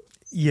what I mean?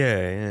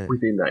 Yeah.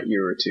 Within that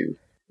year or two,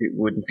 it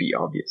wouldn't be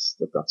obvious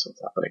that that's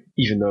what's happening,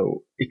 even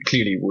though it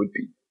clearly would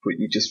be, but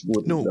you just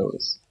wouldn't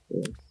notice.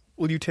 Yeah.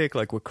 Well, you take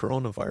like with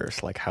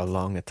coronavirus, like how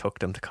long it took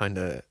them to kind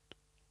of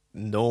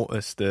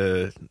notice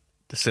the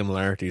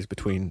similarities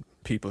between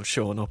people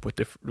showing up with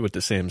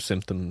the same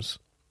symptoms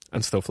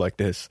and stuff like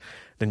this.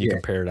 Then you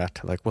compare that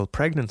to like, well,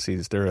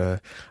 pregnancies, they're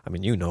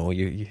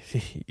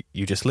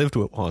you just lived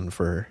with one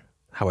for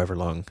however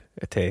long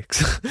it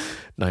takes.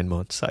 9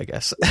 months, I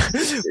guess.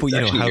 But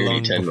you know how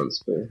long 10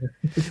 months,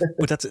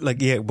 but that's like,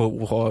 but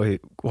what I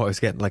was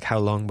getting, like how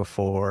long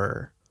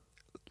before,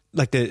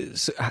 like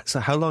so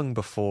how long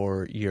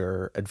before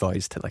you're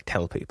advised to like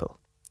tell people,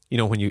 you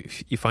know, when you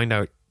find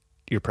out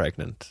you're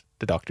pregnant,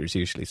 the doctors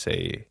usually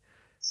say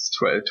it's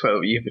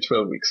 12 you have a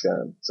 12-week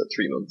scan, so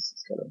 3 months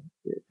is kind of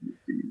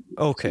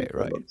okay,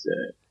 right. Months,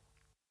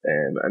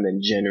 and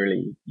then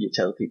generally you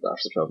tell people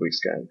after the 12-week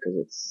scan,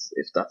 because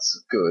if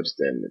that's good,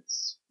 then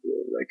it's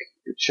like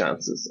the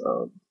chances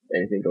of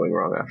anything going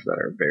wrong after that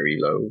are very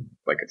low.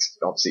 Like it's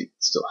obviously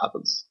still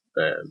happens,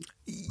 but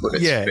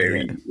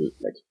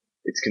it's like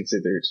it's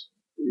considered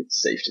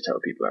it's safe to tell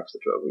people after the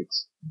 12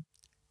 weeks.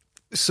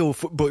 So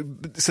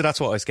that's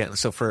what I was getting.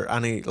 So for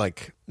any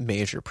like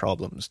major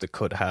problems that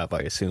could have, I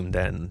assume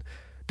then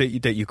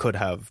that you could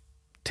have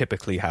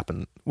typically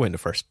happen within the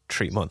first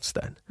 3 months.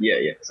 Then yeah,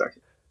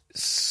 exactly.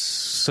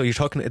 So you're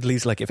talking at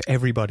least like if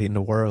everybody in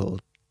the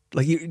world,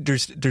 like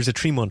there's a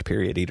 3 month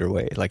period either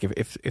way. Like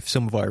if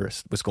some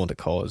virus was going to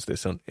cause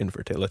this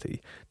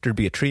infertility, there'd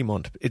be a 3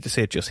 month. It'd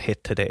say it just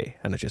hit today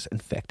and it just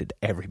infected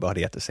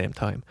everybody at the same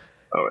time.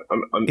 Oh,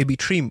 it'd be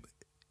 3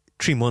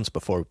 months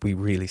before we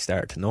really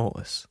start to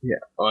notice. Yeah,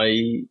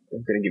 I'm going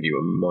to give you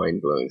a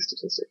mind-blowing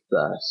statistic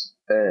that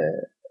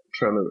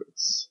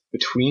it's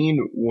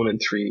between 1 in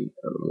 3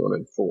 and 1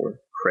 in 4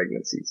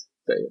 pregnancies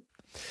fail.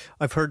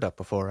 I've heard that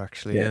before,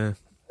 actually. Yeah.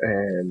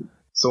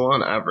 So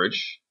on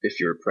average, if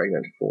you're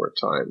pregnant 4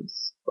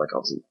 times, like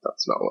obviously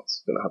that's not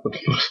what's going to happen,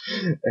 but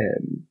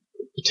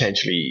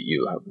potentially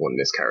you'll have 1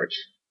 miscarriage.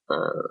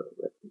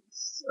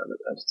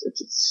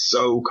 It's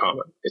so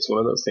common. It's one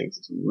of those things.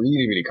 It's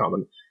really, really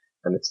common.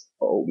 And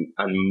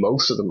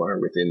most of them are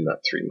within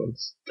that 3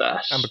 months.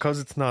 And because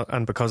it's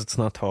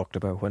not talked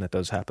about when it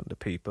does happen to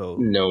people,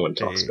 no one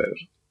talks about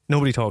it.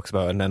 Nobody talks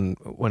about it, and then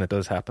when it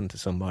does happen to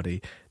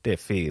somebody, they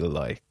feel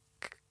like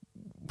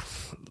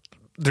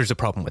there's a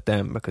problem with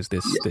them because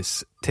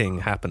this thing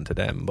happened to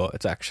them. But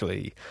it's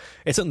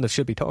something that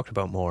should be talked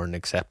about more and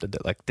accepted,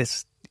 that like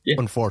this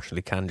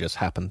unfortunately can just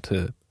happen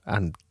to,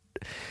 and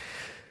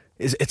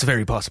it's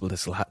very possible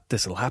this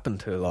will happen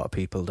to a lot of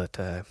people,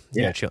 that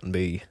it shouldn't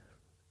be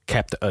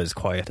kept as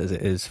quiet as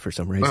it is for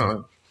some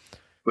reason.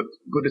 But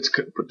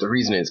the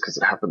reason is because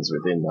it happens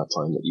within that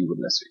time that you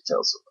wouldn't necessarily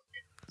tell someone.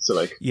 So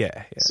like,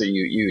 so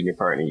you and your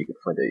partner, you could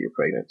find out you're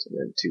pregnant, and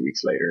then 2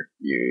 weeks later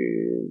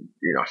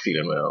you're not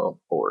feeling well,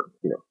 or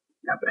you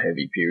have a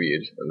heavy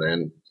period, and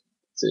then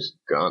that's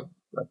it, gone.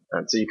 Like,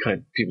 and so you kind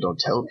of, people don't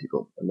tell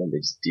people, and then they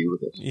just deal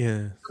with it.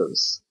 Yeah.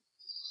 Because,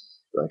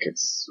 like,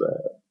 it's,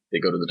 they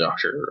go to the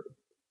doctor,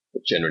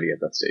 but generally at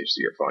that stage, so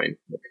you're fine.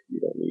 Like,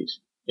 you don't need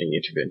any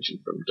intervention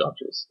from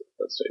doctors at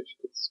that stage.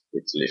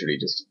 It's literally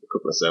just a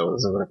couple of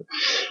cells or whatever.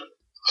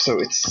 So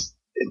it's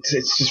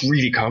just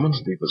really common.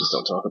 People just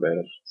don't talk about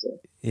it. So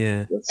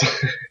yeah. That's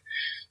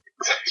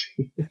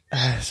exactly.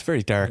 It's a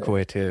very dark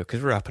way too,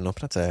 because we're wrapping up.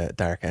 That's a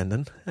dark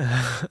ending.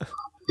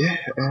 Yeah,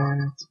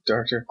 it's a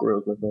dark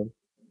world with them.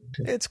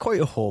 It's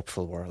quite a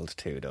hopeful world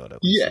too, though.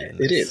 Yeah,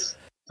 it is.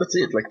 That's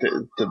it. Like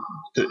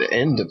the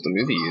end of the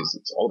movie is,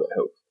 it's all about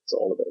hope. It's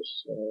all about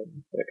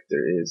like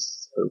there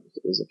is hope.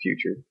 There is a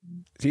future.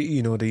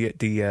 You know,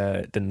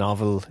 the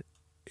novel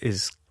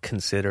is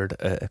considered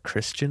a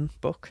Christian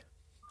book.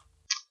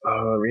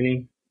 Oh,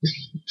 really?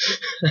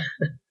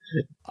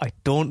 I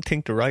don't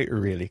think the writer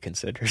really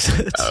considers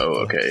it.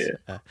 Oh, okay.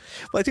 Yeah.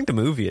 Well, I think the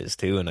movie is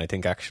too, and I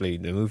think actually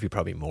the movie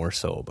probably more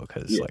so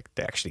because like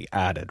they actually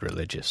added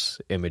religious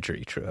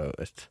imagery throughout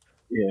it.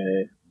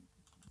 Yeah.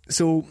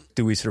 So,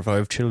 do we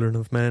survive Children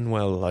of Men?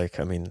 Well, like,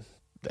 I mean,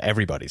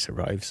 everybody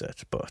survives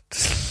it, but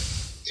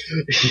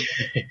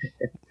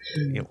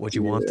you know, would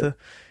you want to?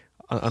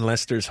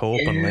 Unless there's hope,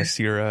 unless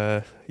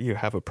you're you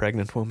have a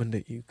pregnant woman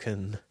that you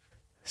can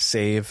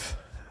save,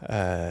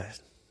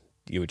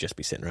 you would just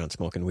be sitting around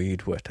smoking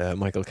weed with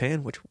Michael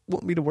Caine, which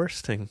wouldn't be the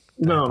worst thing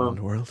in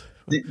the world.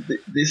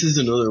 This is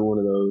another one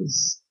of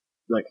those,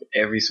 like,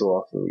 every so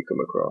often we come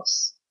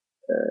across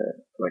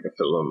like a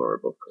film or a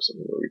book or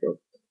something where we go,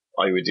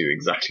 I would do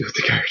exactly what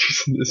the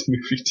characters in this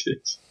movie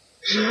did.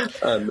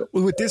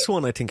 Well, with this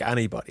one, I think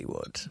anybody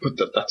would.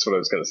 But that's what I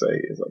was going to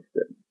say, is like,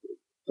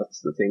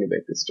 that's the thing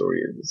about this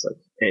story, is it's like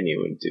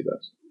anyone would do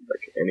that.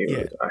 Like,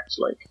 anyone would act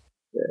like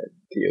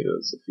Theo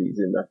does if he's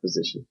in that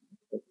position.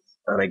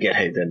 And I get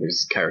how then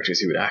there's characters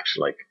who would act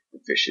like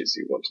fishes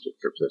who wanted it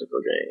for political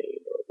gain,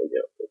 or, you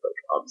know,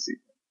 like, obviously.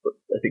 But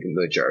I think the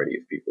majority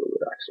of people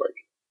would act like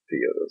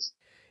Theo does.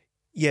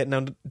 Yeah,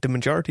 now the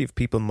majority of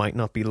people might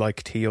not be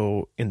like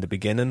Theo in the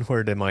beginning,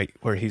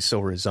 where he's so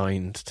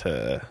resigned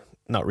to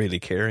not really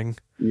caring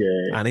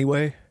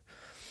anyway.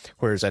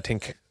 Whereas I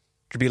think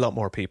there'd be a lot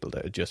more people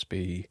that would just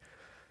be,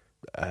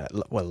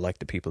 well, like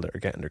the people that are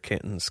getting their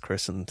kittens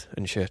christened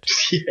and shit,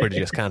 where they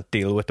just can't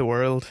deal with the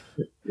world.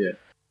 Yeah.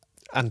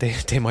 And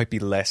they might be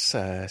less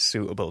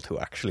suitable to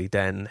actually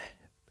then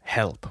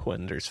help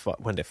when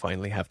they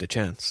finally have the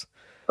chance.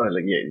 Oh,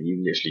 like, yeah,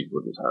 you literally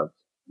wouldn't have,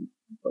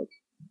 like,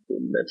 the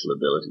mental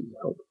ability to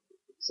help,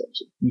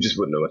 essentially. You just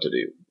wouldn't know what to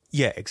do.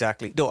 Yeah,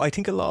 exactly. Though I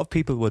think a lot of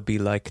people would be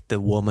like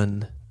the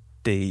woman,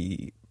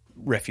 the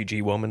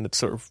refugee woman that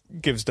sort of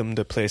gives them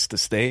the place to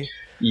stay.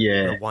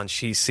 Yeah. And once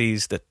she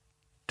sees that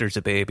there's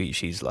a baby,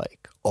 she's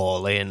like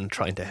all in,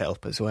 trying to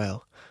help as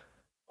well.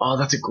 Oh,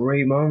 that's a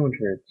great moment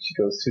where she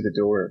goes through the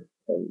door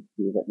and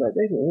he's like, my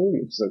baby.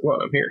 She's like,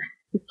 well, I'm here.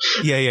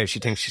 Yeah, she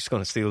thinks she's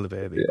going to steal the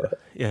baby.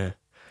 Yeah.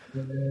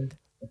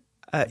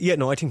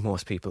 No, I think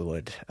most people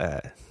would,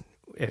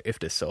 if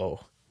they saw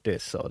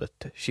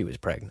that she was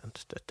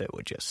pregnant, that they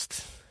would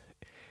just,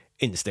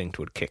 instinct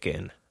would kick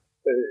in.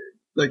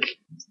 Like,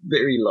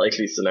 very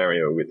likely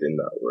scenario within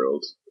that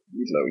world,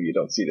 even though you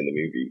don't see it in the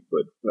movie,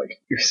 but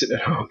like, you're sitting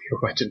at home, you're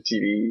watching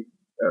TV,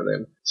 and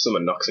then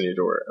someone knocks on your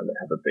door and they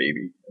have a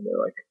baby, and they're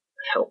like,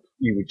 help.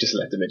 You would just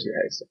let them into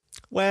your house.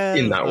 Well,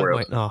 in that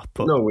world.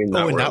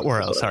 In that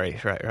world. Sorry,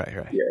 right.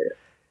 Yeah.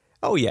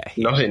 Oh yeah.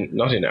 Not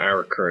in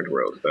our current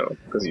world though,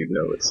 because you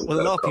know it's.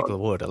 Well, a lot of people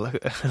would. A lot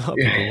of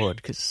people would,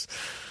 because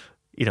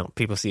you know,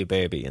 people see a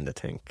baby and they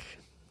think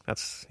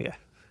that's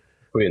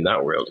But in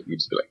that world, you'd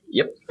just be like,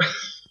 yep.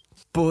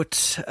 But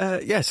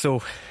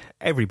so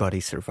everybody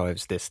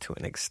survives this to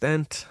an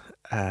extent.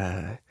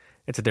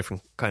 It's a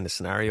different kind of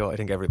scenario. I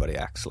think everybody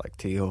acts like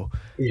Theo.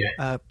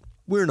 Yeah.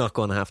 We're not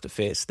going to have to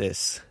face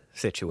this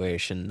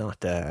situation.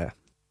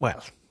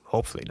 Well,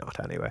 hopefully not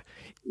anyway.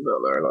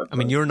 No, I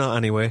mean, you're not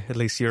anyway. At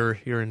least you're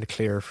in the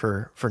clear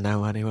for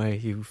now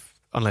anyway.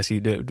 Unless you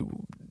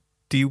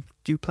do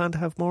you plan to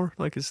have more?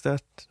 Like, is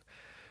that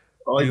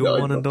are you a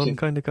one and done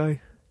kind of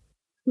guy?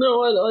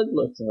 No, I'd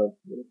love to have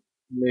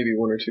maybe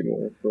one or two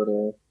more, but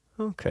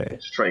okay. I'll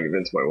just try and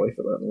convince my wife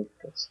of that.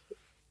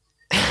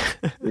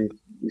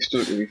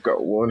 We've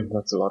got one.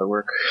 That's a lot of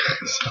work.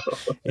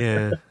 So.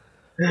 Yeah.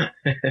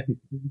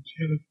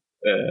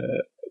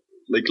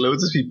 Like,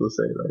 loads of people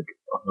say, like,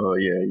 oh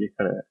yeah, you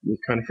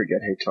kind of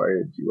forget how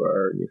tired you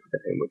are, and you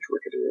forget how much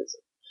work it is.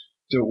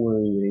 Don't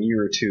worry, in a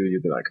year or two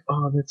you'll be like,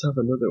 oh, let's have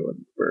another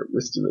one.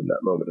 We're still in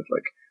that moment of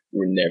like,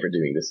 we're never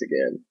doing this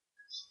again.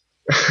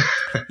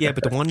 Yeah,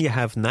 but the one you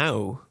have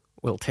now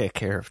will take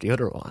care of the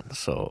other one,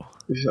 so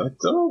I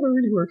don't know if it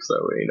really works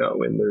that way, not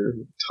when they're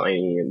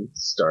tiny and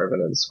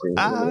starving and screaming.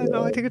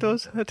 No, I think it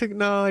does. I think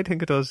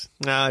it does.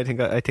 No, I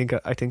think I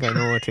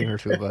know a thing or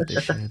two about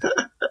this shit.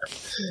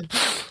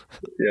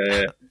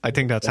 Yeah. I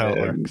think that's how it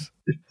works.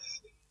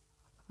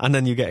 And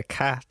then you get a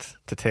cat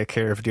to take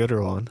care of the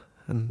other one.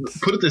 And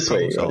put it this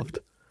way, right?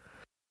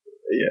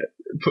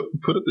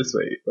 Put it this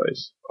way, right?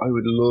 I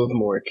would love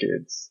more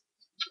kids,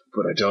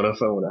 but I don't know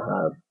if I want to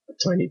have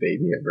a tiny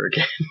baby ever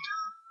again.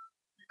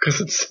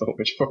 Because it's so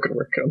much fucking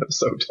work and I'm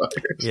so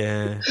tired.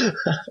 Yeah.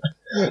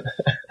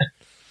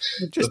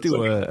 Just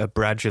do a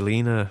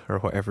Bradulina or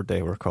whatever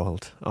they were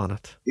called on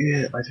it.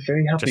 Yeah, I'd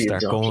very happily just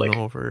start adopt going like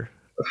over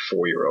a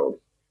 4-year-old,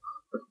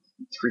 a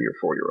 3 or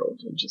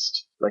 4-year-old, and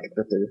just like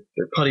that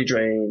they're potty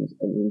trained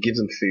and you give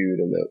them food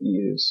and they'll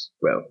eat it.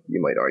 Well,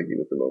 you might argue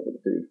with them over the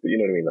food, but you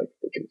know what I mean. Like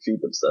they can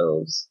feed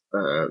themselves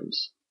and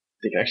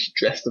they can actually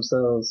dress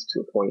themselves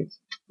to a point.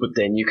 But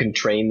then you can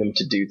train them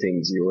to do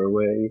things your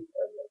way,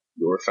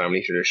 your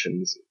family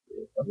traditions.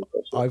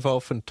 I've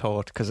often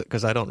thought,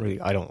 because I don't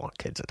want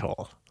kids at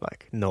all,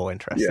 like no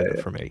interest in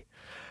it for me.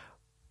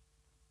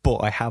 But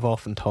I have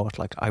often thought,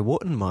 like, I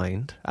wouldn't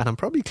mind, and I'm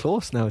probably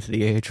close now to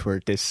the age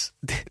where this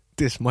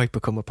might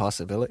become a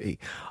possibility.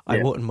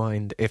 I wouldn't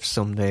mind if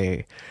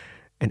someday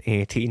an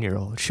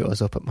 18-year-old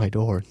shows up at my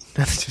door and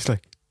it's just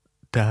like,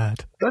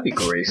 Dad. That'd be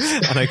great.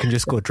 And I can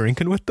just go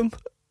drinking with them.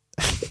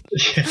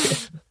 Yeah.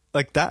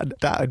 Like that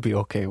I'd be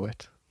okay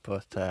with.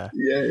 But yeah.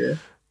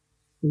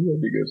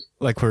 That'd be good.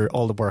 Like where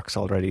all the work's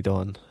already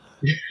done.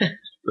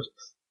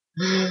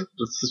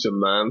 That's such a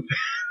man.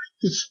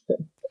 That's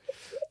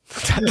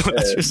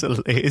just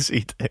a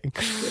lazy thing.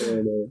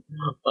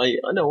 I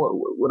know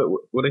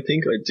what I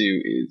think I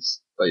do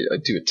is I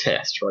do a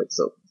test, right?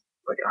 So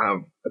like I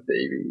have a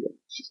baby and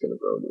she's going to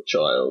grow into a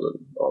child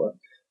and all that.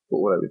 But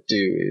what I would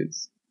do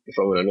is if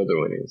I want another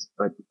one is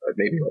I'd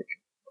maybe like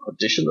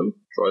audition them,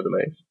 try them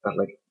out, and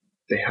like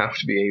they have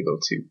to be able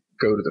to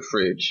go to the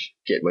fridge,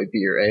 get my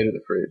beer out of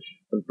the fridge,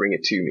 and bring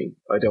it to me.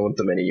 I don't want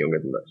them any younger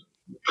than that.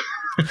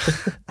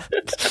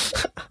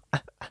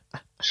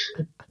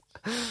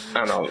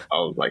 And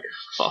I'll like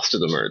foster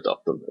them or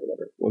adopt them or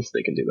whatever. Once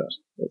they can do that,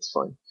 that's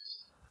fine.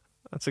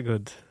 That's a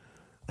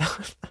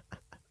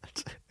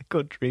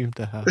good dream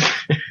to have.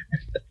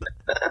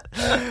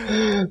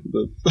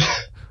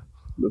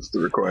 That's the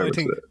requirement.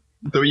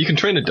 Though you can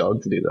train a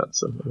dog to do that,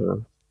 so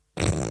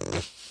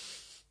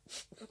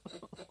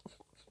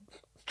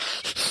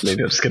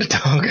maybe I'll just get a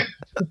dog.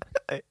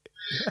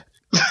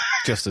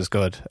 Just as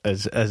good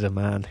as a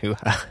man who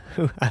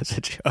has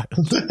a child.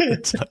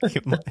 It's like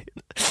you might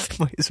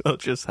as well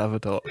just have a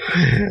dog.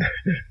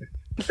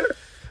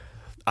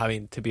 I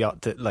mean, to be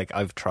honest, like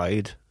I've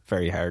tried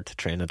very hard to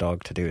train a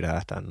dog to do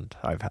that, and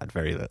I've had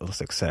very little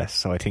success.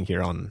 So I think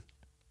you're on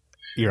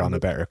a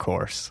better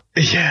course.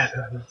 Yeah,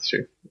 that's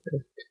true.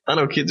 I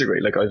know kids are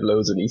great. Like I've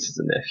loads of nieces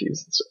and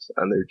nephews and stuff,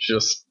 and they're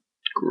just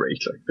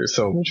great. Like they're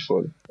so much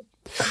fun.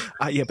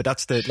 Yeah, but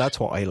that's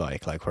what I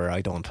like. Like where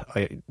I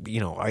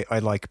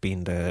like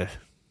being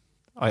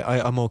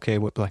I'm okay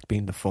with like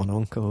being the fun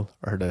uncle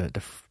or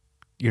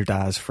your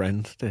dad's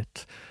friend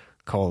that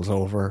calls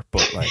over,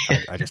 but like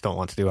I just don't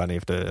want to do any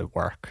of the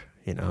work,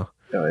 you know.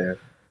 Oh yeah.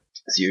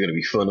 So you're gonna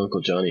be fun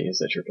Uncle Johnny? Is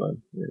that your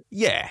plan?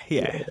 Yeah.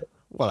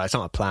 Well, it's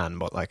not a plan,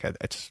 but like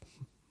it's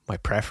my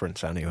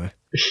preference anyway.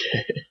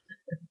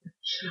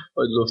 I'd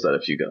love that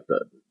if you got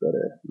that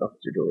knock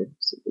at your door,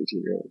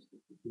 18-year-old.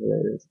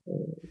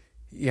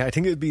 Yeah, I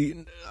think it'd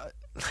be.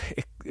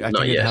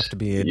 It'd have to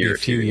be a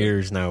few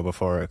years now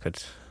before I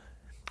could.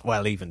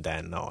 Well, even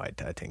then, no. I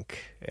think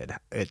it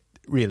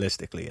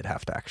realistically it'd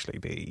have to actually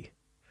be,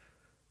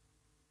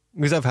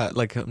 because I've had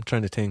I'm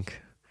trying to think.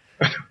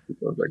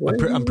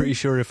 I'm pretty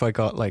sure if I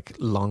got like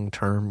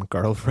long-term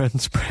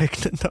girlfriends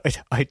pregnant,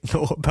 I'd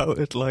know about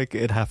it. Like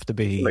it'd have to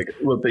be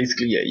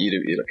basically, yeah.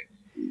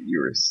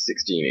 You were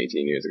 16,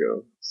 18 years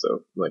ago,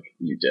 so like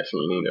you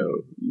definitely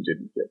know you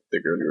didn't get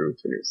the girl you were with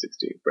when you were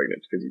 16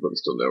 pregnant because you probably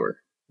still know her.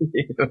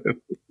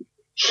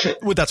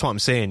 Well, that's what I'm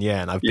saying.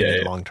 Yeah, and I've been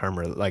in long-term.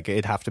 Like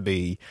it'd have to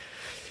be.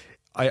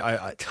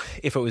 I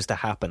if it was to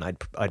happen,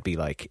 I'd be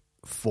like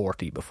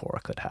 40 before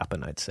it could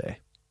happen. I'd say.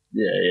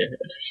 Yeah.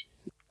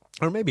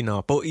 Or maybe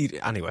not, but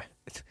anyway,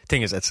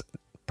 thing is, it's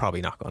probably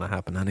not going to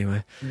happen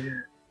anyway.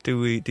 Yeah.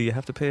 Do you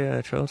have to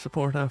pay child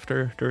support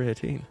after they're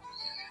 18?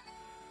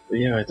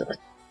 Yeah,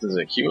 does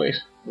it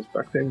accumulate? This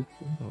back thing?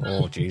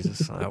 Oh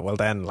Jesus! Well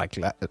then,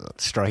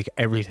 strike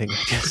everything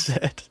I just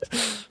said.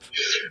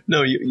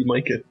 No, you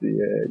might get the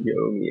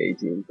you owe me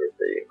 18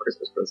 birthday and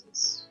Christmas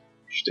presents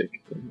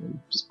shtick, and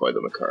just buy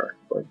them a car.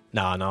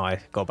 No, I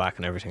go back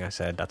on everything I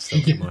said. That's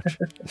still too much.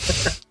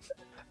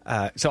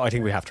 So I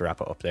think we have to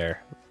wrap it up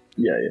there.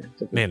 Yeah,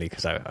 definitely. Mainly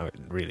because I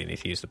really need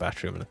to use the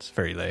bathroom and it's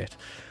very late.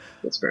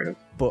 That's fair enough.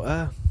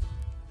 But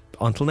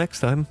until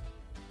next time.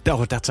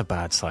 Oh, that's a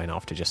bad sign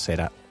off to just say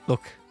that.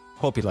 Look,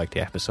 hope you liked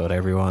the episode,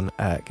 everyone.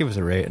 Give us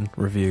a rating,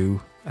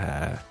 review,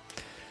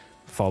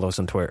 follow us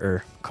on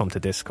Twitter, come to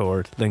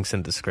Discord, links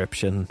in the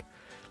description.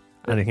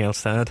 Anything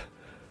else to add?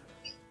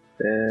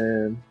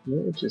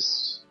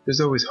 Just there's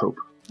always hope.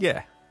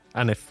 Yeah,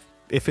 and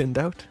if in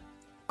doubt,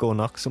 go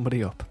knock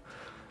somebody up.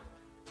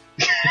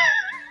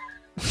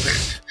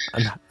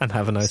 and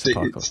have a nice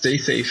apocalypse. Stay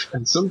safe,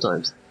 and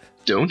sometimes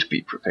don't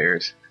be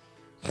prepared.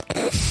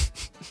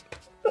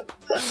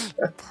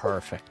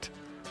 Perfect.